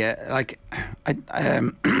Australia. Like,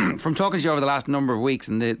 from talking to you over the last number of weeks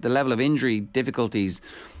and the level of injury difficulties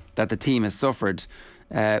that the team has suffered,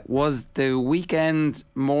 was the weekend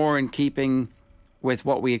more in keeping with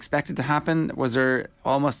what we expected to happen? Was there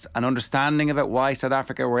almost an understanding about why South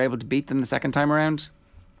Africa were able to beat them the second time around?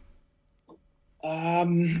 Or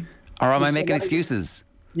am I making excuses?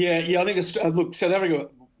 Yeah. I think look, South Africa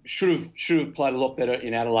should have played a lot better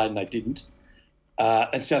in Adelaide, and they didn't.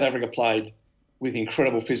 And South Africa played with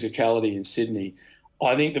incredible physicality in Sydney.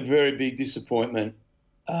 I think the very big disappointment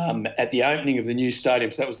at the opening of the new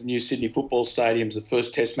stadiums, that was the new Sydney Football Stadiums, the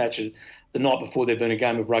first Test match the night before there'd been a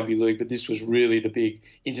game of rugby league, but this was really the big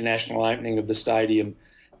international opening of the stadium,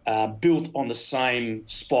 built on the same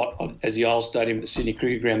spot as the old stadium at the Sydney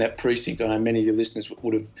Cricket Ground, that precinct. I know many of your listeners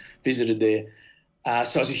would have visited there.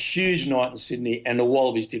 So it was a huge night in Sydney, and the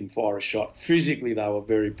Wallabies didn't fire a shot. Physically, they were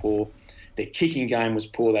very poor. Their kicking game was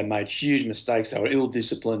poor. They made huge mistakes. They were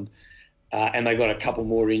ill-disciplined, and they got a couple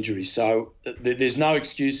more injuries. So there's no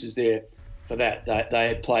excuses there for that. They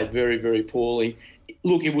had played very, very poorly.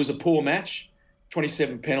 Look, it was a poor match.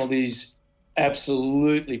 27 penalties,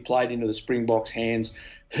 absolutely played into the Springboks' hands.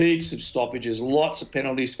 Heaps of stoppages, lots of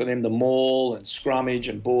penalties for them to maul and scrummage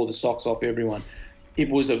and bore the socks off everyone. It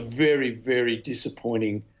was a very, very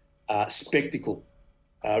disappointing spectacle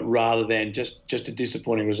rather than just a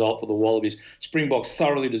disappointing result for the Wallabies. Springboks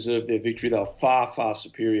thoroughly deserved their victory. They were far, far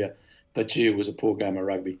superior, but gee, it was a poor game of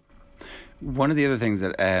rugby. One of the other things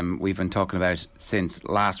that we've been talking about since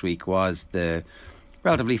last week was the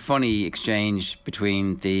relatively funny exchange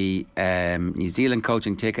between the New Zealand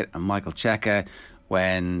coaching ticket and Michael Cheika,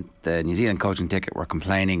 when the New Zealand coaching ticket were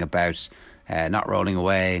complaining about not rolling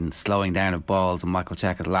away and slowing down of balls, and Michael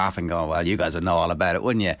Cheika laughing, going, well, you guys would know all about it,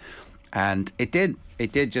 wouldn't you? And it did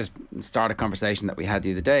just start a conversation that we had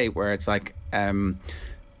the other day where it's like,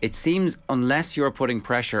 it seems unless you're putting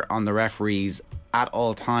pressure on the referees at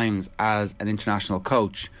all times as an international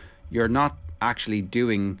coach, you're not actually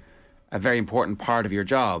doing a very important part of your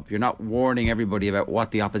job. You're not warning everybody about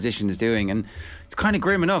what the opposition is doing. And it's kind of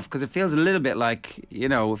grim enough because it feels a little bit like, you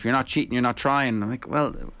know, if you're not cheating, you're not trying. I'm like,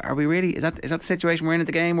 well, are we really? Is that the situation we're in at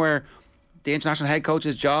the game where the international head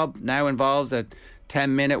coach's job now involves a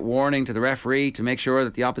 10-minute warning to the referee to make sure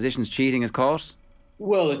that the opposition's cheating is caught?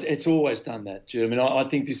 Well, it's always done that, Jude. I mean, I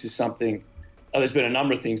think this is something... there's been a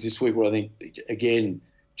number of things this week where I think, again,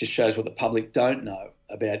 just shows what the public don't know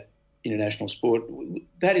about international sport.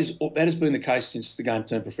 That has been the case since the game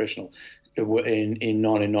turned professional in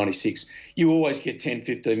 1996. You always get 10,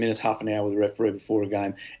 15 minutes, half an hour with a referee before a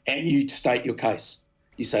game, and you state your case.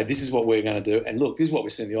 You say, this is what we're going to do, and look, this is what we're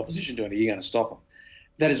seeing the opposition doing. Are you going to stop them?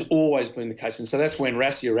 That has always been the case. And so that's when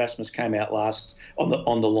Rassie Erasmus came out last on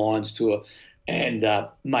the Lions tour and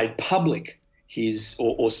made public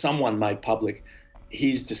or someone made public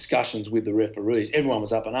his discussions with the referees. Everyone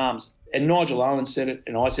was up in arms. And Nigel Owen said it,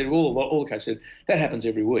 and I said, all the coaches said, that happens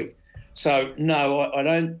every week. So, no, I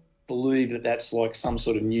don't believe that that's like some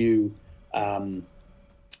sort of new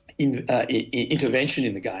intervention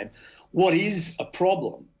in the game. What is a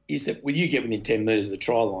problem is that when you get within 10 metres of the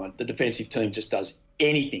try line, the defensive team just does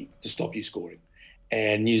anything to stop you scoring.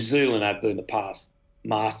 And New Zealand have been the past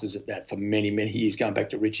masters at that for many, many years, going back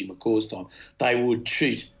to Richie McCaw's time. They would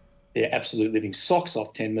cheat their absolute living socks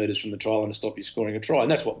off 10 metres from the try line to stop you scoring a try. And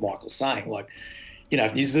that's what Michael's saying. Like, you know,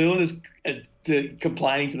 if New Zealand is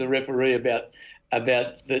complaining to the referee about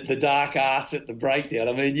the dark arts at the breakdown,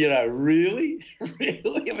 I mean, you know, really? Really?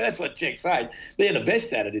 I mean, that's what Czech's saying. They're the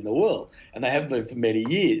best at it in the world, and they have been for many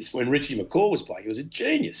years. When Richie McCaw was playing, he was a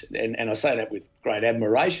genius. And I say that with great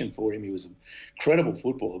admiration for him. He was an incredible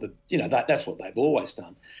footballer, but, you know, that's what they've always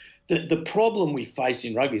done. The problem we face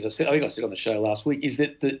in rugby, as I think I said on the show last week, is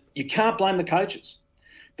that you can't blame the coaches.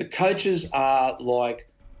 The coaches are like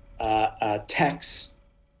tax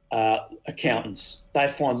accountants. They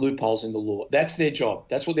find loopholes in the law. That's their job.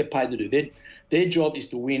 That's what they're paid to do. Their job is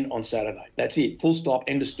to win on Saturday. That's it. Full stop.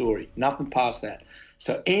 End of story. Nothing past that.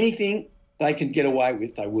 So anything they can get away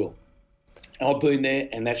with, they will. And I've been there,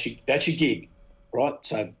 and that's your gig, right?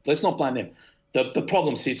 So let's not blame them. The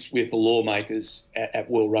problem sits with the lawmakers at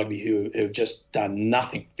World Rugby who have just done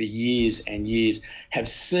nothing for years and years, have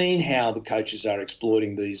seen how the coaches are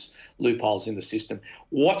exploiting these loopholes in the system,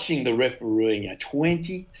 watching the refereeing,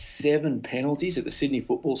 27 penalties at the Sydney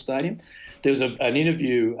Football Stadium. There was an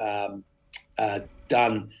interview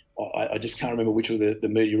done, I just can't remember which of the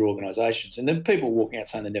media organisations, and then people walking out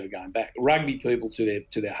saying they're never going back. Rugby people to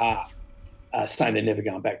their heart saying they're never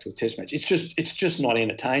going back to a test match. It's just not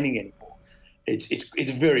entertaining anymore.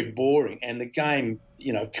 It's very boring, and the game,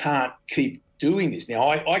 you know, can't keep doing this. Now,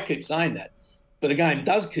 I keep saying that, but the game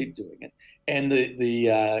does keep doing it, and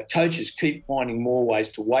the coaches keep finding more ways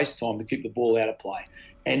to waste time to keep the ball out of play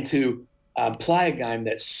and to play a game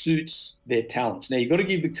that suits their talents. Now, you've got to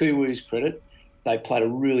give the Kiwis credit. They played a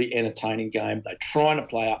really entertaining game. They're trying to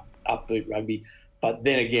play upbeat rugby, but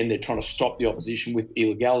then again, they're trying to stop the opposition with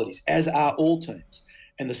illegalities, as are all teams.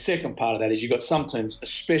 And the second part of that is you've got some teams,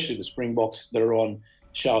 especially the Springboks that are on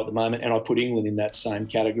show at the moment, and I put England in that same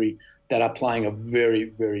category, that are playing a very,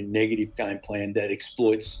 very negative game plan that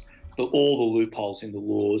exploits all the loopholes in the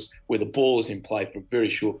laws where the ball is in play for very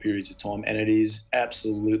short periods of time, and it is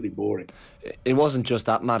absolutely boring. It wasn't just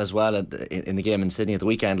that, Matt, as well in the game in Sydney at the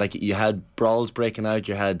weekend. Like, you had brawls breaking out,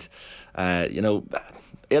 you had,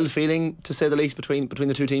 ill feeling, to say the least, between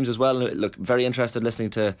the two teams as well. Look, very interested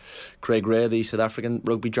listening to Craig Ray, the South African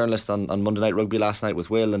rugby journalist, on Monday Night Rugby last night with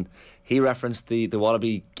Will, and he referenced the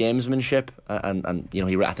Wallaby gamesmanship, and you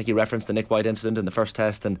know, I think he referenced the Nick White incident in the first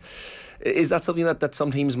test. And is that something that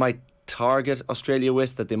some teams might target Australia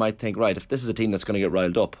with, that they might think, right, if this is a team that's going to get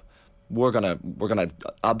riled up, we're gonna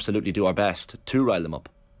absolutely do our best to rile them up?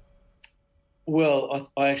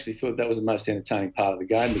 Well, I actually thought that was the most entertaining part of the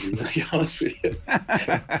game, to be really honest with you.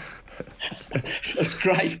 It was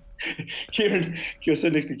great. Kieran used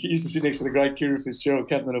to sit next to the great Kieran Fitzgerald,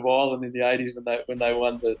 captain of Ireland in the 80s when they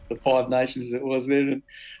won the Five Nations as it was there. And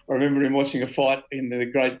I remember him watching a fight in the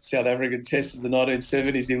great South African Test of the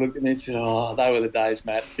 1970s. He looked at me and said, "Oh, they were the days,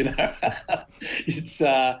 Matt." You know, it's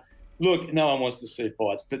look, no one wants to see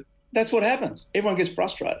fights, but that's what happens. Everyone gets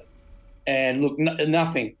frustrated. And look,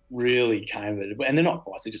 nothing really came of it. And they're not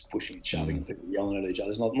fights, they're just pushing and shoving and people yelling at each other.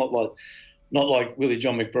 It's not like Not like Willie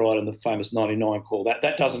John McBride and the famous 99 call.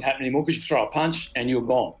 That doesn't happen anymore because you throw a punch and you're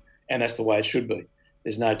gone. And that's the way it should be.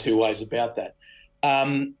 There's no two ways about that.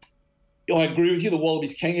 I agree with you. The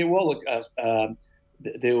Wallabies can get well. Look,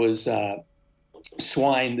 there was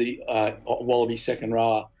Swain, the Wallaby second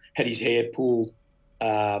rower, had his hair pulled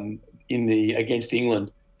against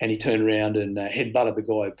England, and he turned around and headbutted the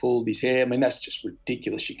guy who pulled his hair. I mean, that's just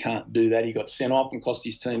ridiculous. You can't do that. He got sent off and cost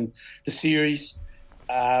his team the series.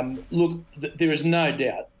 Look, there is no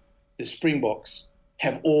doubt the Springboks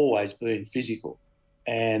have always been physical,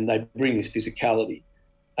 and they bring this physicality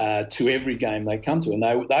to every game they come to. And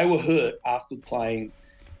they were hurt after playing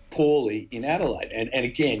poorly in Adelaide. And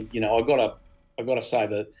again, you know, I've got to say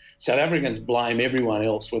that South Africans blame everyone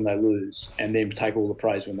else when they lose and then take all the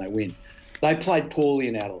praise when they win. They played poorly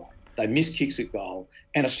in Adelaide. They missed kicks at goal,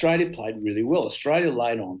 and Australia played really well. Australia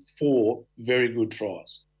laid on 4 very good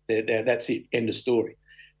tries. That's it, end of story.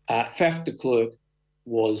 Faf de Klerk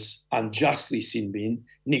was unjustly sin-binned.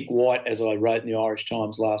 Nick White, as I wrote in the Irish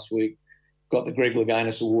Times last week, got the Greg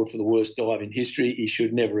Louganis Award for the worst dive in history. He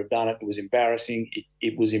should never have done it. It was embarrassing.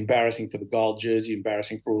 It was embarrassing for the gold jersey,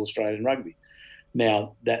 embarrassing for all Australian rugby.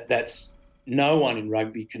 Now, that's no one in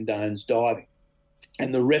rugby condones diving.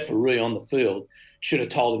 And the referee on the field should have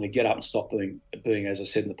told him to get up and stop being, as I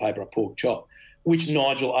said in the paper, a pork chop, which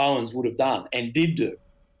Nigel Owens would have done and did do.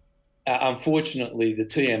 Unfortunately, the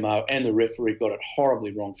TMO and the referee got it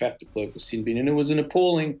horribly wrong. Faf de Klerk was sin bin, and it was an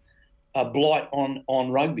appalling blight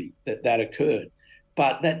on rugby that occurred.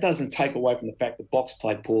 But that doesn't take away from the fact that Box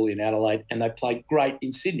played poorly in Adelaide and they played great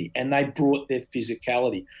in Sydney, and they brought their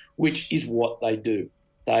physicality, which is what they do.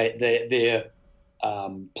 Their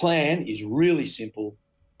plan is really simple.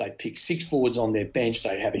 They pick 6 forwards on their bench.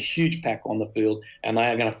 They have a huge pack on the field, and they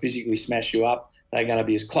are going to physically smash you up. They're going to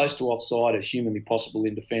be as close to offside as humanly possible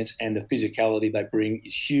in defence, and the physicality they bring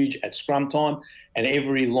is huge at scrum time. And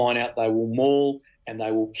every line out, they will maul and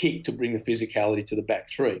they will kick to bring the physicality to the back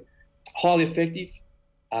 3. Highly effective,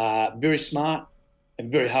 very smart,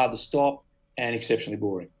 and very hard to stop, and exceptionally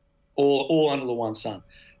boring. All under the one sun.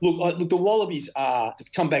 Look, the Wallabies are, to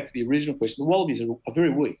come back to the original question, the Wallabies are very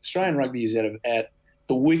weak. Australian rugby is at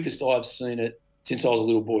the weakest I've seen it since I was a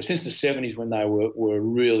little boy, since the 70s when they were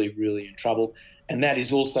really, really in trouble. And that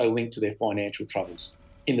is also linked to their financial troubles.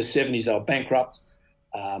 In the 70s, they were bankrupt.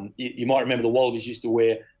 You might remember the Wallabies used to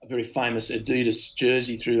wear a very famous Adidas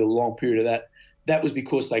jersey through a long period of that. That was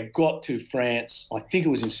because they got to France, I think it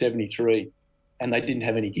was in 73, and they didn't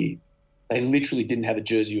have any gear. They literally didn't have a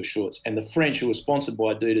jersey or shorts. And the French, who were sponsored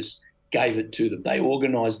by Adidas, gave it to them. They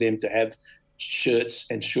organised them to have shirts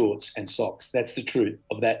and shorts and socks. That's the truth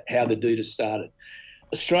of that, how the Adidas started.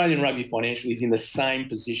 Australian rugby financially is in the same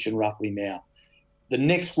position roughly now. The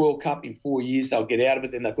next World Cup in 4 years, they'll get out of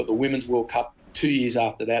it. Then they've got the Women's World Cup 2 years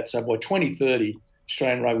after that. So by 2030,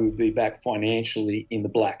 Australian rugby will be back financially in the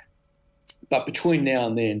black. But between now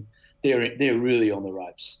and then, they're really on the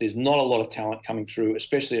ropes. There's not a lot of talent coming through,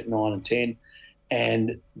 especially at 9 and 10.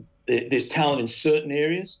 And there's talent in certain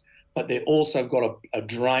areas, but they've also got a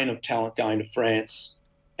drain of talent going to France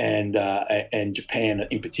and Japan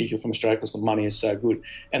in particular from Australia because the money is so good.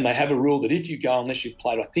 And they have a rule that if you go, unless you've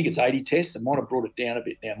played, I think it's 80 tests, they might have brought it down a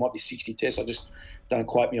bit now, it might be 60 tests, I just don't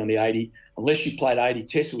quote me on the 80. Unless you played 80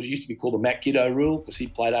 tests, it used to be called the Matt Giddo rule because he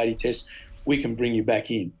played 80 tests, we can bring you back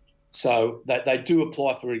in. So they do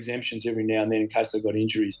apply for exemptions every now and then in case they've got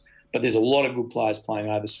injuries. But there's a lot of good players playing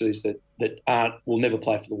overseas that will never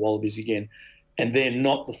play for the Wallabies again. And they're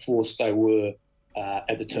not the force they were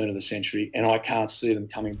at the turn of the century, and I can't see them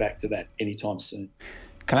coming back to that anytime soon.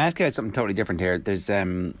 Can I ask you about something totally different here? There's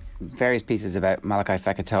various pieces about Malachi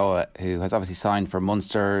Fekitoa, who has obviously signed for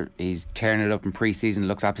Munster. He's tearing it up in pre-season,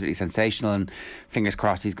 looks absolutely sensational, and fingers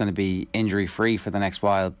crossed he's going to be injury-free for the next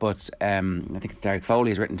while. But I think it's Derek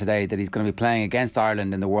Foley has written today that he's going to be playing against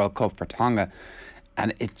Ireland in the World Cup for Tonga.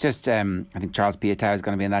 And it's just, I think Charles Piutau is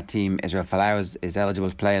going to be in that team. Israel Folau is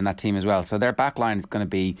eligible to play in that team as well. So their backline is going to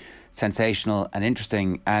be sensational and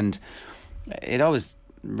interesting. And it always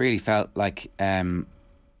really felt like, there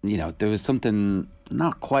was something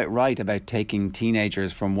not quite right about taking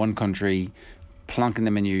teenagers from one country, plonking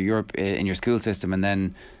them in your school system, and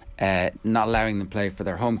then not allowing them to play for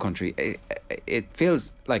their home country. It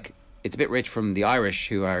feels like it's a bit rich from the Irish,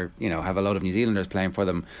 who are, have a lot of New Zealanders playing for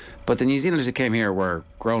them. But the New Zealanders who came here were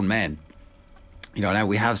grown men. Now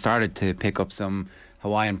we have started to pick up some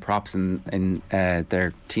Hawaiian props in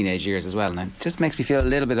their teenage years as well. And it just makes me feel a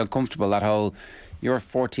little bit uncomfortable, that whole, you're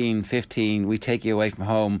 14, 15, we take you away from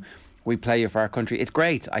home, we play you for our country. It's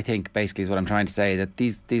great, I think, basically is what I'm trying to say, that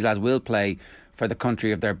these lads will play for the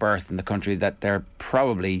country of their birth and the country that they're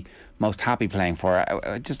probably most happy playing for.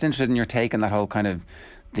 I'm just interested in your take on that whole kind of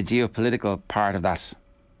the geopolitical part of that.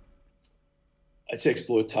 It's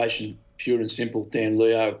exploitation, pure and simple. Dan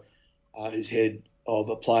Leo, who's head of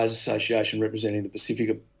a players' association representing the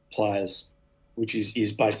Pacifica players, which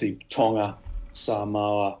is basically Tonga,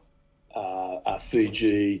 Samoa,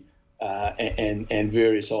 Fiji, and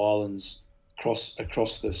various islands across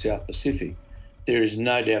the South Pacific. There is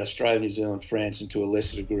no doubt Australia, New Zealand, France, and to a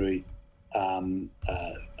lesser degree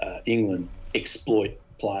England exploit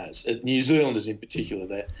players. New Zealanders in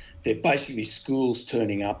particular, they're basically schools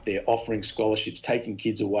turning up, they're offering scholarships, taking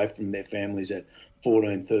kids away from their families at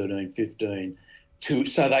 14, 13, 15,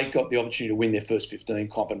 so they got the opportunity to win their first 15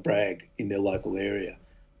 comp and brag in their local area.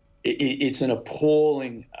 It's an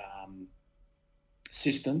appalling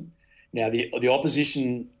system. Now, the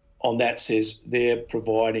opposition on that says they're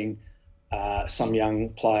providing some young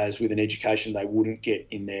players with an education they wouldn't get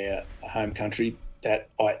in their home country.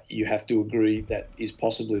 You have to agree that is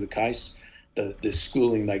possibly the case. The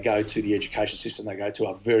schooling they go to, the education system they go to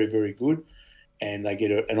are very, very good, and they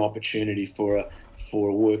get an opportunity for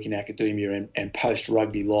a work in academia and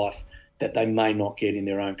post-rugby life that they may not get in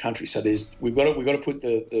their own country. So we've got to put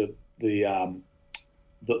the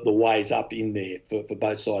ways up in there for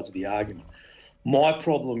both sides of the argument. My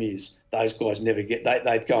problem is those guys never get.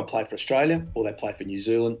 They go and play for Australia or they play for New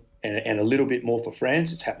Zealand and a little bit more for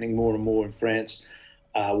France. It's happening more and more in France,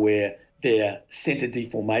 where their centre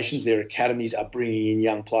deformations, their academies are bringing in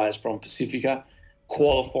young players from Pacifica,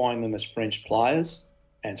 qualifying them as French players,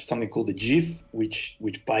 and something called the GIF, which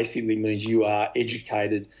basically means you are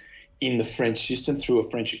educated in the French system through a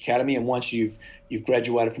French academy, and once you've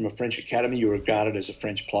graduated from a French academy, you're regarded as a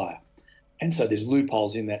French player. And so there's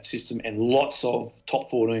loopholes in that system, and lots of top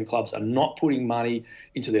 14 clubs are not putting money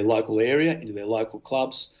into their local area, into their local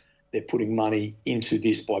clubs. They're putting money into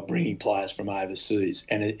this by bringing players from overseas.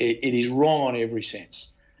 And it is wrong on every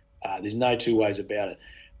sense. There's no two ways about it.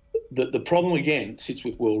 The problem, again, sits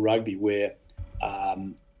with World Rugby, where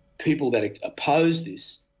people that oppose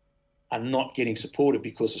this are not getting supported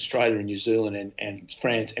because Australia and New Zealand and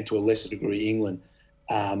France, and to a lesser degree England,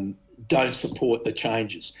 don't support the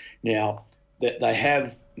changes. Now, that they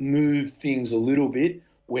have moved things a little bit,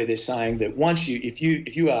 where they're saying that if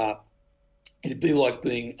you are, it'd be like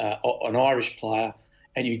being an Irish player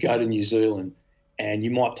and you go to New Zealand and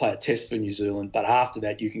you might play a test for New Zealand, but after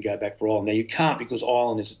that you can go back for Ireland. Now, you can't, because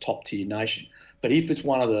Ireland is a top tier nation. But if it's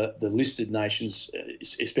one of the listed nations,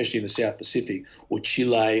 especially in the South Pacific, or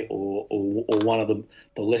Chile, or one of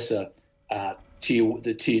the lesser tier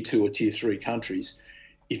 2 or tier 3 countries,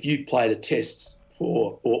 if you played a test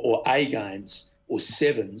for or A games or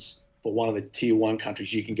sevens for one of the tier 1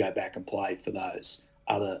 countries, you can go back and play for those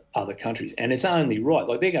other countries. And it's only right.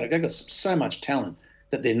 Like they've got so much talent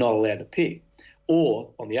that they're not allowed to pick. Or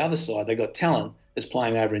on the other side, they've got talent that's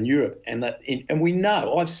playing over in Europe, and we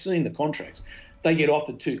know, I've seen the contracts. They get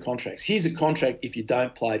offered 2 contracts. Here's a contract if you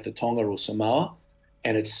don't play for Tonga or Samoa,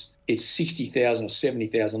 and it's 60,000 or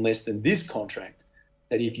 70,000 less than this contract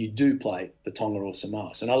that if you do play for Tonga or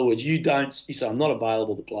Samoa. So in other words, you say, I'm not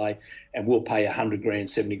available to play, and we'll pay 100 grand,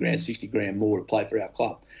 70 grand, 60 grand more to play for our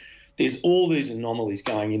club. There's all these anomalies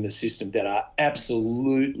going in the system that are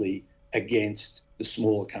absolutely against the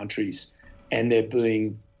smaller countries, and they're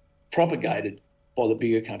being propagated by the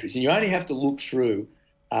bigger countries. And you only have to look through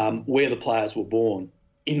where the players were born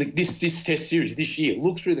in this test series this year.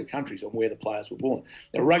 Look through the countries on where the players were born.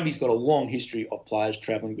 Now, rugby's got a long history of players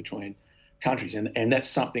travelling between countries, and that's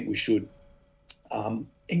something we should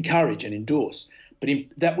encourage and endorse. But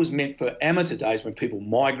that was meant for amateur days when people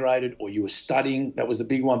migrated or you were studying. That was the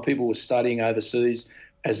big one. People were studying overseas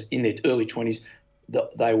as in their early 20s.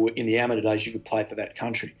 They were in the amateur days, you could play for that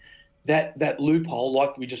country. That loophole,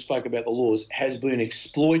 like we just spoke about the laws, has been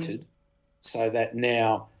exploited so that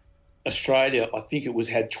now Australia, I think it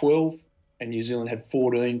had 12 and New Zealand had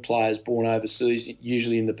 14 players born overseas,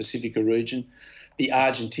 usually in the Pacifica region. The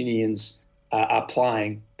Argentinians are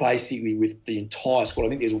playing basically with the entire squad. I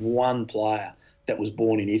think there's one player that was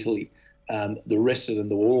born in Italy. The rest of them,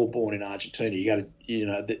 they were all born in Argentina.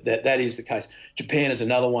 That is the case. Japan is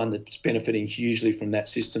another one that's benefiting hugely from that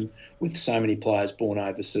system with so many players born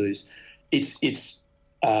overseas. It's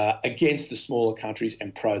against the smaller countries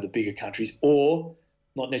and pro the bigger countries, or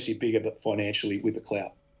not necessarily bigger, but financially with the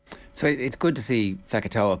clout. So it's good to see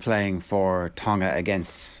Fekitoa playing for Tonga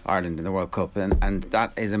against Ireland in the World Cup, and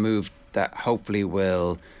that is a move that hopefully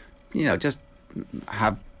will, just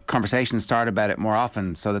have conversations start about it more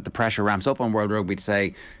often, so that the pressure ramps up on World Rugby to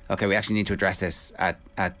say, okay, we actually need to address this at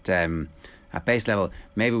at base level,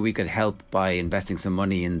 maybe we could help by investing some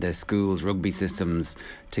money in the schools' rugby systems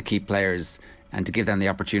to keep players and to give them the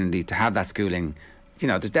opportunity to have that schooling. You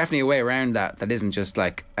know, there's definitely a way around that isn't just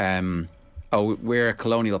like, oh, we're a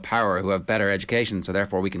colonial power who have better education, so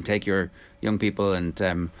therefore we can take your young people and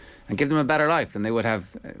give them a better life than they would have.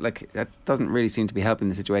 Like, that doesn't really seem to be helping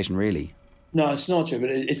the situation, really. No, it's not true, but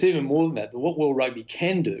it's even more than that. What World Rugby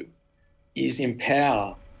can do is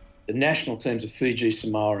empower the national teams of Fiji,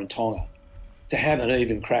 Samoa and Tonga to have an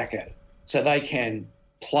even crack at it. So they can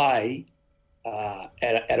play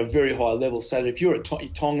at a very high level, so that if you're a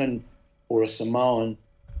Tongan or a Samoan,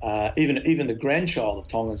 even the grandchild of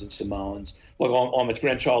Tongans and Samoans, like I'm a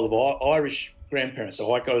grandchild of Irish grandparents,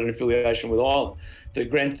 so I got an affiliation with Ireland. The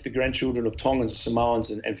grandchildren of Tongans,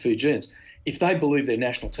 Samoans and Fijians, if they believe their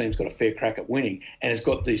national team's got a fair crack at winning and has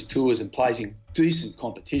got these tours and plays in decent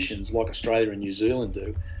competitions like Australia and New Zealand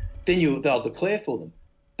do, then they'll declare for them.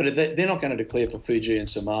 But they're not going to declare for Fiji and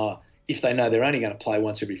Samoa if they know they're only going to play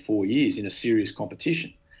once every 4 years in a serious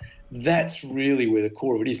competition. That's really where the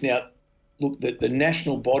core of it is. Now, look, the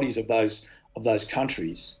national bodies of those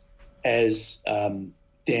countries, as Dan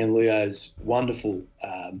Leo's wonderful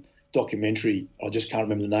documentary, I just can't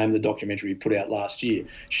remember the name of the documentary he put out last year,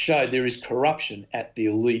 showed there is corruption at the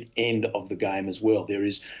elite end of the game as well. There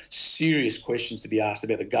is serious questions to be asked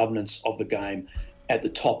about the governance of the game at the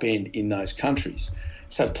top end in those countries.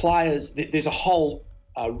 So players, there's a whole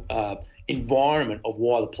environment of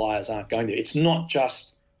why the players aren't going there. It's not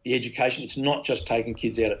just the education, it's not just taking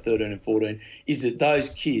kids out at 13 and 14, is that those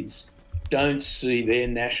kids don't see their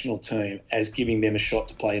national team as giving them a shot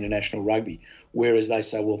to play international rugby. Whereas they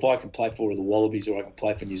say, well, if I can play for the Wallabies or I can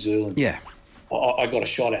play for New Zealand, I got a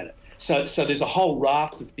shot at it. So there's a whole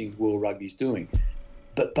raft of things World Rugby's doing,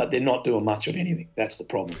 but they're not doing much of anything. That's the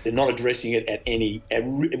problem. They're not addressing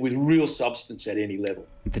it with real substance at any level.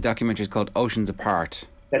 The documentary is called Oceans Apart.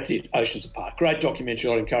 That's it, Oceans Apart. Great documentary.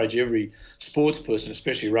 I'd encourage every sports person,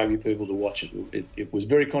 especially rugby people, to watch it. It was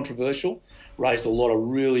very controversial, raised a lot of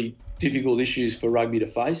really difficult issues for rugby to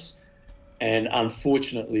face. And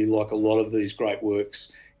unfortunately, like a lot of these great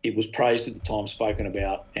works, it was praised at the time, spoken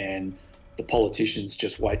about, and the politicians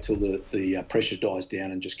just wait till the pressure dies down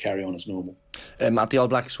and just carry on as normal. Matt, the All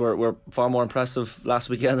Blacks were far more impressive last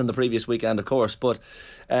weekend than the previous weekend, of course, but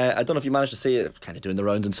I don't know if you managed to see it, kind of doing the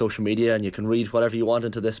rounds on social media, and you can read whatever you want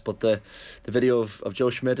into this, but the video of Joe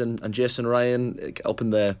Schmidt and Jason Ryan up in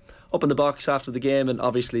the box after the game, and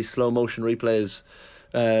obviously slow motion replays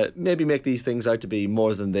maybe make these things out to be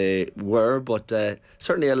more than they were, but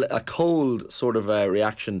certainly a cold sort of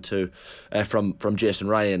reaction to from Jason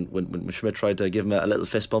Ryan when Schmidt tried to give him a little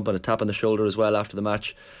fist bump and a tap on the shoulder as well after the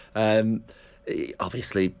match.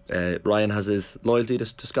 Obviously, Ryan has his loyalty to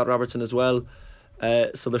Scott Robertson as well,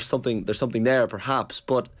 so there's something there perhaps,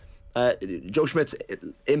 but Joe Schmidt's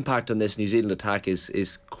impact on this New Zealand attack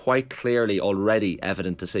is quite clearly already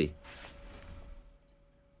evident to see.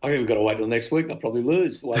 I think we've got to wait till next week. They'll probably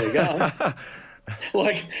lose the way they go.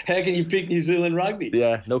 Like, how can you pick New Zealand rugby?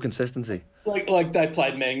 Yeah, no consistency. Like they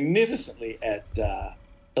played magnificently at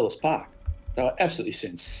Ellis Park. They were absolutely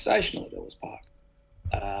sensational at Ellis Park,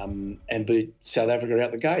 and beat South Africa out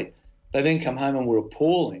the gate. They then come home and were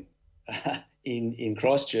appalling in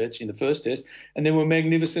Christchurch in the first test, and then were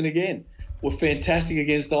magnificent again. Were fantastic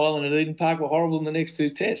against Ireland at Eden Park. Were horrible in the next two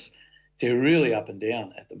tests. They're really up and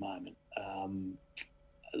down at the moment.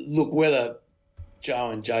 Look, whether Joe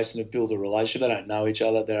and Jason have built a relationship, they don't know each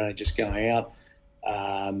other, they're only just going out.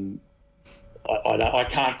 I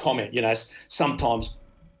can't comment. You know, sometimes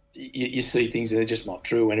you see things and they're just not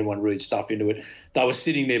true and everyone reads stuff into it. They were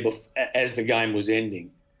sitting there as the game was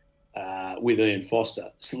ending with Ian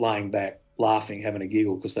Foster, laying back, laughing, having a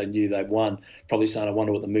giggle because they knew they'd won, probably saying, I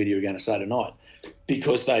wonder what the media are going to say tonight,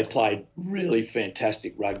 because they played really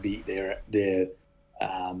fantastic rugby.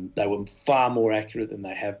 They were far more accurate than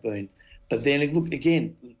they have been. But then, look,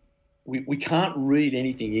 again, we can't read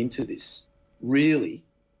anything into this, really,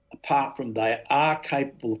 apart from they are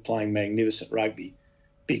capable of playing magnificent rugby,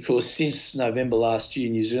 because since November last year,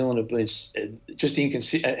 New Zealand have been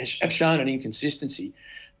have shown an inconsistency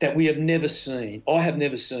that we have never seen. I have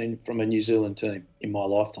never seen from a New Zealand team in my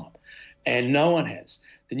lifetime, and no one has.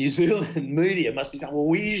 The New Zealand media must be saying, well,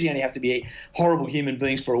 we usually only have to be horrible human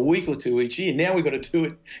beings for a week or two each year. Now we've got to do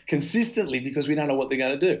it consistently because we don't know what they're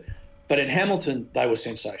going to do. But in Hamilton, they were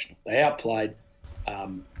sensational. They outplayed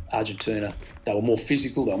Argentina. They were more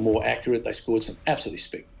physical. They were more accurate. They scored some absolutely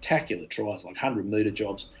spectacular tries, like 100-metre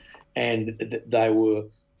jobs. And they were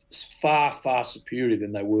far, far superior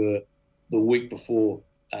than they were the week before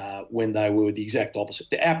when they were the exact opposite,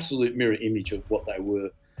 the absolute mirror image of what they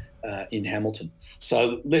were in Hamilton.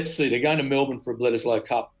 So let's see. They're going to Melbourne for a Bledisloe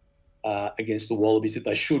Cup against the Wallabies that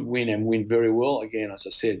they should win and win very well. Again, as I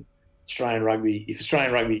said, if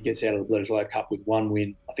Australian Rugby gets out of the Bledisloe Cup with one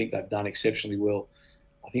win, I think they've done exceptionally well.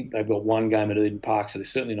 I think they've got one game at Eden Park, so they're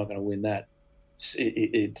certainly not going to win that.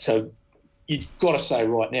 So you've got to say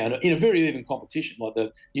right now, in a very even competition, like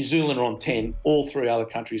the New Zealand are on 10, all three other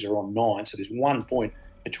countries are on 9, so there's 1 point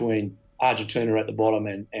between Argentina at the bottom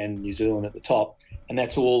and New Zealand at the top, and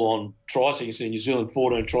that's all on tries. So you can see New Zealand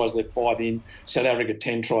 14 tries, let 5 in, South Africa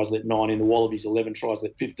 10 tries, let 9 in, the Wallabies 11 tries,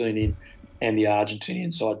 let 15 in, and the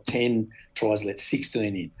Argentinian side 10 tries, let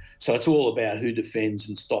 16 in. So it's all about who defends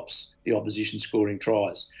and stops the opposition scoring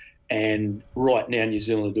tries. And right now, New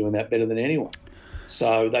Zealand are doing that better than anyone.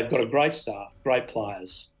 So they've got a great staff, great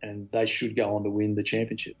players, and they should go on to win the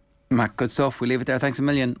championship. Matt, good stuff. We leave it there. Thanks a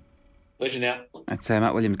million. Pleasure now. That's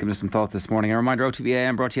Matt Williams giving us some thoughts this morning. A reminder, OTB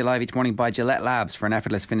AM brought to you live each morning by Gillette Labs for an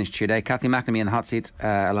effortless finish to your day. Kathleen McNamee in the hot seat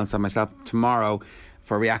alongside myself tomorrow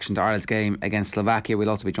for a reaction to Ireland's game against Slovakia. We'll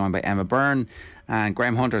also be joined by Emma Byrne, and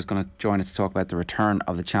Graham Hunter is going to join us to talk about the return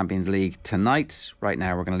of the Champions League tonight. Right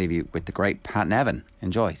now we're going to leave you with the great Pat Nevin.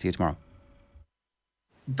 Enjoy. See you tomorrow.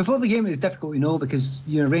 Before the game, it was difficult to know because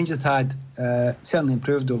Rangers had certainly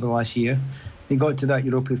improved over the last year. They got to that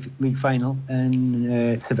Europa League final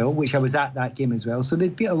in Seville, which I was at that game as well. So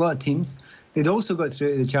they'd beat a lot of teams. They'd also got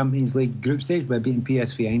through to the Champions League group stage by beating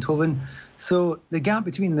PSV Eindhoven. So the gap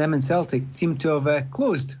between them and Celtic seemed to have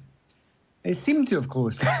closed. It seemed to have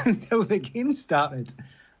closed until the game started.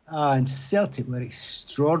 And Celtic were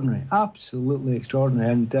extraordinary, absolutely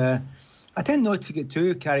extraordinary. And I tend not to get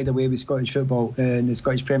too carried away with Scottish football in the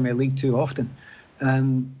Scottish Premier League too often.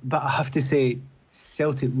 But I have to say,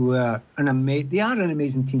 Celtic were they are an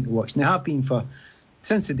amazing team to watch. And they have been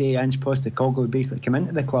since the day Ange Postecoglou basically came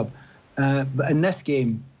into the club. But in this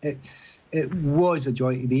game, it was a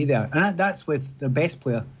joy to be there. And that's with their best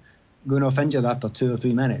player going off injured after 2 or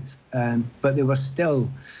 3 minutes. But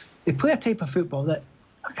they play a type of football that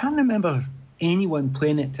I can't remember anyone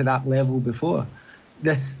playing it to that level before.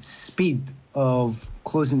 This speed of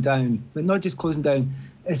closing down, but not just closing down.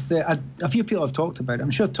 It's a few people have talked about it.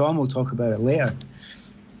 I'm sure Tom will talk about it later.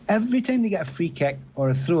 Every time they get a free kick or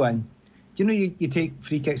a throw-in, you take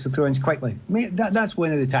free kicks or throw-ins quickly. That's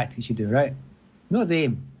one of the tactics you do, right? Not the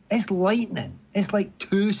aim. It's lightning. It's like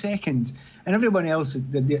 2 seconds. And everyone else,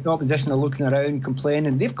 the opposition are looking around,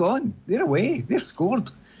 complaining. They've gone. They're away. They've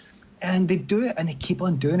scored. And they do it, and they keep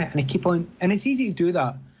on doing it, and they keep on. And it's easy to do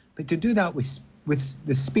that. But to do that with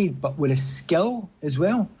the speed, but with a skill as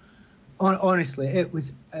well. Honestly, it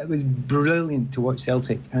was brilliant to watch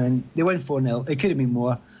Celtic, and they went 4-0. It could have been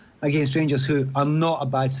more against Rangers, who are not a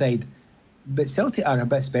bad side. But Celtic are a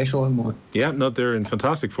bit special at the moment. Yeah, no, they're in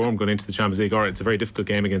fantastic form going into the Champions League. All right, it's a very difficult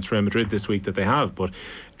game against Real Madrid this week that they have, but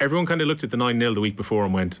everyone kind of looked at the 9-0 the week before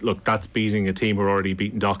and went, look, that's beating a team who are already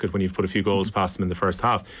beaten Docket when you've put a few goals past them in the first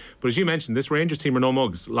half. But as you mentioned, this Rangers team are no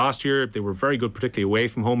mugs. Last year, they were very good, particularly away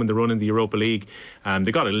from home in the run in the Europa League.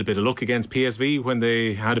 They got a little bit of luck against PSV when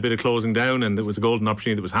they had a bit of closing down, and it was a golden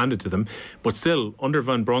opportunity that was handed to them. But still, under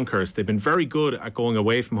Van Bronckhorst, they've been very good at going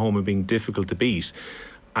away from home and being difficult to beat.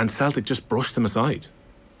 And Celtic just brushed them aside.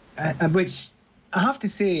 Which, I have to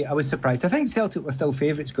say, I was surprised. I think Celtic were still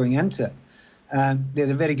favourites going into it. They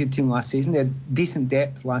had a very good team last season. They had decent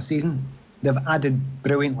depth last season. They've added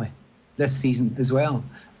brilliantly this season as well.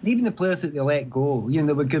 Even the players that they let go,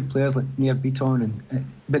 there were good players like Nir Bitton,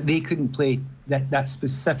 but they couldn't play that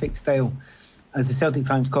specific style, as the Celtic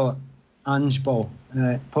fans call it, Ange ball.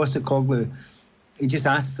 Postecoglou, he just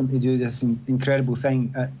asks them to do this incredible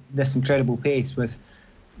thing at this incredible pace with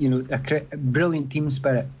a brilliant team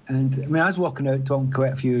spirit. And I was walking out talking to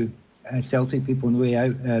quite a few Celtic people on the way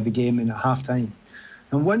out the game and at half time,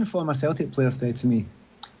 and one former Celtic player said to me,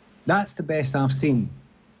 "That's the best I've seen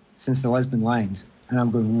since the Lisbon Lions." And I'm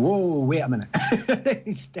going, whoa, wait a minute.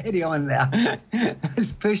 Steady on there.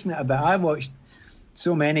 It's pushing it a bit. I've watched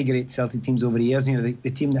so many great Celtic teams over the years. The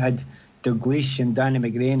team that had Dalglish and Danny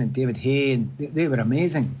McGrain and David Hay, and they were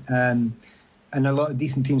amazing. And a lot of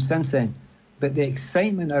decent teams since then. But the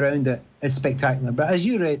excitement around it is spectacular. But as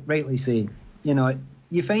you rightly say,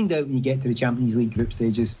 you find out when you get to the Champions League group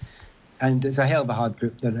stages, and it's a hell of a hard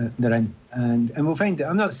group they're in. And we'll find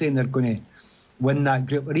out. I'm not saying they're going to win that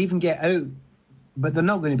group or even get out, but they're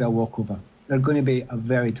not going to be a walkover. They're going to be a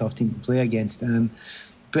very tough team to play against.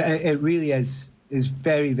 But it really is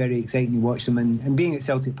very, very exciting to watch them. And being at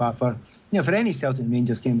Celtic Park for any Celtic and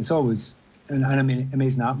Rangers game, it's always an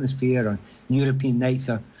amazing atmosphere. And European nights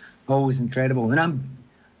are always incredible. And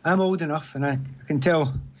I'm old enough, and I can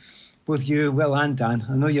tell both you, Will and Dan,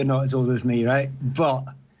 I know you're not as old as me, right? But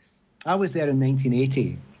I was there in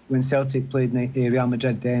 1980 when Celtic played Real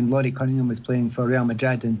Madrid, Laurie Cunningham was playing for Real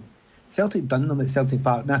Madrid, and Celtic done them at Celtic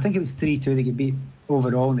Park. And I think it was 3-2 they get beat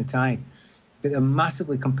overall in the tie. But they're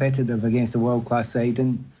massively competitive against a world-class side,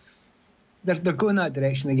 and they're going that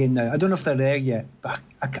direction again now. I don't know if they're there yet, but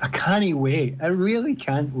I can't wait. I really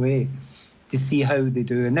can't wait to see how they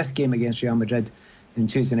do. And this game against Real Madrid on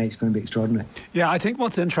Tuesday night is going to be extraordinary. Yeah, I think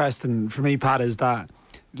what's interesting for me, Pat, is that,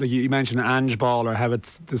 like you mentioned, Ange ball, or how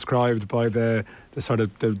it's described by the sort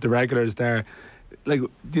of the regulars there. Like,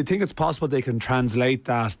 do you think it's possible they can translate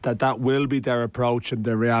that will be their approach in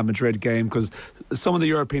the Real Madrid game? Because some of the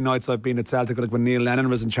European nights I've been at Celtic, like when Neil Lennon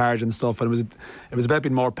was in charge and stuff, and it was about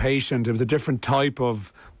being more patient. It was a different type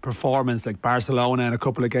of performance, like Barcelona and a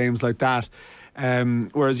couple of games like that.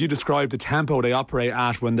 Whereas you described the tempo they operate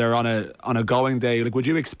at when they're on a going day. Like, would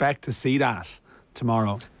you expect to see that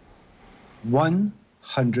tomorrow? 100%.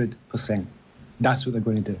 That's what they're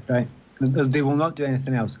going to do, right? They will not do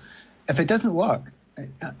anything else. If it doesn't work,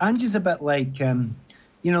 Ange's a bit like,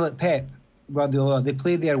 like Pep Guardiola. They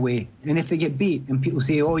play their way, and if they get beat, and people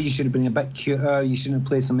say, "Oh, you should have been a bit cuter. You shouldn't have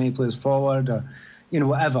played so many players forward," or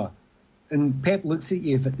whatever. And Pep looks at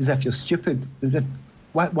you as if you're stupid. As if,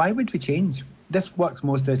 why would we change? This works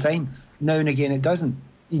most of the time. Now and again, it doesn't.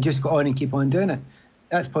 You just go on and keep on doing it.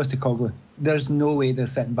 That's Postecoglou. There's no way they're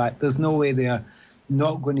sitting back. There's no way they're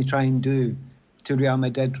not going to try and do to Real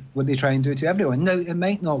Madrid what they try and do to everyone. Now, it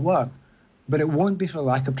might not work, but it won't be for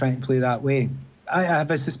lack of trying to play that way. I have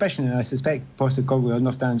a suspicion, and I suspect Postecoglou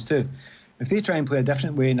understands too. If they try and play a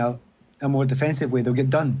different way, in a more defensive way, they'll get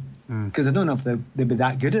done. Because I don't know if they'll be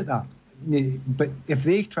that good at that. But if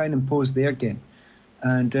they try and impose their game,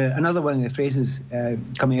 and another one of the phrases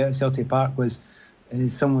coming out of Celtic Park was,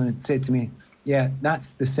 someone had said to me, "Yeah,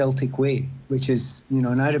 that's the Celtic way," which is,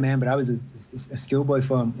 and I remember I was a schoolboy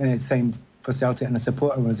signed for Celtic and a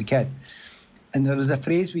supporter when I was a kid. And there was a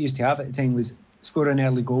phrase we used to have at the time was, "Score an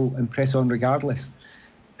early goal and press on regardless."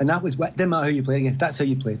 And that was what, didn't matter who you played against, that's how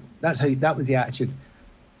you played. That was the attitude.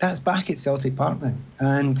 That's back at Celtic Park now.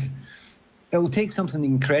 And it will take something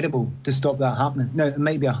incredible to stop that happening. Now, it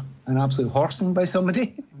might be an absolute horsing by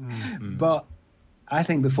somebody, but I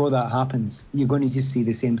think before that happens, you're going to just see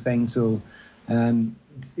the same thing. So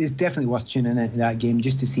it's definitely worth tuning into that game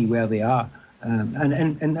just to see where they are.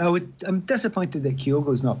 And I'm disappointed that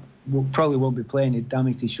Kyogo's probably won't be playing. He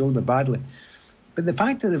damaged his shoulder badly. But the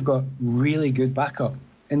fact that they've got really good backup,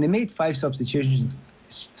 and they made 5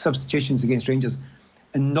 substitutions against Rangers,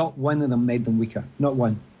 and not one of them made them weaker, not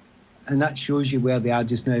one. And that shows you where they are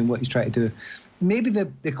just now and what he's trying to do. Maybe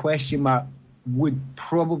the question mark would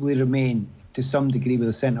probably remain to some degree with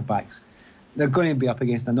the centre-backs. They're going to be up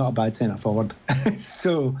against not a bad centre-forward.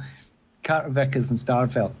 So, Carter Vickers and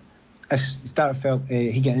Starfelt. If Starfelt,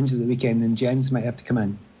 he get injured at the weekend, then Jens might have to come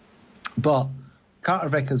in. But Carter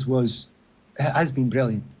Vickers has been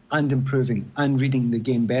brilliant and improving and reading the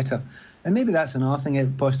game better. And maybe that's another thing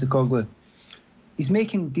at Postecoglou. He's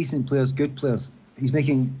making decent players good players. He's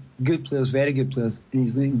making good players very good players, and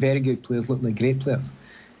he's making very good players look like great players.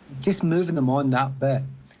 Just moving them on that bit.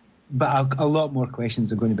 But a lot more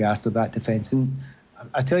questions are going to be asked of that defence. And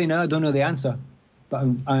I tell you now, I don't know the answer, but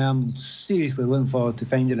I am seriously looking forward to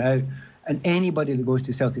finding it out. And anybody that goes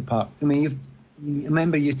to Celtic Park, I mean, you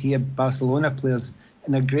remember you used to hear Barcelona players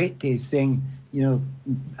in their great days saying, I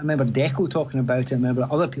remember Deco talking about it, I remember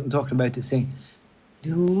other people talking about it, saying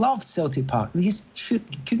they loved Celtic Park. They just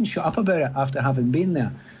couldn't shut up about it after having been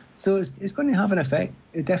there. So it's going to have an effect.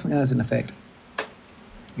 It definitely has an effect.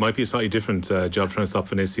 Might be a slightly different job trying to stop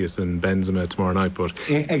Vinicius and Benzema tomorrow night, but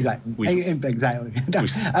exactly.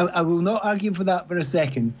 I will not argue for that for a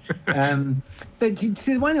second. But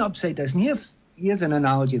to one upside does, and here's an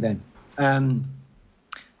analogy then.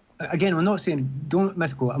 Again, I'm not saying don't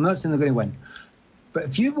misquote. I'm not saying they're going to win, but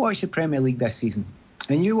if you watch the Premier League this season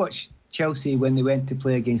and you watch Chelsea when they went to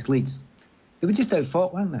play against Leeds, they were just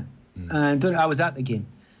outfought, weren't they? And I was at the game,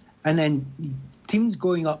 and then teams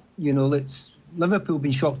going up, Liverpool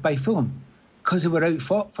being shocked by Fulham because they were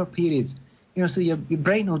outfought for periods. So your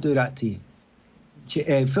Brighton will do that to you.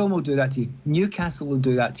 Fulham will do that to you. Newcastle will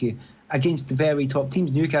do that to you against the very top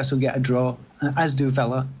teams. Newcastle get a draw, as do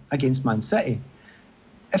Villa against Man City.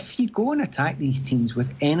 If you go and attack these teams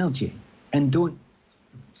with energy and don't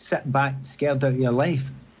sit back scared out of your life,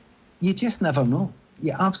 you just never know.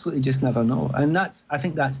 You absolutely just never know. And I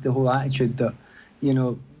think that's the whole attitude that,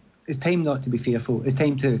 it's time not to be fearful. It's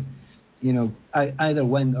time to, either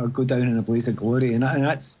win or go down in a blaze of glory. And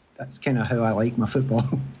that's kind of how I like my football.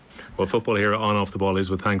 Well, football here on Off the Ball is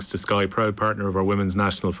with thanks to Sky, proud partner of our women's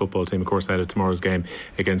national football team, of course, ahead of tomorrow's game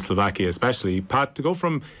against Slovakia especially. Pat, to go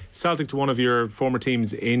from Celtic to one of your former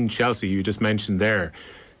teams in Chelsea, you just mentioned there,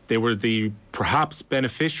 they were the perhaps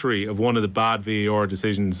beneficiary of one of the bad VAR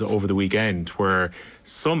decisions over the weekend, where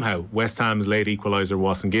somehow West Ham's late equaliser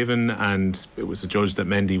wasn't given, and it was adjudged that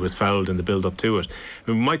Mendy was fouled in the build-up to it.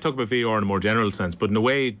 I mean, we might talk about VAR in a more general sense, but in a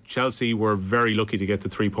way, Chelsea were very lucky to get the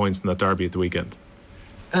 3 points in that derby at the weekend.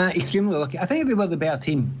 Extremely lucky. I think they were the better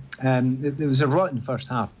team. There was a rotten first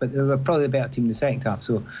half, but they were probably the better team in the second half.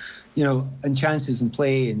 So, in chances and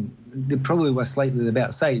play, and they probably were slightly the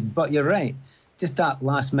better side. But you're right, just that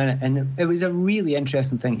last minute, and it was a really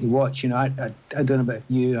interesting thing to watch. I don't know about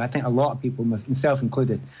you. I think a lot of people, myself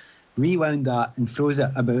included, rewound that and froze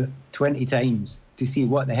it about 20 times to see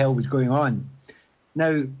what the hell was going on.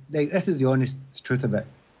 Now, this is the honest truth of it.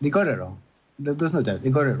 They got it wrong. There's no doubt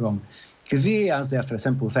they got it wrong. Because VAR's there for a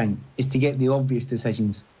simple thing, is to get the obvious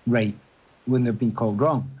decisions right when they've been called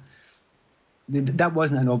wrong. That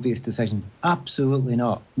wasn't an obvious decision. Absolutely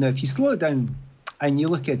not. Now, if you slow it down and you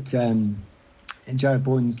look at Jarrett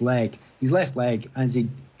Bowen's leg, his left leg, as he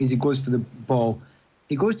goes for the ball,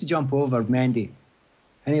 he goes to jump over Mendy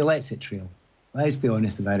and he lets it trail. Let's be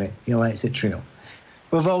honest about it. He lets it trail.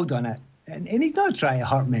 We've all done it. And he's not trying to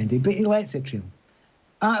hurt Mendy, but he lets it trail.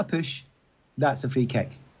 At a push, that's a free kick.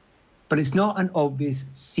 But it's not an obvious,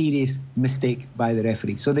 serious mistake by the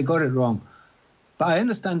referee. So they got it wrong. But I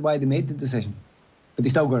understand why they made the decision. But they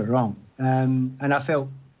still got it wrong. And I felt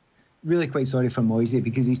really quite sorry for Moisey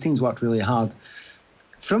because his team's worked really hard.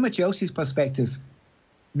 From a Chelsea's perspective,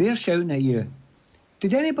 they're shouting at you.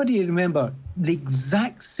 Did anybody remember the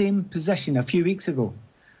exact same position a few weeks ago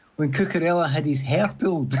when Cucurella had his hair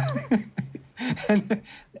pulled?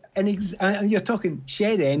 and you're talking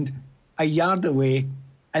shed end, a yard away,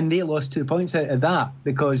 and they lost 2 points out of that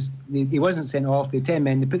because he wasn't sent off. They had 10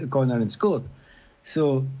 men, they put the corner and scored.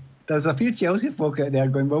 So there's a few Chelsea folk out there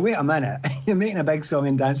going, well, wait a minute, you're making a big song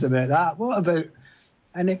and dance about that. What about...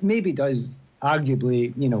 And it maybe does,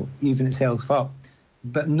 arguably, even itself up,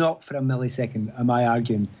 but not for a millisecond am I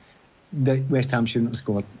arguing that West Ham shouldn't have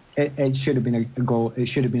scored. It should have been a goal. It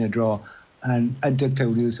should have been a draw. And I did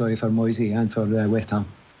feel really sorry for Moisey and for West Ham.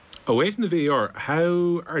 Away from the VAR,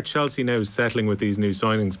 how are Chelsea now settling with these new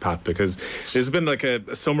signings, Pat? Because there's been like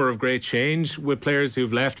a summer of great change with players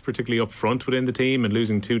who've left, particularly up front within the team, and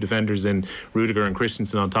losing 2 defenders in Rudiger and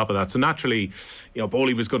Christensen on top of that. So naturally,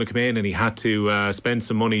 Bowley was going to come in and he had to spend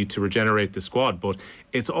some money to regenerate the squad. But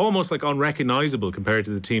it's almost like unrecognisable compared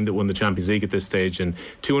to the team that won the Champions League at this stage, and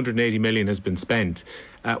 280 million has been spent.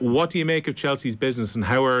 What do you make of Chelsea's business, and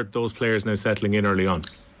how are those players now settling in early on?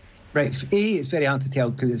 Right, it's very hard to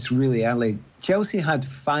tell because it's really early. Chelsea had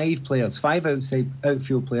 5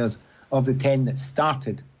 outfield players of the 10 that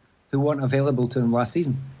started who weren't available to them last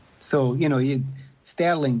season. So, you had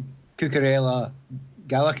Sterling, Cucurella,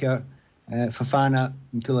 Gallagher, Fofana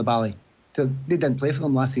and Koulibaly. So they didn't play for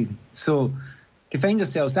them last season. So to find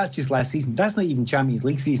yourselves, that's just last season. That's not even Champions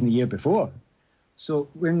League season the year before. So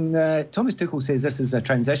when Thomas Tuchel says this is a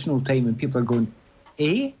transitional time and people are going,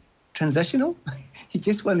 transitional? He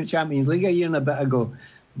just won the Champions League a year and a bit ago.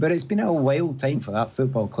 But it's been a wild time for that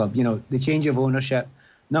football club. The change of ownership,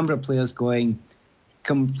 number of players going,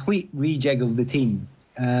 complete rejig of the team.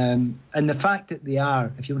 And the fact that they are,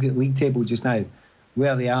 if you look at the league table just now,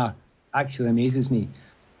 where they are, actually amazes me.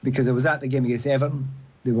 Because I was at the game against Everton.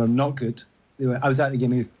 They were not good. I was at the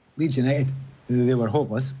game against Leeds United. They were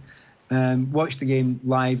hopeless. Watched the game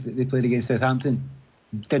live that they played against Southampton.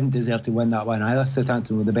 Didn't deserve to win that one either.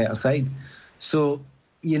 Southampton were the better side. So,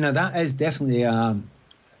 that is definitely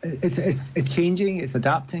it's changing, it's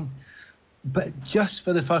adapting. But just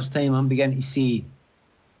for the first time, I'm beginning to see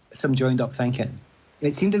some joined up thinking.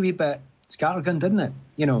 It seemed a wee bit scattergun, didn't it?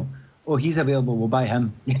 He's available, we'll buy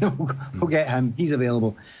him. We'll get him, he's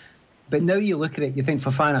available. But now you look at it, you think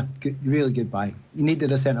Fofana, really good buy. You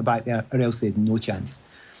needed a centre back there, or else they had no chance.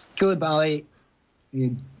 Koulibaly,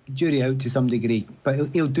 jury out to some degree, but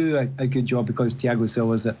he'll do a good job because Thiago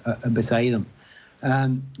Silva's beside him.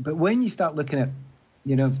 But when you start looking at,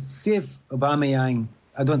 say if Aubameyang,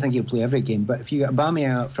 I don't think he'll play every game, but if you get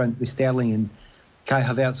Aubameyang up front with Sterling and Kai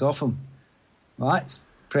Havertz off him, well, that's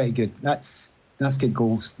pretty good. That's good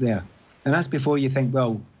goals there. And that's before you think,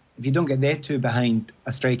 well, if you don't get their 2 behind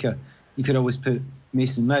a striker, you could always put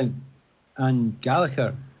Mason Mount and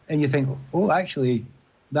Gallagher, and you think, oh, actually,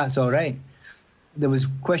 that's all right. There was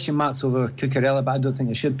question marks over Cucurella, but I don't think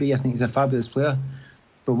there should be. I think he's a fabulous player.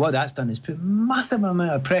 But what that's done is put massive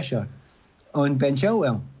amount of pressure on Ben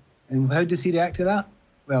Chilwell. And how does he react to that?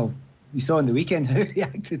 Well, you saw on the weekend how he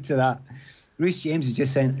reacted to that. Reece James has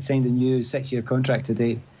just signed a new 6-year contract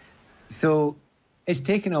today. So it's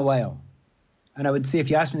taken a while. And I would say if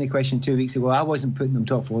you asked me the question 2 weeks ago, I wasn't putting them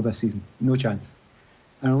top 4 this season. No chance.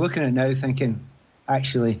 And I'm looking at it now thinking,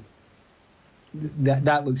 actually,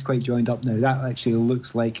 that looks quite joined up now. That actually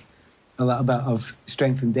looks like a little bit of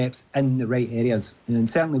strength and depth in the right areas. And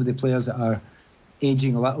certainly with the players that are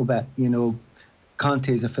aging a little bit, Conte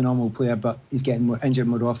is a phenomenal player, but he's getting more injured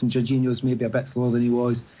more often. Jorginho's maybe a bit slower than he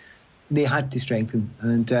was. They had to strengthen,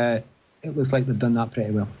 and it looks like they've done that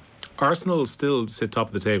pretty well. Arsenal still sit top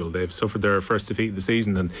of the table. They've suffered their first defeat of the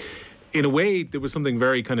season, and in a way there was something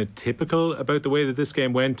very kind of typical about the way that this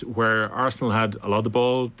game went, where Arsenal had a lot of the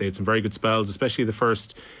ball. They had some very good spells, especially the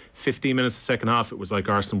first 15 minutes of the second half. It was like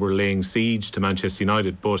Arsenal were laying siege to Manchester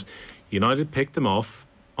United, but United picked them off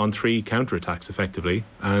on 3 counter-attacks effectively,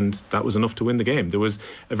 and that was enough to win the game. There was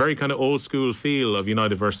a very kind of old school feel of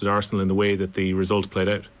United versus Arsenal in the way that the result played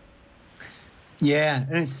out. Yeah,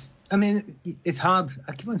 and it's hard.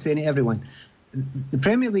 I keep on saying it to everyone. The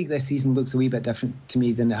Premier League this season looks a wee bit different to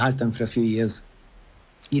me than it has done for a few years.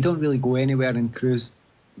 You don't really go anywhere and cruise.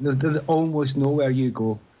 There's almost nowhere you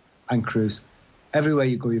go and cruise. Everywhere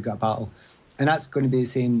you go, you've got a battle, and that's going to be the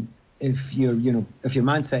same if you're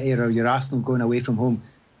Man City or you're Arsenal going away from home.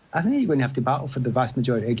 I think you're going to have to battle for the vast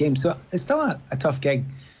majority of games. So it's still a tough gig,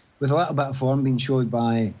 with a little bit of form being shown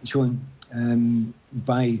by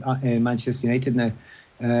Manchester United now.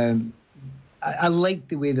 I like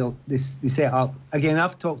the way they set up. Again,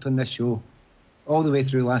 I've talked on this show all the way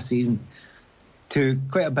through last season to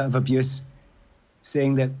quite a bit of abuse,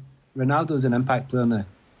 saying that Ronaldo's an impact player now.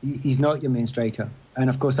 He's not your main striker. And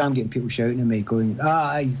of course, I'm getting people shouting at me going,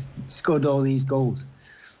 he's scored all these goals.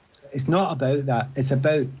 It's not about that. It's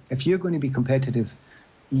about, if you're going to be competitive,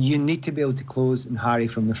 you need to be able to close and harry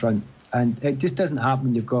from the front. And it just doesn't happen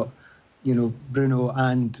when you've got, Bruno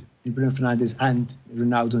Fernandes and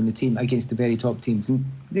Ronaldo in the team against the very top teams. And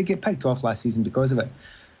they get picked off last season because of it.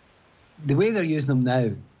 The way they're using them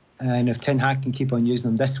now, and if Ten Hag can keep on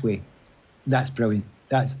using them this way, that's brilliant.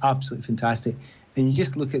 That's absolutely fantastic. And you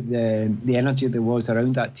just look at the energy there was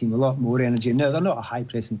around that team, a lot more energy. Now, they're not a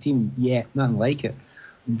high-pressing team yet, nothing like it.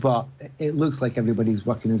 But it looks like everybody's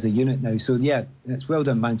working as a unit now. So, yeah, it's well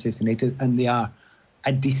done, Manchester United, and they are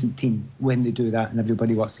a decent team when they do that and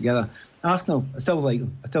everybody works together. Arsenal, I still like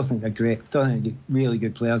them. I still think they're great. I still think they're really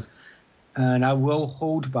good players. And I will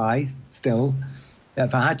hold by, still, that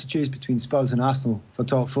if I had to choose between Spurs and Arsenal for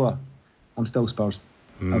top 4, I'm still Spurs.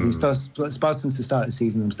 I've been Spurs since the start of the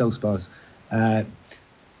season. I'm still Spurs.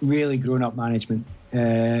 Really grown-up management,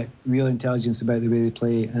 real intelligence about the way they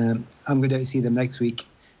play. I'm going to see them next week,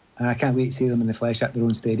 and I can't wait to see them in the flesh at their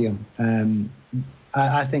own stadium.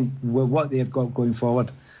 I think what they've got going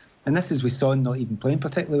forward, and this is with Son not even playing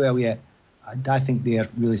particularly well yet, I think they are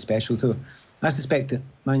really special too. I suspect that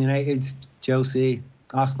Man United, Chelsea,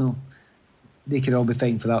 Arsenal, they could all be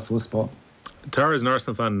fighting for that 4th spot. Tara's an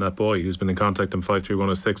Arsenal fan, that boy who's been in contact on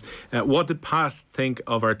 53106. What did Pat think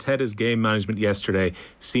of Arteta's game management yesterday?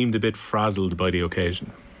 Seemed a bit frazzled by the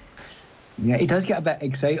occasion. Yeah, he does get a bit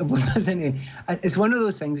excitable, doesn't he? It's one of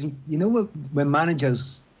those things, when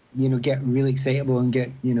managers, get really excitable and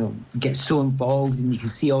get so involved, and you can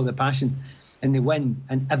see all the passion, and they win,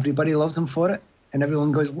 and everybody loves them for it, and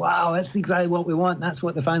everyone goes, wow, that's exactly what we want, that's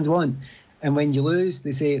what the fans want. And when you lose,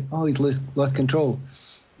 they say, oh, he's lost control.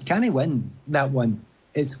 Can he win that one?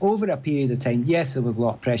 It's over a period of time. Yes, there was a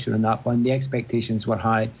lot of pressure on that one. The expectations were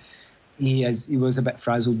high. He was a bit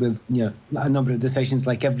frazzled with a number of decisions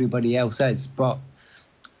like everybody else is. But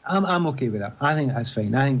I'm okay with that. I think that's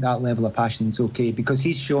fine. I think that level of passion is okay because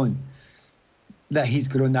he's shown that he's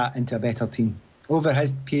grown that into a better team. Over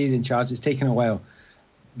his period in charge, it's taken a while.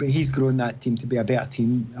 But he's grown that team to be a better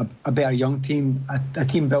team, a better young team, a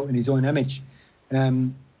team built in his own image.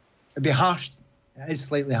 It'd be harsh. It is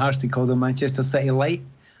slightly harsh to call them Manchester City light,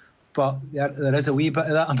 but there is a wee bit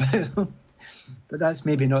of that about them. But that's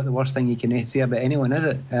maybe not the worst thing you can say about anyone, is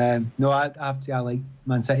it? No, I have to say I like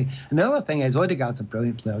Man City. And the other thing is, Odegaard's a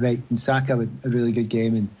brilliant player, right? And Saka with a really good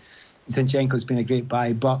game, and Zinchenko's been a great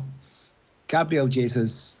buy. But Gabriel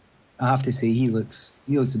Jesus, I have to say, he looks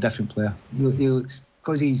a different player. He looks,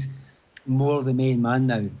 because he's more the main man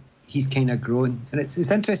now, he's kind of grown. And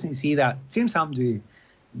it's interesting to see that. Same's happened to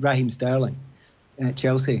Raheem Sterling at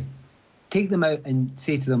Chelsea. Take them out and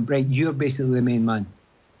say to them, right, you're basically the main man.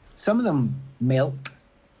 Some of them melt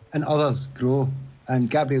and others grow.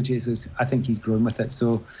 And Gabriel Jesus, I think he's grown with it.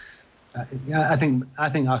 So I think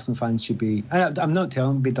Arsenal fans should be, I'm not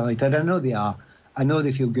telling them to be delighted. I know they are. I know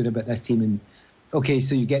they feel good about this team. And okay,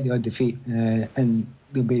 so you get the odd defeat and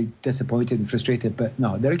they'll be disappointed and frustrated. But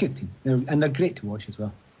no, they're a good team. And they're great to watch as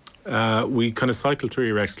well. We kind of cycle through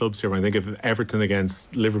your ex-clubs here. When I think of Everton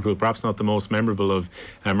against Liverpool, perhaps not the most memorable of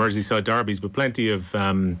Merseyside derbies, but plenty of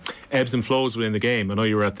ebbs and flows within the game. I know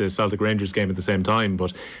you were at the Celtic Rangers game at the same time,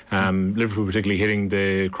 but Liverpool particularly hitting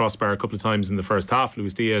the crossbar a couple of times in the first half.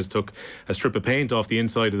 Luis Diaz took a strip of paint off the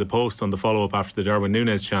inside of the post on the follow-up after the Darwin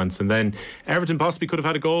Núñez chance, and then Everton possibly could have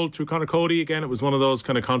had a goal through Conor Cody. Again, it was one of those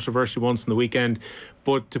kind of controversial ones on the weekend.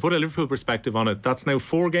 But to put a Liverpool perspective on it, that's now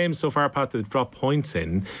 4 games so far, Pat, that they've dropped points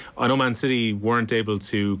in. I know Man City weren't able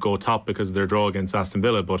to go top because of their draw against Aston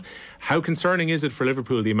Villa, but how concerning is it for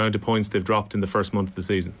Liverpool, the amount of points they've dropped in the first month of the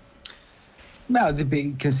season? Well, they'd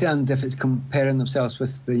be concerned if it's comparing themselves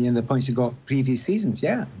with the points they got previous seasons,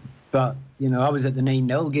 yeah. But, I was at the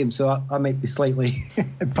 9-0 game, so I might be slightly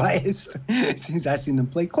biased since I've seen them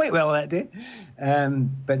play quite well that day.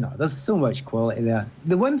 But no, there's so much quality there.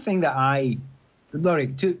 The one thing that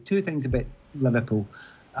two things about Liverpool,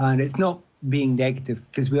 and it's not being negative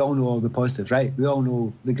because we all know all the positives, right? We all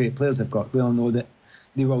know the great players they've got. We all know that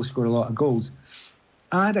they will score a lot of goals.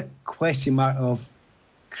 I had a question mark of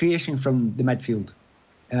creation from the midfield.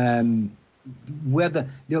 Whether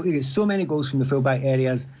they'll get so many goals from the fullback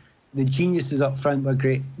areas, the geniuses up front were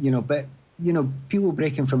great, but people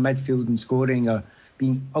breaking from midfield and scoring or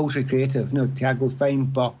being ultra creative. No, Thiago's fine,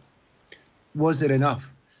 but was there enough?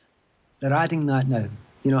 They're adding that now.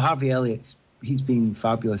 Harvey Elliott's, he's been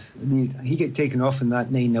fabulous. I mean, he got taken off in that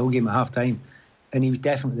 9-0 game at half time, and he was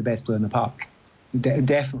definitely the best player in the park.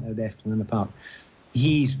 Definitely the best player in the park.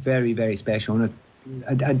 He's very, very special. And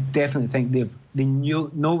I definitely think they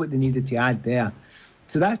know what they needed to add there.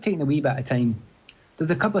 So that's taken a wee bit of time.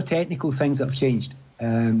 There's a couple of technical things that have changed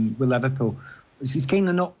with Liverpool, which is kind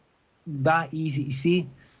of not that easy to see.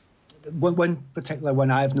 One particular one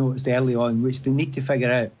I've noticed early on, which they need to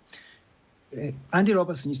figure out. Andy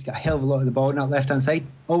Robertson used to get a hell of a lot of the ball on that left-hand side,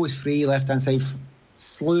 always free left-hand side,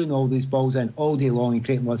 slewing all these balls in all day long and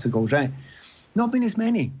creating lots of goals, right? Not been as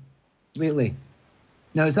many lately.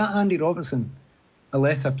 Now, is that Andy Robertson a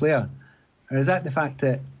lesser player, or is that the fact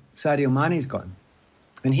that Sadio Mane's gone?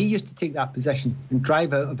 And he used to take that position and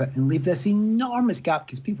drive out of it and leave this enormous gap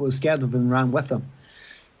because people were scared of him and ran with him.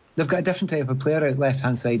 They've got a different type of player out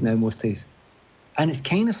left-hand side now most days. And it's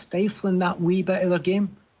kind of stifling that wee bit of their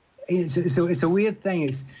game. It's a weird thing.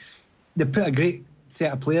 They put a great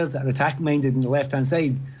set of players that are attack-minded in the left-hand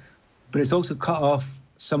side, but it's also cut off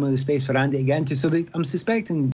some of the space for Andy to get into. So I'm suspecting